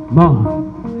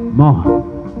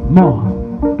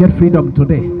 More. Get freedom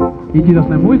today. In Jesus'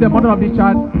 name. Who is the mother of this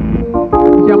child?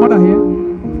 Is your mother here?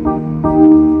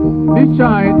 This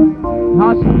child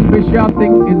has special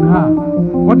thing in her.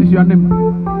 What is your name?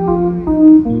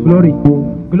 Glory.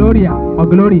 Gloria or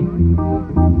Glory?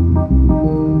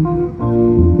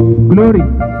 Glory.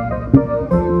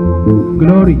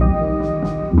 Glory.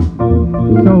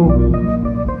 So,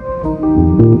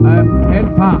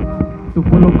 help her to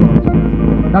follow God.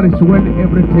 That is when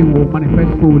everything will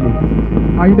manifest fully.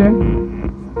 Are you there?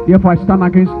 Therefore, I stand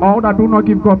against all that do not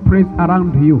give God praise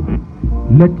around you.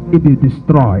 Let it be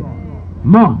destroyed.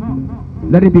 More.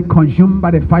 Let it be consumed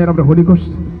by the fire of the Holy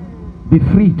Ghost. Be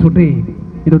free today.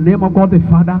 In the name of God the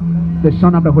Father, the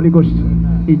Son, and the Holy Ghost.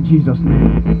 In Jesus'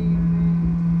 name.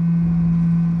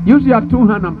 Use your two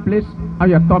hands and place on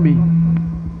your tummy.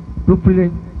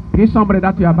 Briefly, give somebody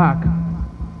that to your back.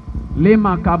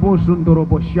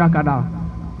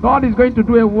 God is going to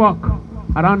do a work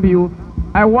around you.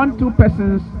 I want two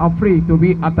persons are free to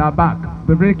be at our back.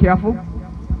 Be very careful.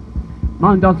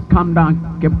 Not just calm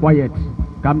down, keep quiet.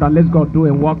 Calm down, let's go do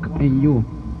a work in you.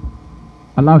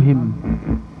 Allow him.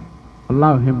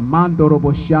 Allow him.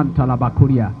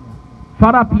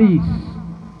 Father, please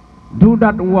do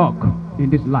that work in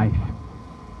this life.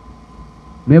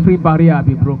 May every barrier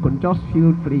be broken. Just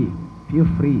feel free. Feel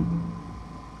free.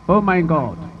 Oh my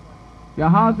God. Your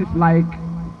house is like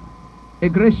a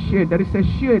great shade. There is a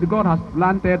shade God has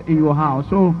planted in your house.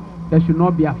 So there should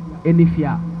not be any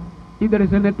fear. If there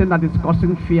is anything that is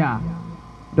causing fear,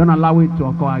 don't allow it to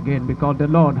occur again, because the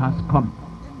Lord has come.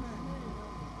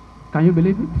 Can you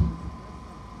believe it?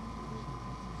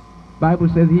 Bible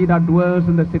says, he that dwells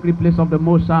in the secret place of the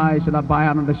Most High shall abide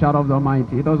under the shadow of the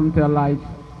Almighty. It doesn't tell lies.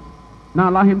 Now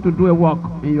allow him to do a work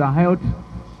in your health.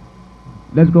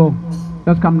 Let's go.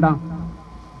 Just calm down.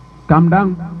 Calm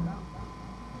down.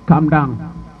 Calm down.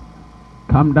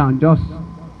 Calm down. Just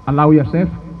allow yourself.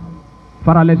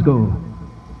 Father, let's go.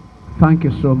 Thank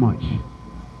you so much.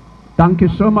 Thank you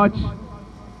so much.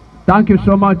 Thank you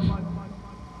so much.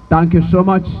 Thank you so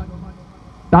much.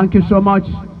 Thank you so much.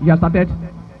 He has started.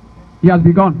 He has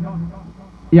begun.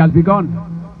 He has begun.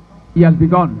 He has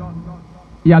begun.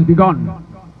 He has begun.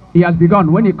 He has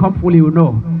begun. When he comes fully, you will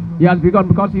know. He has begun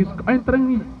because he's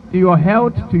entering to your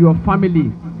health, to your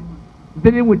family,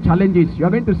 dealing with challenges. You are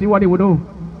going to see what he will do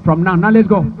from now. Now let's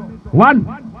go. 1,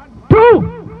 2,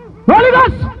 Holy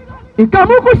Ghost. Let's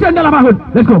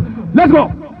go. Let's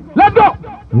go. Let's go.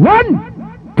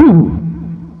 1, 2,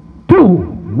 2,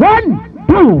 1,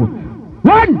 2,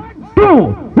 1,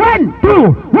 2, 1,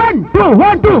 2, 1, 2,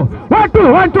 1, 2, 1,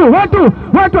 2, 1, 2, 1, 2,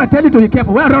 1, 2. I tell you to be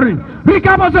careful. We are running.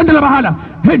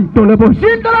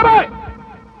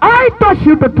 I touched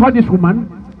you to touch this woman.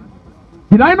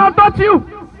 Did I not touch you?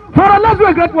 Father, let's do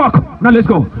a great work. Now let's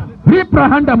go. Let's go.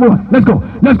 Let's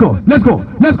go. Let's go.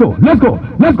 Let's go. Let's go.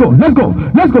 Let's go. Let's go.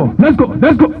 Let's go. Let's go.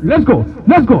 Let's go. Let's go. Let's go.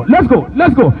 Let's go. Let's go.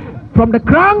 Let's go. From the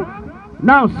crown.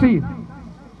 Now see.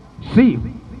 See.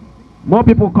 More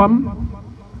people come.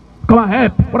 Come on,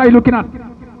 help. What are you looking at?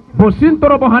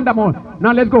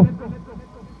 Now let's go.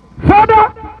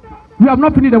 Father, you have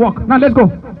not finished the work. Now let's go.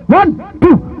 1,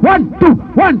 2, 1, 2,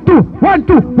 1, 2, 1,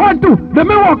 2, 1, 2. The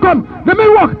men walk come. The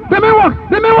men walk. The men walk.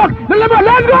 The men walk. The men walk.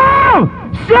 Let's go.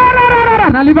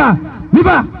 Now liva.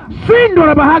 Swing to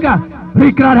the bahaga.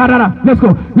 Let's go.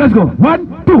 Let's go.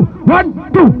 1, 2,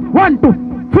 1, 2, 1,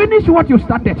 2. Finish what you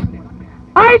started.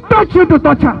 I touch you to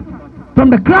touch her. From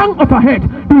the crown of her head to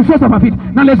the soles of her feet.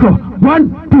 Now let's go.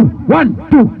 1, 2, 1,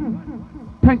 2.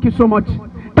 Thank you so much.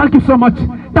 Thank you so much.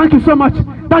 Thank you so much.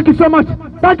 Thank you so much.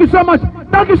 Thank you so much.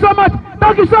 Thank you so much.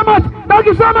 Thank you so much. Thank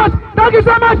you so much. Thank you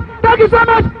so much. Thank you so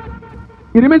much.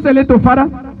 It remains a little father.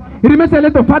 It remains a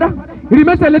little father. It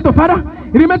remains a little father.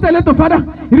 It remains a little father.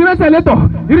 It remains a little.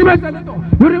 It remains a little.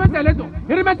 It remains a little.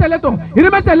 It remains a little. It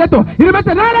remains a little. It remains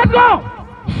a little. Let's go.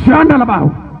 Shandalabao.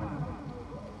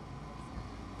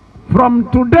 From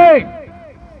today,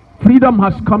 freedom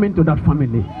has come into that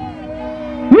family.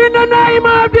 In the name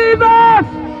of Jesus.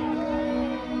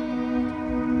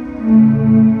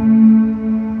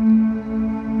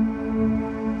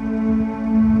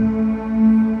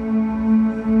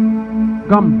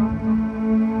 Come.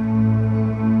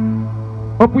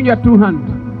 Open your two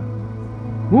hands.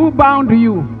 Who bound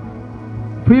you?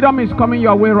 Freedom is coming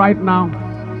your way right now.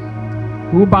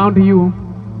 Who bound you?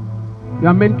 You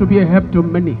are meant to be a help to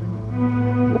many.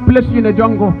 Who placed you in the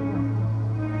jungle?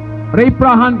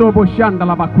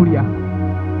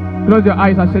 Close your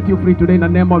eyes. I set you free today in the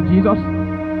name of Jesus.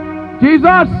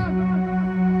 Jesus,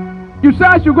 you say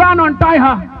I should go and untie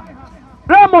her.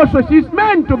 Ramos, she's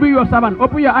meant to be your servant.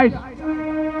 Open your eyes.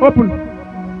 Open.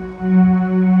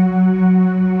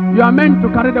 You are meant to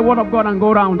carry the word of God and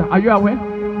go around. Are you aware?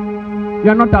 You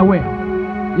are not aware.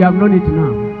 You have known it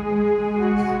now.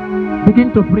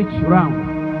 Begin to preach around.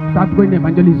 Start going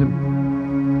evangelism.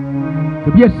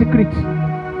 To be a secret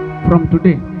from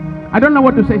today. I don't know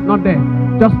what to say. It's not there.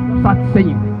 Just start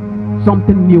saying.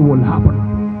 Something new will happen.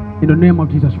 In the name of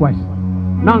Jesus Christ.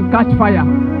 Now catch fire.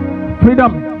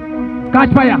 Freedom.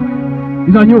 Catch fire.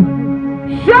 It's on you.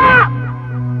 Shout!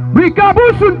 Jesus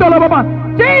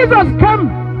came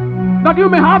that you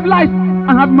may have life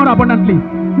and have more abundantly.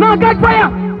 Now catch fire.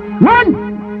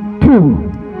 1,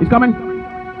 2. It's coming.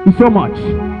 It's so much.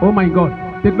 Oh my God.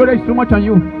 The glory is too much on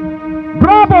you.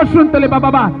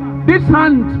 This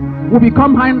hand will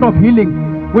become hand of healing.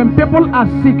 When people are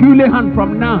sick, you lay hand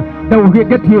from now, they will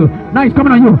get healed. Now it's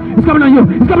coming on you. It's coming on you.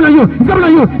 It's coming on you. It's coming on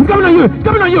you. It's coming on you. It's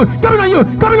coming on you. It's coming on you.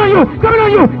 It's coming on you. It's coming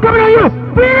on you. It's coming on you.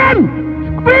 Freedom!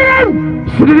 Freedom!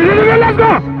 Let's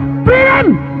go! Freedom!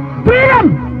 Freedom!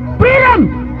 Freedom!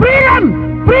 Freedom!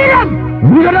 Freedom!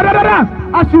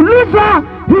 As you lose her,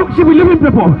 she will live with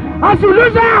people. As you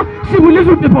lose her, she will live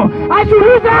with people. As you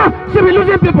lose her, she will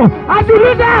lose people. As you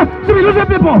lose her, she will lose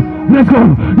people. Let's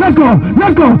go. Let's go.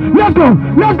 Let's go. Let's go.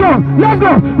 Let's go. Let's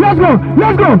go. Let's go.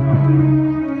 Let's go.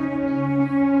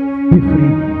 Be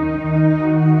free.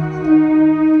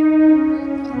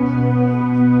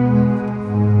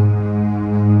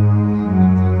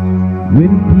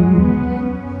 When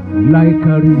peace like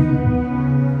a river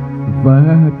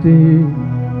in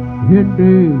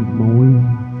my way,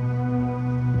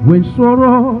 when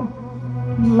sorrow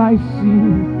lies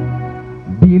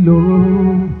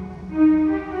below,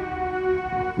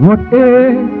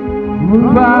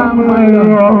 whatever my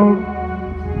Lord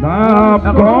have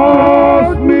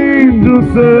caused me to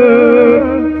say,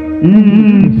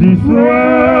 it is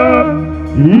well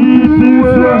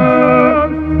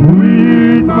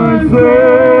with my soul.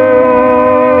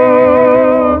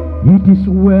 It is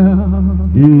well.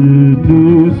 It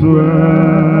is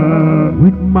well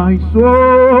with my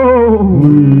soul.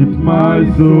 With my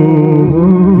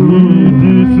soul. It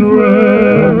is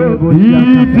well.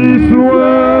 It is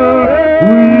well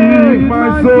with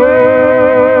my soul.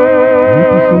 It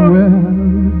is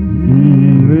well.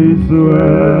 It is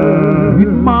well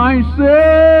with my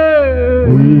soul.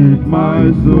 With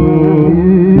my soul.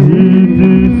 It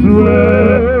is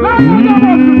well. It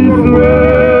is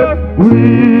well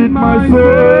with my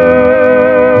soul.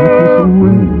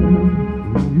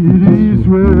 It is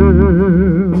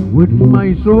well with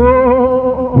my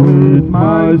soul. With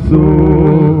my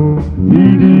soul.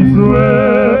 It is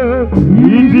well.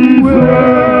 It is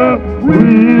well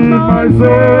with my soul.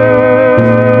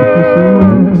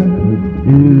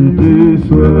 It is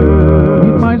well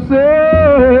with my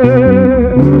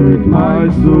soul. With my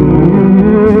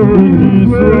soul. It is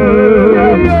well.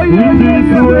 It is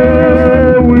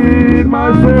well with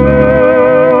my soul.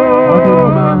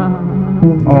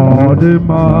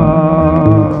 Odema,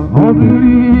 Odema,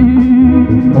 Odema,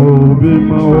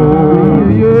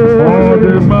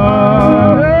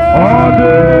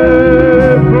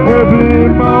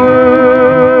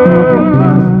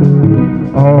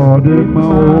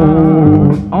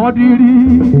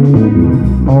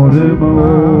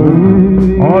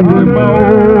 Odema,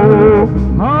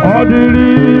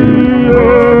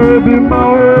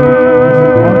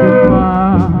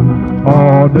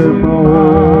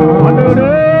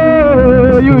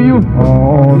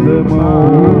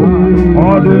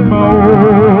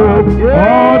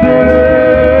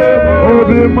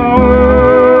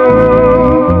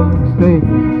 Stay.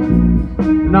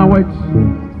 Now wait.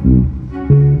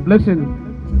 Listen,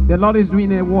 the Lord is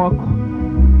doing a work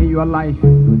in your life.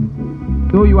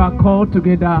 Though you are called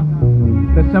together,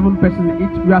 the 7 persons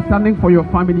each, you are standing for your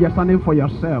family, you are standing for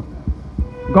yourself.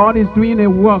 God is doing a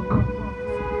work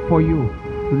for you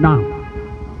now.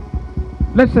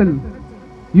 Listen,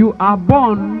 you are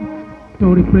born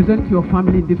to represent your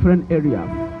family in different areas.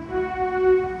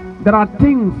 There are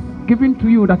things given to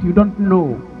you that you don't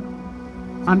know,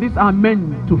 and these are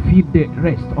meant to feed the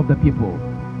rest of the people.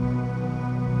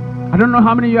 I don't know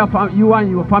how many you are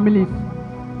in your families,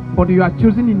 but you are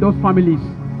choosing in those families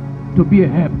to be a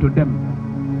help to them.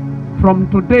 From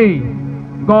today,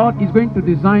 God is going to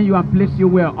design you and place you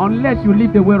well, unless you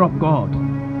leave the way of God.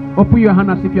 Open your hand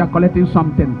as if you are collecting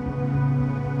something.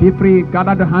 Feel free,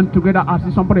 gather the hand together as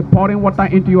if somebody pouring water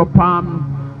into your palm.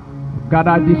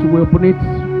 Gather this, will open it.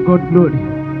 God glory.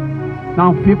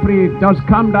 Now feel free, just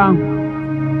calm down.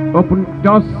 Open,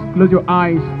 just close your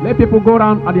eyes. Let people go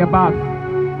around at their back.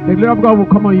 The glory of God will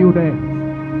come on you there.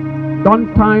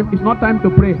 It's not time to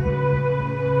pray.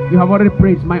 You have already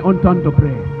prayed. It's my own turn to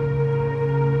pray.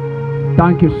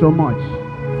 Thank you so much.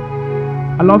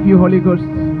 I love you, Holy Ghost,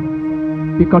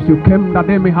 because you came that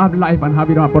they may have life and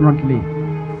have it abundantly.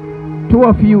 2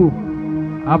 of you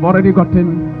have already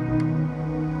gotten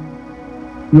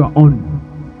your own.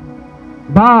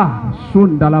 Ba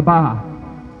Sundalaba.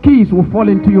 Keys will fall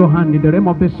into your hand in the realm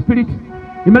of the Spirit.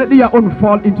 Immediately your own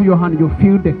fall into your hand. You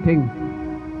feel the thing.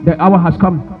 The hour has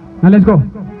come. Now let's go.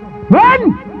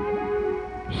 One.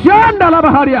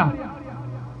 Shandalabaharia.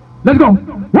 Let's go.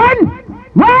 One.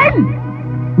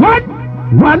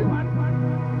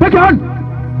 Take your hand.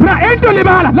 Into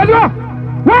Libala. Let's go.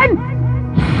 One.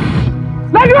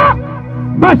 Let's go.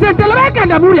 Let's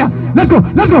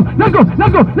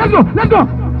go.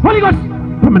 Holy Ghost.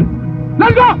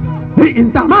 Let's go. Let's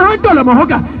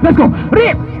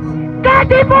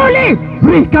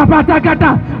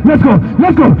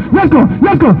go.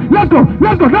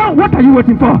 Let's go. Now what are you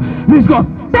waiting for? Let's go.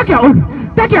 Take your own.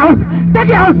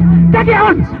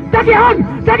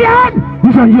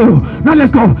 It's on you. Now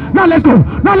let's go.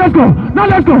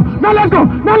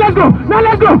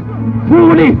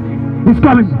 Fully. It's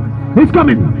coming. He's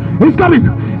fully.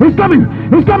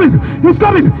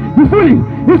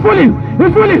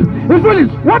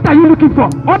 What are you looking for?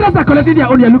 Others are collecting their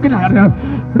own. You're looking at them.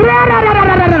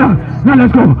 Now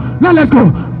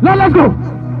let's go.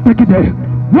 Take it there.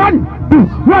 1, 2.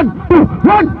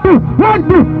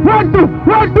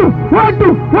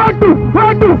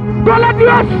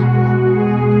 Collect.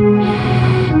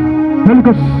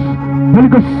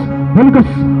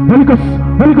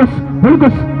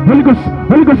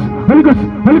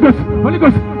 Holy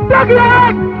Ghost.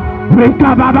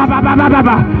 Take it!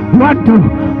 1, 2.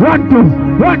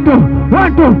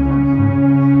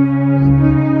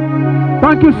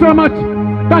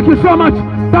 Thank you so much.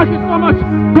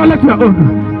 Collect your own.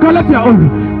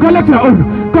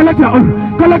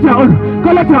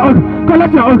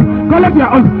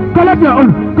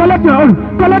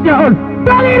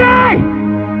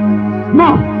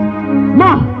 More.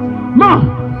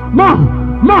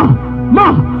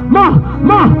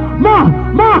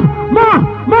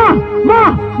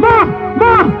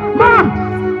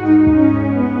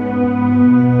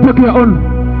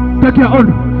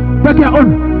 Take your own.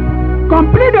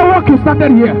 Complete the work you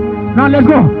started here. Now let's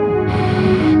go.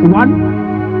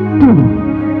 1, 2.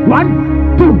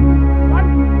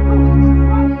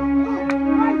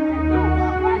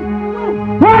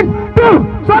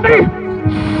 Somebody.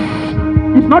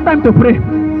 It's not time to pray.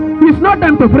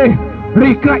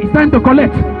 It's time to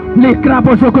collect. Now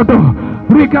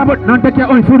take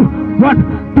your own food. 1,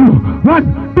 2.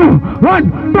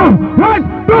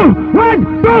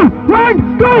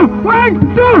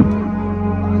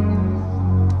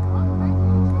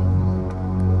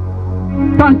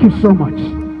 Thank you so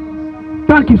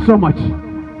much.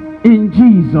 In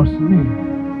Jesus' name.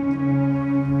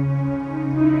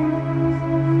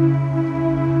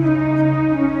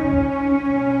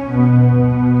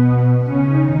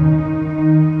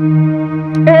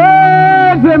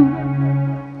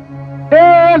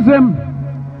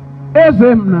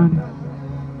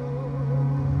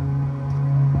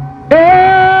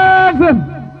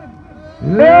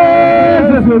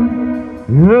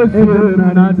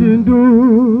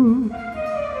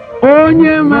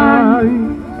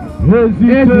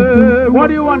 What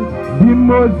do you want?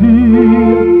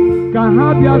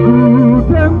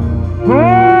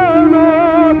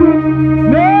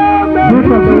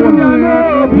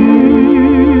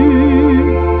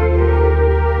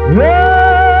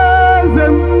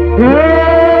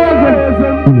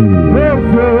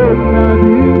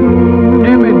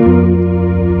 Amen.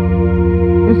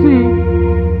 You see,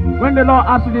 when the Lord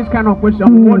asks you this kind of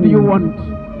question, what do you want?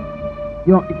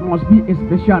 It must be a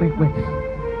special request.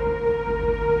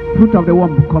 Fruit of the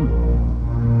womb will come.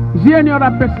 Is there any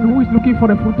other person who is looking for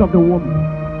the fruit of the womb?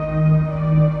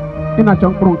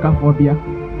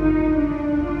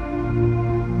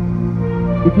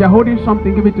 If you are holding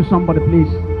something, give it to somebody,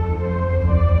 please.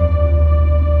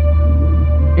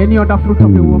 Any other fruit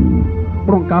of the womb?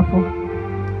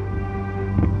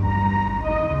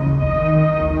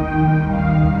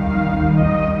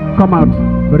 Come out.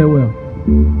 Very well.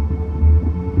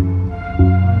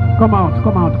 Come out.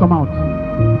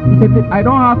 He said, I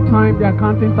don't have time, they are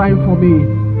counting time for me,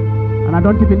 and I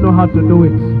don't even know how to do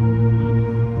it.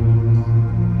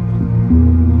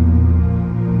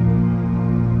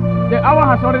 The hour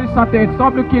has already started.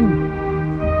 Stop looking.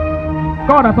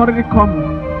 God has already come.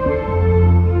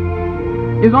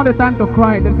 It's not the time to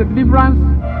cry. There's a deliverance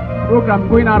program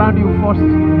going around you first.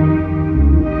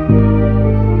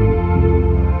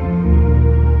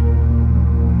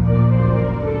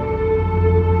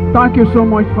 Thank you so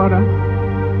much, Father,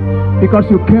 because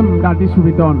you came that this will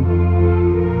be done.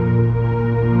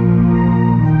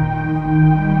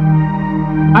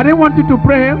 I didn't want you to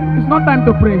pray. It's not time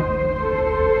to pray.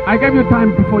 I gave you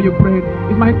time before you prayed.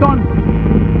 It's my turn.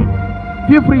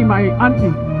 Feel free, my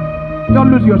auntie.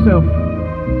 Don't lose yourself.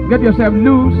 Get yourself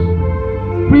loose.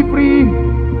 Free, free.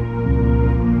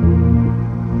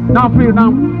 Now free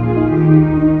now.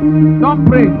 Don't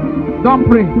pray. Don't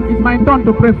pray. It's my turn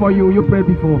to pray for you. You prayed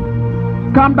before.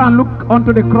 Come down, look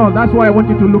onto the cross. That's what I want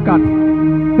you to look at.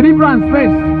 Deliverance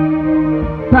first.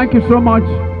 Thank you so much.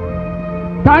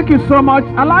 Thank you so much.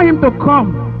 Allow him to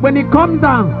come. When he comes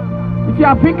down, if you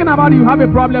are thinking about it, you have a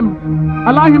problem,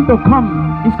 allow him to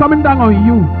come. He's coming down on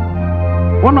you.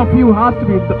 One of you has to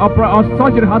be, or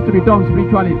surgery has to be done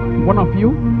spiritually. One of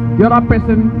you. The other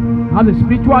person has a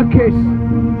spiritual case.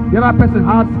 The other person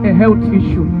has a health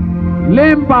issue.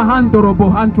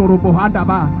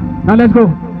 Now let's go.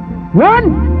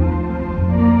 One.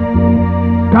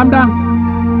 Calm down.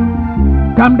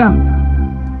 Calm down.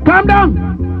 Calm down.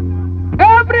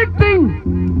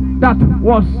 Everything that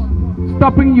was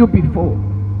stopping you before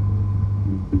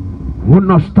will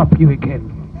not stop you again.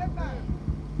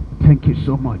 Thank you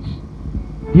so much. Do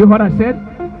you hear what I said?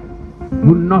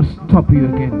 Will not stop you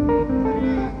again.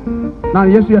 Now,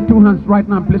 yes, your two hands right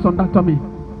now, place on that tummy.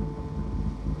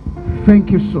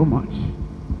 Thank you so much.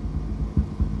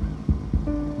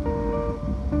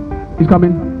 He's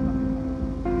coming.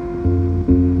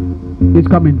 He's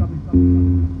coming.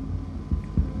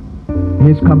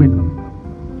 He's coming.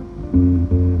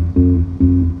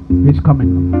 He's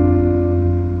coming.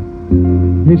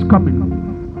 He's coming.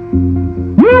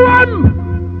 You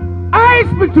I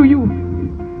speak to you.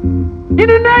 In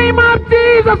the name of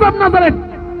Jesus of Nazareth.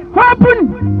 Open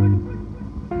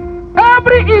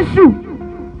every issue,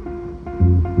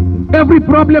 every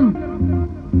problem,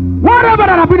 whatever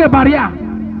that have been a barrier.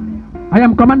 I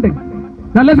am commanding.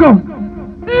 Now let's go.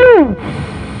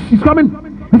 He's coming.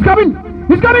 He's coming.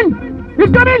 He's coming.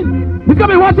 He's coming. He's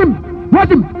coming. Watch him. Watch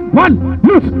him. One.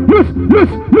 Loose. Loose.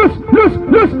 Loose. Loose. Loose.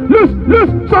 Loose. Loose.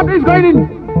 Loose. Something is going in.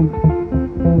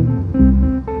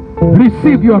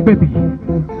 Receive your baby.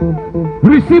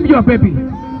 Receive your baby.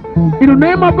 In the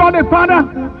name of God the Father,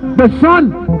 the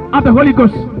Son, and the Holy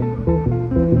Ghost.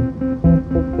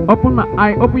 Open my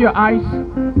eye. Open your eyes.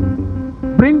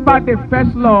 Bring back the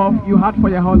first love you had for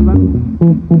your husband.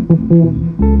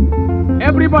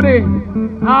 Everybody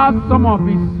has some of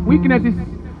his weaknesses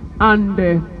and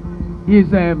his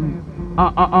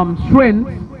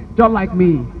strengths, just like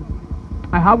me.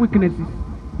 I have weaknesses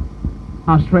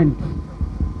and strengths.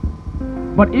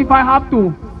 But if I have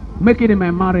to make it in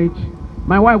my marriage,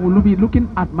 my wife will be looking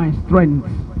at my strengths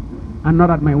and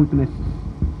not at my weaknesses.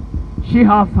 She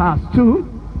has hers too.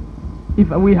 If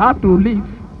we have to live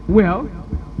well,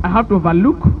 I have to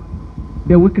overlook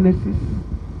the weaknesses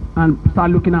and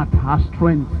start looking at her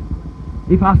strength.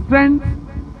 If her strength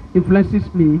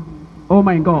influences me, oh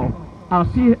my God, I'll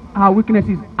see her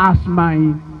weaknesses as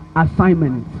my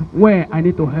assignment, where I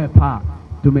need to help her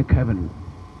to make heaven.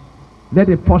 Let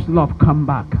the first love come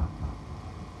back.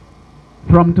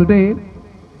 From today,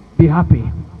 be happy.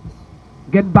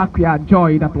 Get back your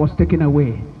joy that was taken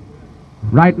away.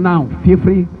 Right now, feel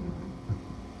free.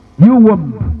 You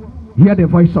womb, hear the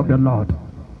voice of the Lord.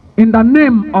 In the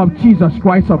name of Jesus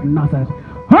Christ of Nazareth,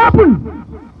 open,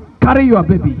 carry your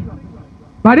baby.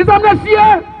 By this time next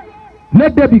year,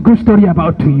 let there be good story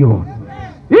about to you.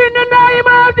 In the name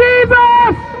of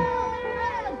Jesus.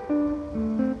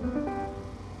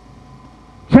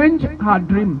 Change her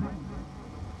dream,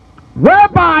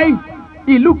 whereby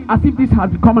it looked as if this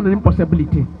has become an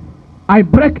impossibility. I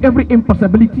break every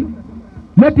impossibility.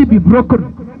 Let it be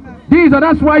broken.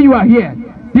 That's why you are here.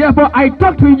 Therefore, I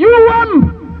talk to you,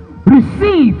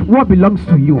 receive what belongs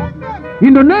to you.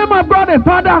 In the name of God the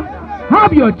Father,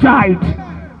 have your child,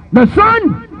 the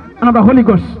Son, and the Holy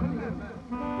Ghost.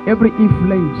 Every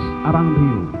influence around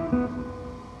you.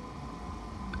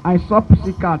 I saw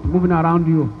pussycat moving around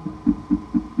you.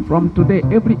 From today,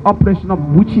 every operation of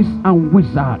witches and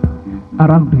wizards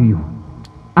around you,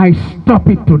 I stop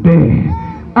it today.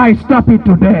 I stop it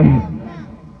today.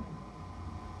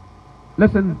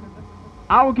 Listen,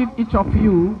 I will give each of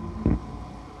you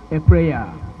a prayer.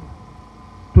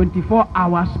 24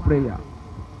 hours prayer.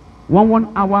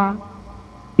 1 hour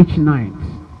each night.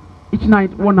 Each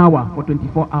night 1 hour for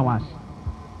 24 hours.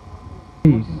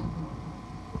 Days.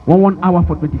 1 hour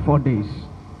for 24 days.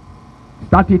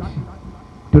 Start it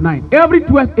tonight. Every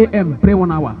 12 a.m. pray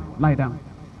 1 hour. Lie down.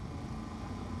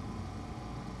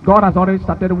 God has already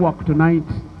started work tonight.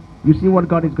 You see what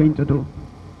God is going to do.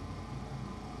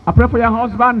 I pray for your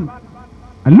husband.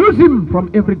 I lose him from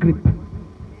every grip.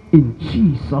 In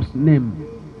Jesus' name.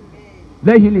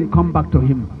 Let healing come back to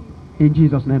him. In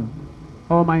Jesus' name.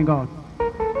 Oh my God.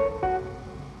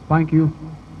 Thank you.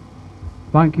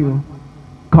 Thank you.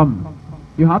 Come.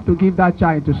 You have to give that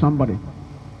child to somebody.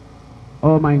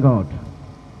 Oh my God.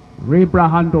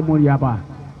 Rebrahando Muriaba.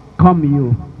 Come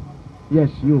you.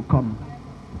 Yes, you come.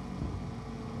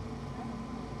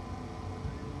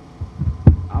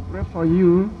 I pray for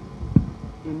you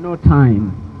in no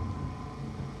time.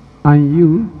 And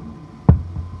you.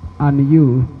 And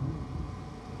you.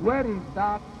 Where is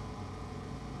that?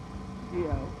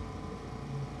 Here.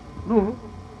 No.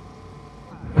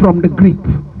 From the grip.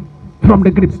 From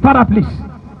the grip. Start up, please.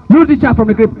 Lose the child from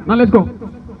the grip. Now let's go.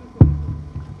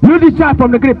 Lose the child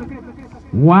from the grip.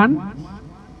 1,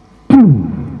 2.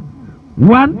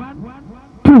 1,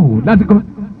 2. Let's go.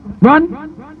 1,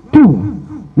 2.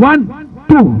 1,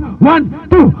 2. 1,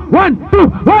 2. 1, 2.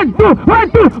 1, 2.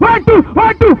 1, 2. 1, 2.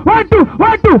 1, 2. 1, 2.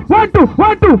 1, 2. 1, 2.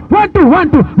 1, 2. 1, 2.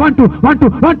 1, 2. 1, 2. 1, 2.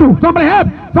 1, 2. Somebody help.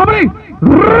 Somebody.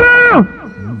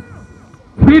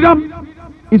 Freedom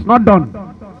is not done.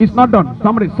 It's not done.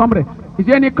 Somebody. Is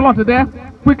there any cloth there?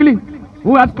 Quickly.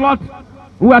 Who has cloth?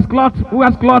 Who has cloth? Who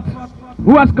has cloth?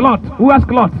 Who has cloth? Who has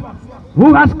cloth?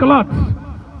 Who has cloth?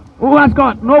 Who has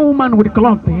cloth? No woman with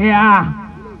cloth here.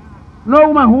 No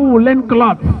woman who will lend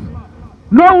cloth.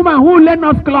 No woman who will lend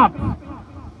us cloth.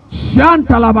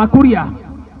 Shantalabakuria.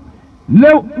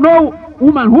 No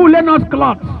woman who lend us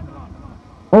cloth.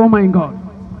 Oh my God.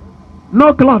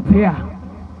 No cloth here.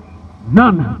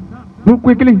 None. Do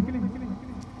quickly.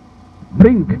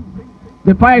 Bring.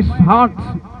 The fire is hot.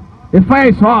 The fire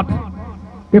is hot.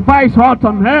 The fire is hot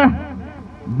on her.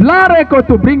 Blareko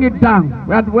to bring it down.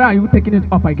 Where are you taking it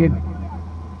up again?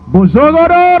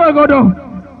 Bozogodo.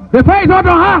 The fire is hot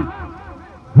on her.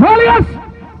 Holy Ghost.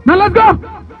 Now let's go.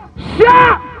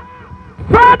 Shah.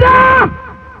 Father.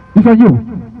 It's on you.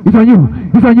 It's on you.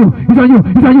 It's on you. It's on you.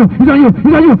 It's on you. It's on you.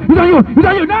 It's on you. It's on you. It's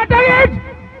on you. Now take it.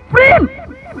 Free him.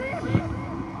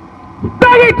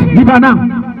 Take it. Give her now.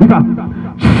 Give her.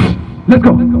 Let's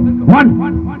go.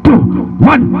 1, 2,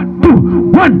 1, 2,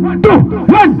 1, 2,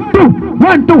 1, 2,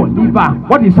 1, 2. Eva,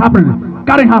 what is happening?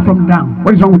 Carry her from down.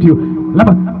 What is wrong with you? Let's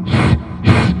go.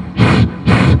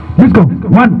 1,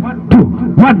 2,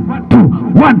 1, 2,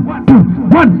 1, 2, 1, 2,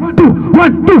 1, 2,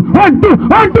 1, 2,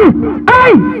 1, 2.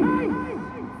 Hey!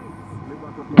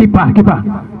 Keep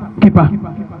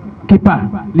her.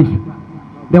 Leave.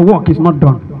 The work is not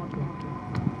done.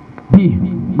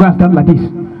 Go and stand like this.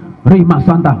 Rima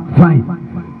Santa, fine.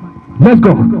 Let's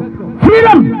go.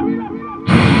 Freedom!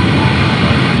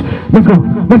 Let's go.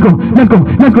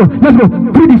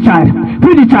 Free the child.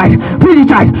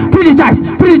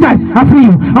 I free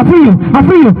you.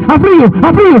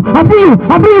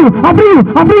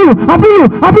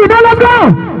 Now let's go.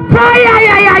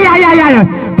 Fire!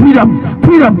 Freedom.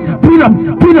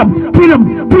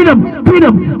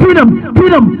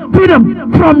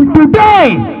 From today,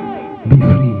 be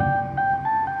free.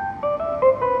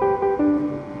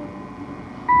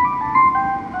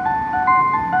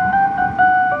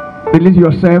 Release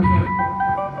yourself.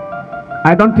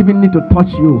 I don't even need to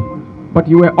touch you, but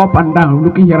you were up and down,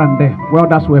 looking here and there. Well,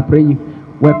 that's why we're praying.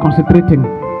 We're concentrating.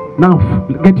 Now,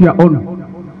 get your own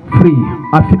free.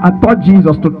 I taught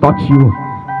Jesus to touch you.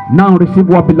 Now, receive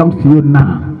what belongs to you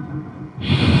now.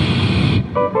 Shh.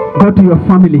 Go to your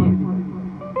family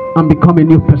and become a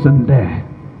new person there.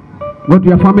 Go to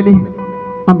your family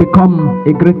and become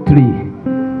a great tree.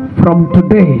 From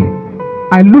today,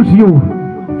 I lose you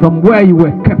from where you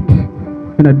were kept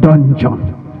in a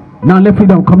dungeon. Now let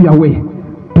freedom come your way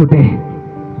today.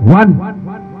 1,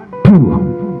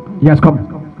 2. Yes, come.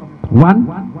 1,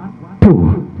 2.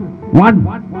 1,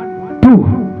 2.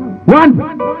 1,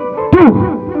 2.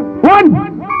 1,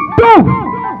 2.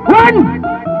 1,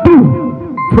 2.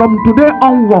 From today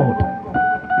onward,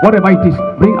 whatever it is,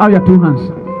 bring out your 2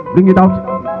 hands. Bring it out.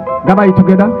 Gather it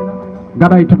together.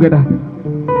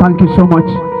 Thank you so much.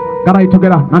 Gather it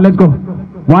together. Now let's go.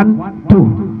 1,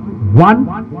 2.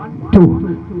 1,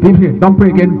 2. Be free. Don't pray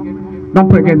again.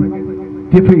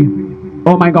 Be free.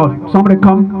 Oh my God. Somebody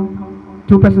come.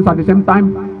 2 persons at the same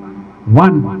time.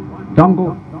 1. Don't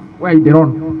go where they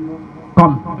run.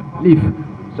 Come. Leave.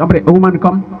 Somebody. A woman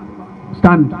come.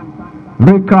 Stand. Now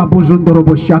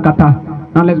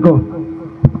let's go.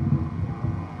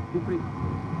 Be free.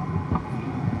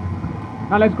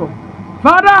 Now let's go.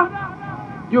 Father,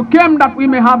 you came that we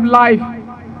may have life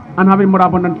and have it more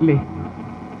abundantly.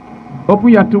 Open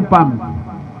your 2 palms.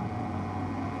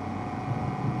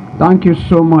 Thank you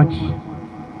so much.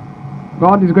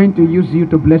 God is going to use you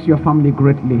to bless your family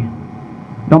greatly.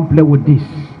 Don't play with this.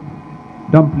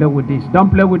 Don't play with this. Don't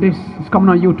play with this. It's coming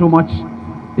on you too much.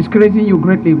 It's crazy you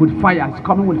greatly with fire. It's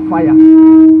coming with fire.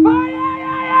 Fire!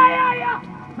 Yeah.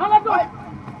 Now let's go.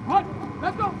 What?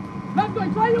 Let's go. Let's go.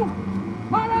 It's on you.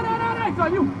 No. It's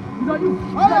on you. It's on you.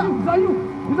 It's on you. It's on you.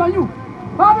 It's on you.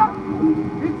 Father,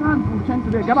 this hand will change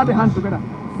today. Gather the hands together.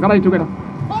 Gather it together.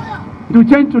 It will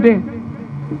change today.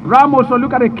 Ramos, so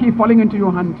look at the key falling into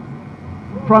your hand.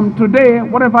 From today,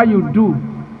 whatever you do,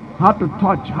 how to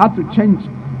touch, how to change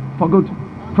for good.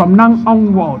 From now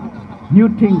onward, new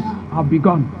things have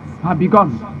begun. Have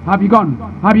begun. Have begun.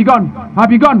 Have begun. Have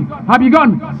begun. Have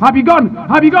begun. Have begun.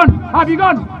 Have begun. Have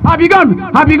begun. Have begun.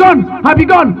 Have begun. Have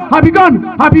begun. Have begun.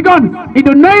 Have begun. In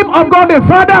the name of God the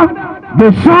Father,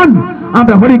 the Son, and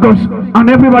the Holy Ghost. And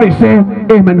everybody say,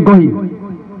 Amen. Go here.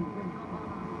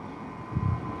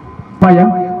 Fire.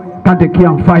 Cut the key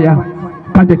on fire.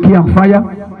 Cut the key on fire.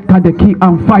 Cut the key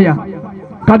on fire.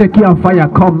 Cut the key on fire.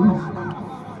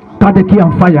 Come. Cut the key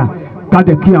on fire. Cut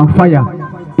the key on fire.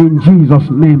 In Jesus'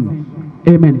 name.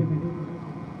 Amen.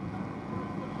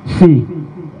 See.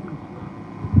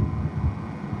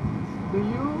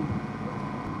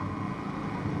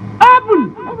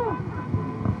 Open.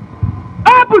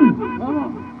 Open.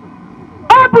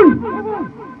 Open.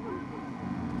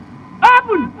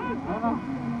 Open.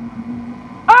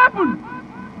 Open.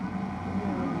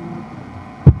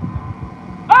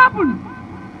 Open.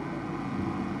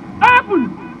 Open.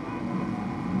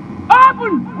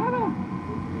 Open.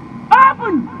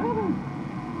 Open.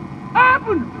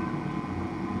 Open.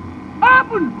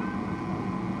 Open.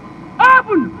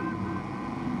 Open.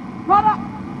 Father,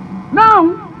 now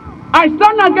I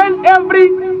stand against every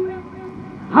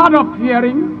hard of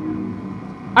hearing.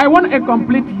 I want a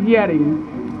complete hearing.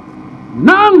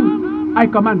 Now I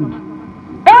command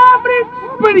every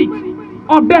spirit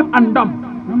of deaf and dumb,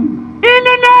 in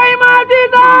the name of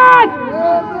Jesus,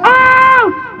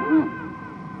 out!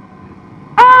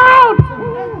 Out!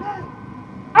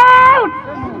 Out!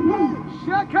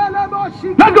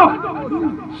 Let's go!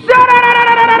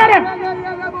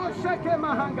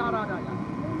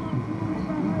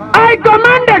 I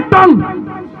command the tongue.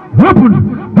 Open,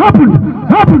 open,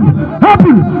 open,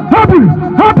 open, open,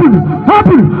 open,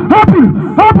 open, open,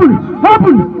 open,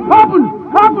 open, open,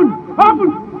 open, open.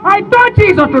 I told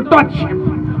Jesus to touch him.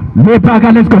 Let's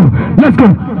go, let's go.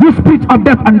 You spirit of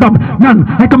death and dumb, none.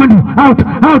 I command you out,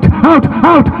 out, out,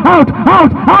 out, out, out,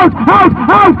 out, out, out,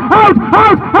 out,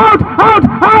 out, out, out,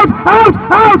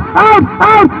 out,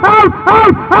 out,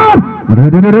 out, out.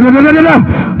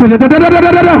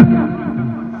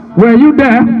 Were you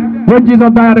there when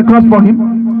Jesus died on the cross for him?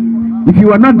 If you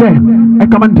were not there, I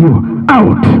command you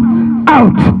out,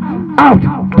 out, out.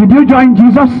 Did you join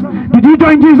Jesus? Did you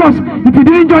join Jesus? If you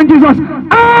didn't join Jesus,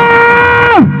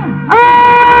 out,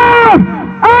 out,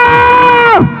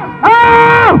 out,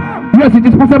 out. Yes, it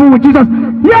is possible with Jesus.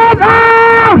 Yes,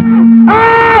 out,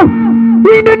 out.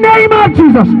 In the name of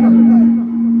Jesus.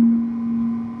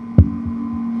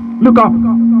 Look up.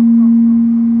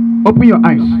 Open your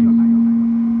eyes.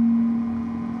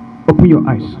 Open your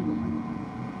eyes.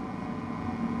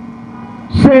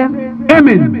 Say amen.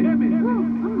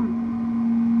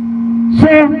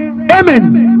 Say amen.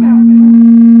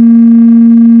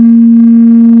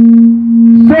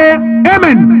 Say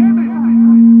amen.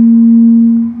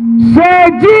 Say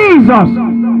Jesus.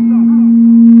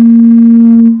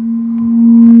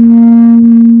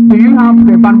 Do you have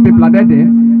the band people? Are they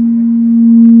there?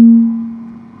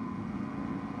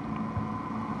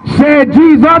 Say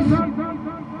Jesus.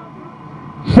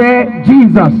 Say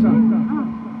Jesus.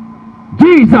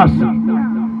 Jesus.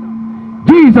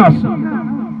 Jesus.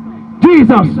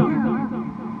 Jesus.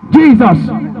 Jesus.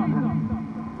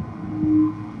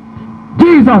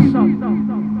 Jesus.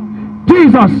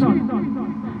 Jesus.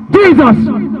 Jesus.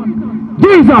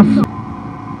 Jesus.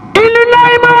 In the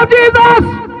name of Jesus.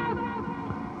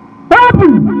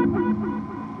 Open.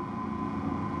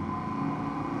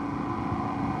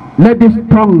 Let this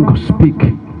tongue speak.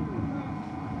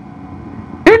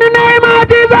 In the name of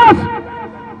Jesus,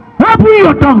 open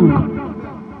your tongue.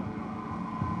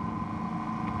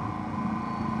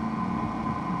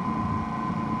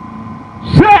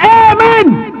 Say amen.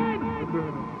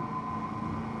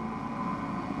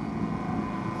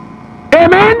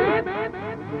 Amen.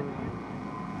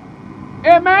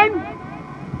 Amen.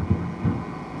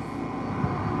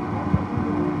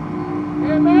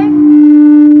 Amen.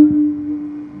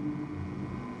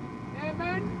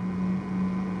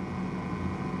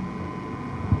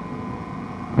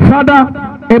 Father,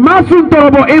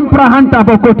 Emasuntorobo Imprahanta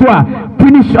Bokotua,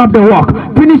 finish up the work,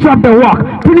 finish up the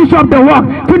work, finish up the work,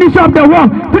 finish up the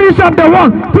work, finish up the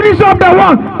work, finish up the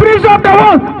work, finish up the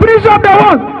work, finish up the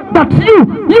work. that you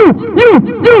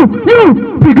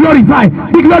be glorified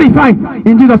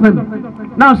in Jesus'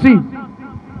 name. Now see,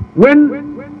 when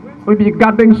we be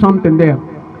gathering something there,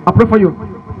 I pray for you.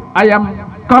 I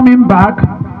am coming back,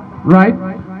 right?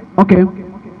 Okay,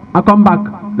 I'll come back.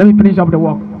 Let me finish up the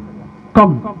work.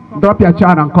 Come, drop your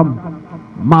child and come.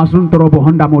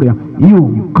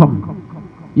 You come.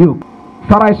 You.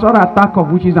 For I saw the attack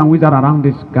of witches and wizards around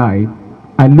this guy.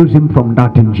 I lose him from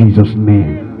that in Jesus'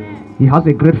 name. He has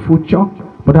a great future,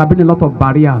 but there have been a lot of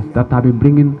barriers that have been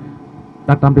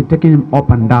taking him up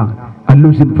and down. I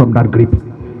lose him from that grip. In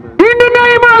the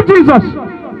name of Jesus.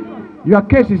 Your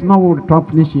case is not what we'll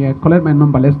finish here. Collect my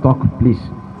number. Let's talk, please.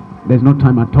 There's no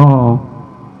time at all.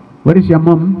 Where is your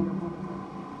mom?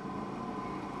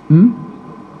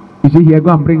 Is she here?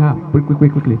 Go and bring her.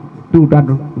 Quickly. Do that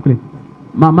quickly.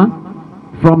 Mama,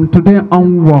 from today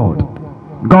onward,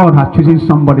 God has chosen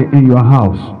somebody in your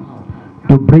house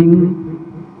to bring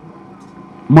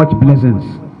much blessings.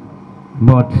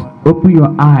 But open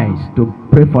your eyes to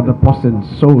pray for the person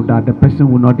so that the person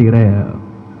will not derail.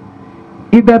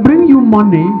 If they bring you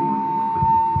money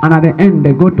and at the end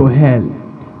they go to hell,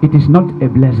 it is not a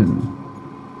blessing.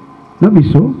 Not be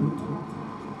so.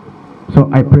 So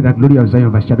I pray that glory of Zion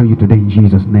overshadow you today in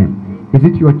Jesus' name. Is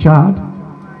it your child?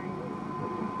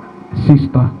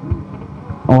 Sister?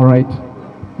 Alright.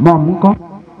 Mom, come.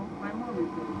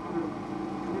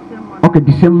 Okay,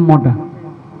 the same mother.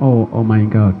 Oh my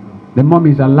God. The mom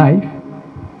is alive.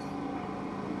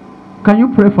 Can you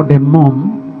pray for the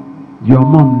mom? Your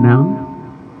mom now?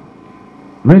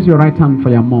 Raise your right hand for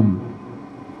your mom.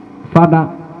 Father,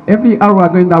 every hour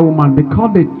going that woman,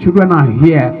 because the children are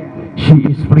here, she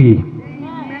is free.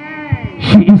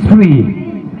 She is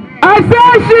free. I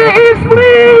say she is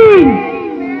free.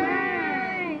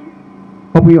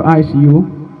 Open your eyes, you.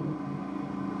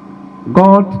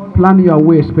 God planned your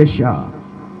way special,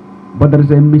 but there is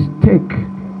a mistake.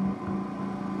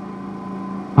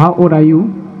 How old are you?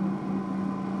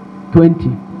 20.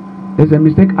 There's a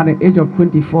mistake at the age of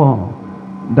 24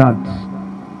 that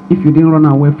if you didn't run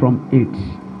away from it,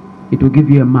 it will give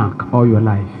you a mark all your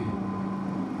life.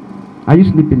 Are you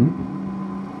sleeping?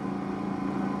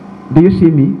 Do you see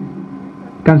me?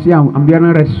 You can see I'm wearing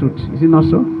a red suit. Is it not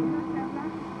so?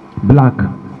 Black.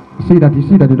 You see that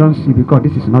you don't see because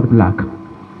this is not black.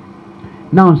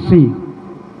 Now see,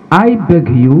 I beg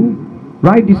you,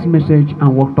 write this message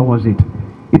and work towards it.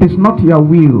 It is not your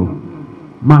will,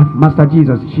 Master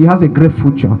Jesus. She has a great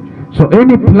future. So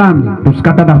any plan to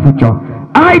scatter that future,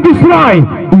 I destroy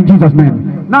in Jesus'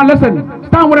 name. Now listen,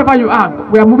 stand wherever you are.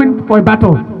 We are moving for a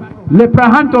battle. You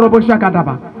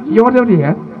wasn't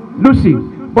here, Lucy.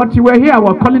 But you were here. I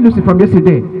was calling Lucy from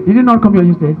yesterday. Did you not come here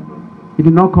yesterday? You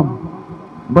did not come.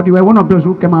 But you were one of those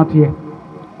who came out here.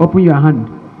 Open your hand.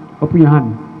 Open your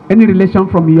hand. Any relation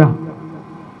from you?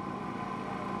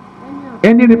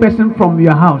 Any person from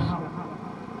your house?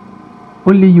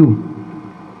 Only you.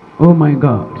 Oh my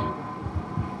God.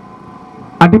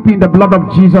 I dip in the blood of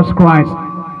Jesus Christ.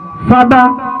 Father,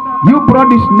 you brought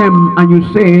this name and you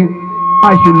say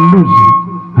I should lose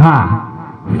her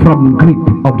from grip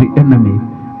of the enemy.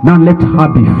 Now let her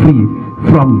be free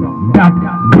from that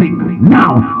grip.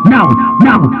 Now.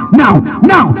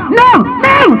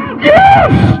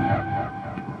 Yes!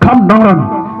 Come down.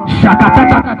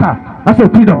 Shakatatata. That's a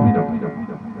freedom.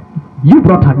 You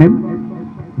brought her name.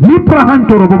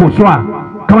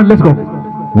 Come on, let's go.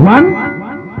 One,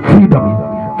 freedom.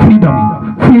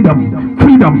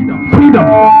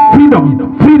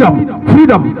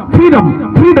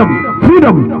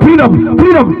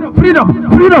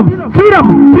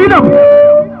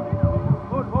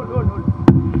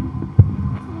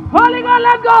 Holy God,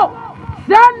 let's go.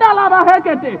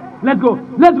 Let's go.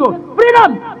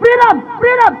 Freedom.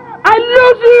 I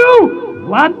lose you.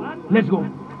 One, let's go.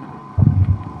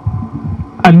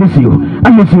 I lose you.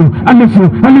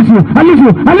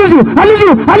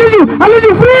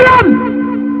 Freedom!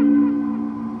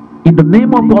 In the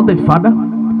name of God the Father,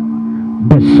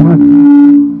 the Son,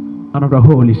 and of the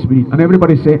Holy Spirit. And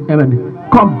everybody say amen.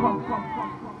 Come.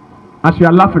 As you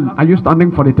are laughing, are you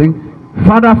standing for the thing?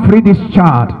 Father, free this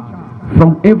child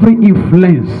from every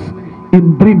influence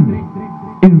in dream,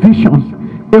 in visions,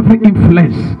 every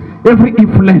influence.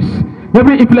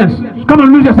 Come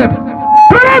on, lose yourself.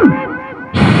 Freedom!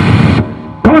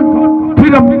 Come on,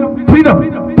 freedom.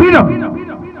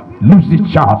 Lose this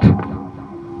child.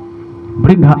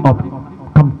 Bring her up.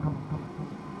 Come.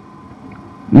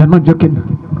 You are not joking.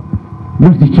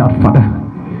 Lose the child, Father.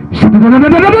 Lose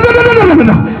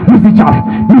the child.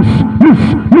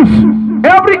 Loose.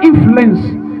 Every influence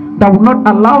that will not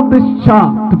allow this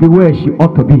child to be where she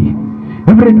ought to be.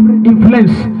 Every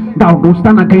influence thou wilt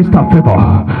stand against our favor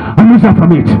and lose her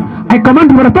from it. I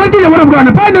command you with authority in the word of God,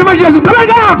 and the name of Jesus, come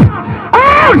out!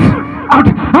 Out! Out!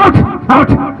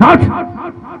 Out! Out!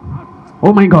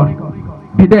 Oh my God.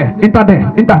 Be there. Enter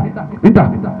there. Enter.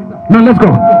 Now let's go.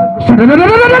 Freedom,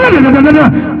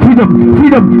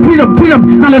 freedom, freedom,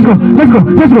 freedom. Now let's go. Let's go.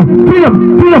 Let's go.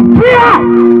 Freedom, freedom, freedom.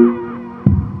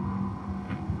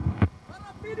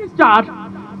 Free this child.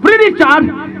 Free this child.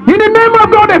 In the name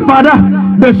of God the Father,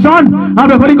 the Son, and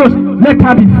the Holy Ghost. Let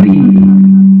her be free.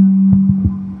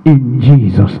 In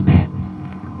Jesus' name.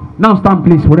 Now stand,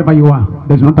 please, wherever you are.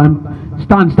 There's no time.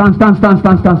 Stand.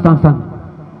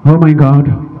 Oh my God.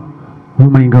 Oh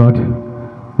my God.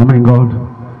 Oh my God.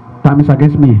 Time is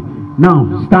against me. Now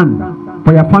stand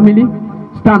for your family.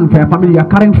 Stand for your family. You are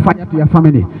carrying fire to your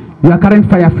family. You are carrying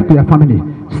fire to your family.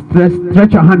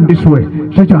 Stretch your hand this way.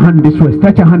 Stretch your hand this way.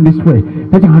 Stretch your hand this way.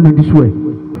 Stretch your hand this way.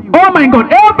 Oh my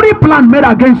God, every plan made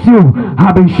against you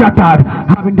have been shattered,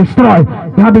 have been destroyed,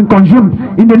 have been consumed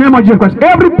in the name of Jesus Christ.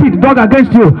 Every pit dug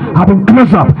against you have been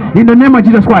closed up in the name of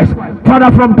Jesus Christ. Father,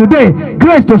 from today,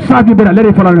 grace to serve you better. Let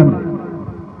it follow them.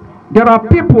 There are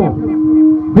people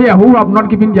here who have not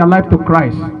given their life to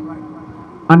Christ,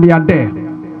 and they are there.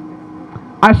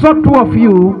 I saw two of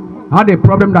you had a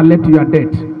problem that led to your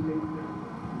death.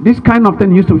 This kind of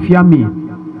thing used to fear me.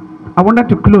 I wanted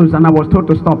to close and I was told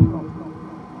to stop.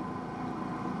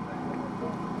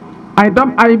 I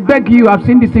beg you, I've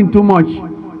seen this thing too much.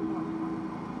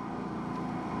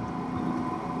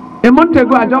 A month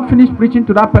ago, I just finished preaching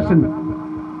to that person.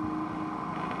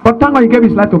 But thank God he gave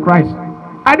his life to Christ.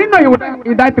 I didn't know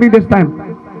he died 3 days time.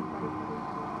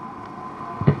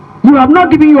 You have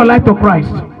not given your life to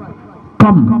Christ.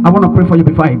 Come, I want to pray for you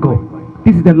before I go.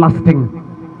 This is the last thing.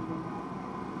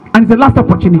 And it's the last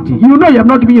opportunity. You know you have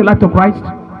not given your life to Christ.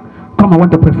 Come, I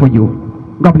want to pray for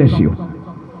you. God bless you.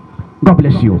 God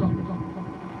bless you.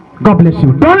 God bless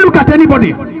you. Don't look at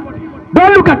anybody.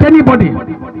 Don't look at anybody.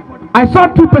 I saw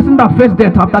two persons that faced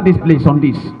death after this place on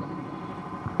this.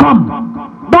 Come.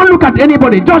 Don't look at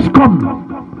anybody. Just come.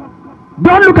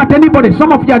 Don't look at anybody.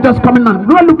 Some of you are just coming and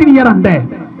you are looking here and there.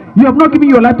 You have not given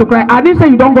your life to Christ. I didn't say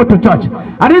you don't go to church.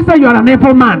 I didn't say you are an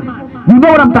evil man. You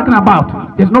know what I'm talking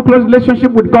about. There's no close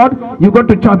relationship with God. You go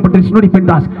to church, but there's no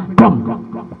repentance. Come.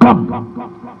 Come.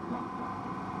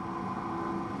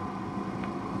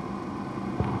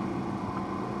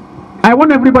 I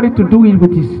want everybody to do it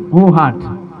with his whole heart.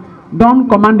 Don't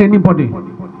command anybody,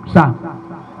 sir.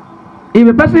 If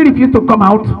a person refuses to come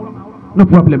out, no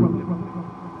problem.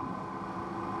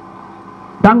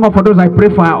 Thank God for those I pray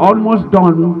for. I almost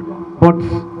done, but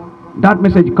that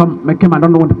message came. I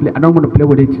don't want to play. I don't want to play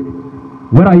with it.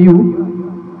 Where are you?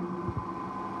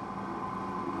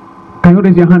 Can you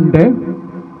raise your hand there?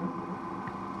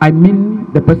 I mean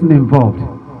the person involved.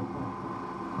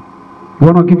 You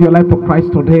want to give your life to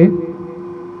Christ today?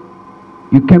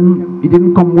 You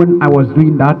didn't come when I was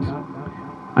doing that,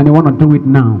 and you want to do it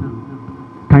now.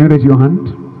 Can you raise your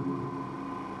hand?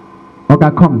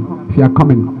 Okay, come. If you are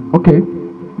coming. Okay.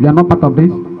 You are not part of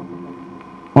this.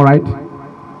 Alright.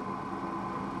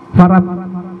 Father,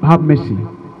 have mercy.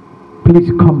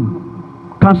 Please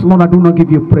come. Counselor, I do not give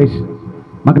you praise.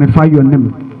 Magnify your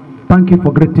name. Thank you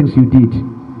for great things you did.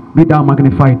 Be thou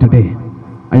magnified today.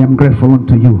 I am grateful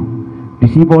unto you.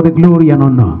 Receive all the glory and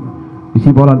honor.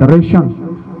 Receive all adoration.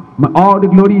 May all the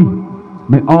glory,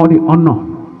 may all the honor,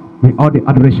 may all the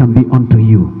adoration be unto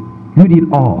you. You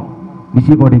did all.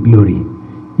 Receive all the glory.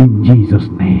 In Jesus'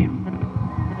 name.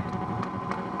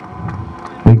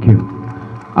 Thank you.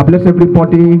 I bless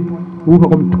everybody who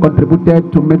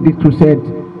contributed to make this crusade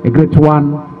a great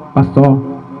one. Pastor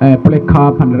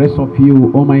Polycarp and the rest of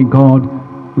you. Oh my God,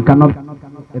 we cannot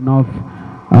enough.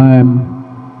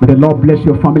 May the Lord bless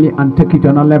your family and take it to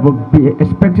another level. Be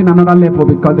expecting another level,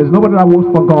 because there's nobody that works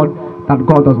for God that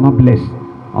God does not bless.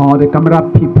 All the camera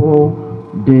people,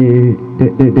 the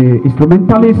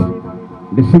instrumentalists,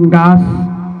 the singers,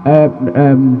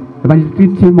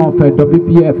 evangelistic team of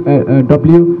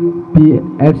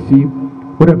WPFC,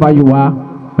 wherever you are,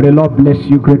 may the Lord bless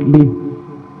you greatly.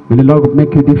 May the Lord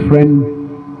make you different.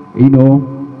 You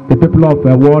know, the people of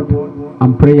word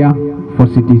and prayer for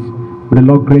cities. May the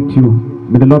Lord greet you.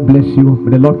 May the Lord bless you.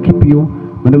 May the Lord keep you.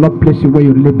 May the Lord place you where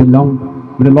you really belong.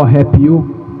 May the Lord help you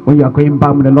when you are going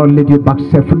back. May the Lord lead you back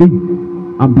safely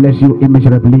and bless you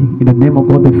immeasurably. In the name of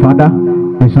God the Father,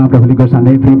 the Son of the Holy Ghost, and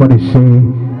everybody say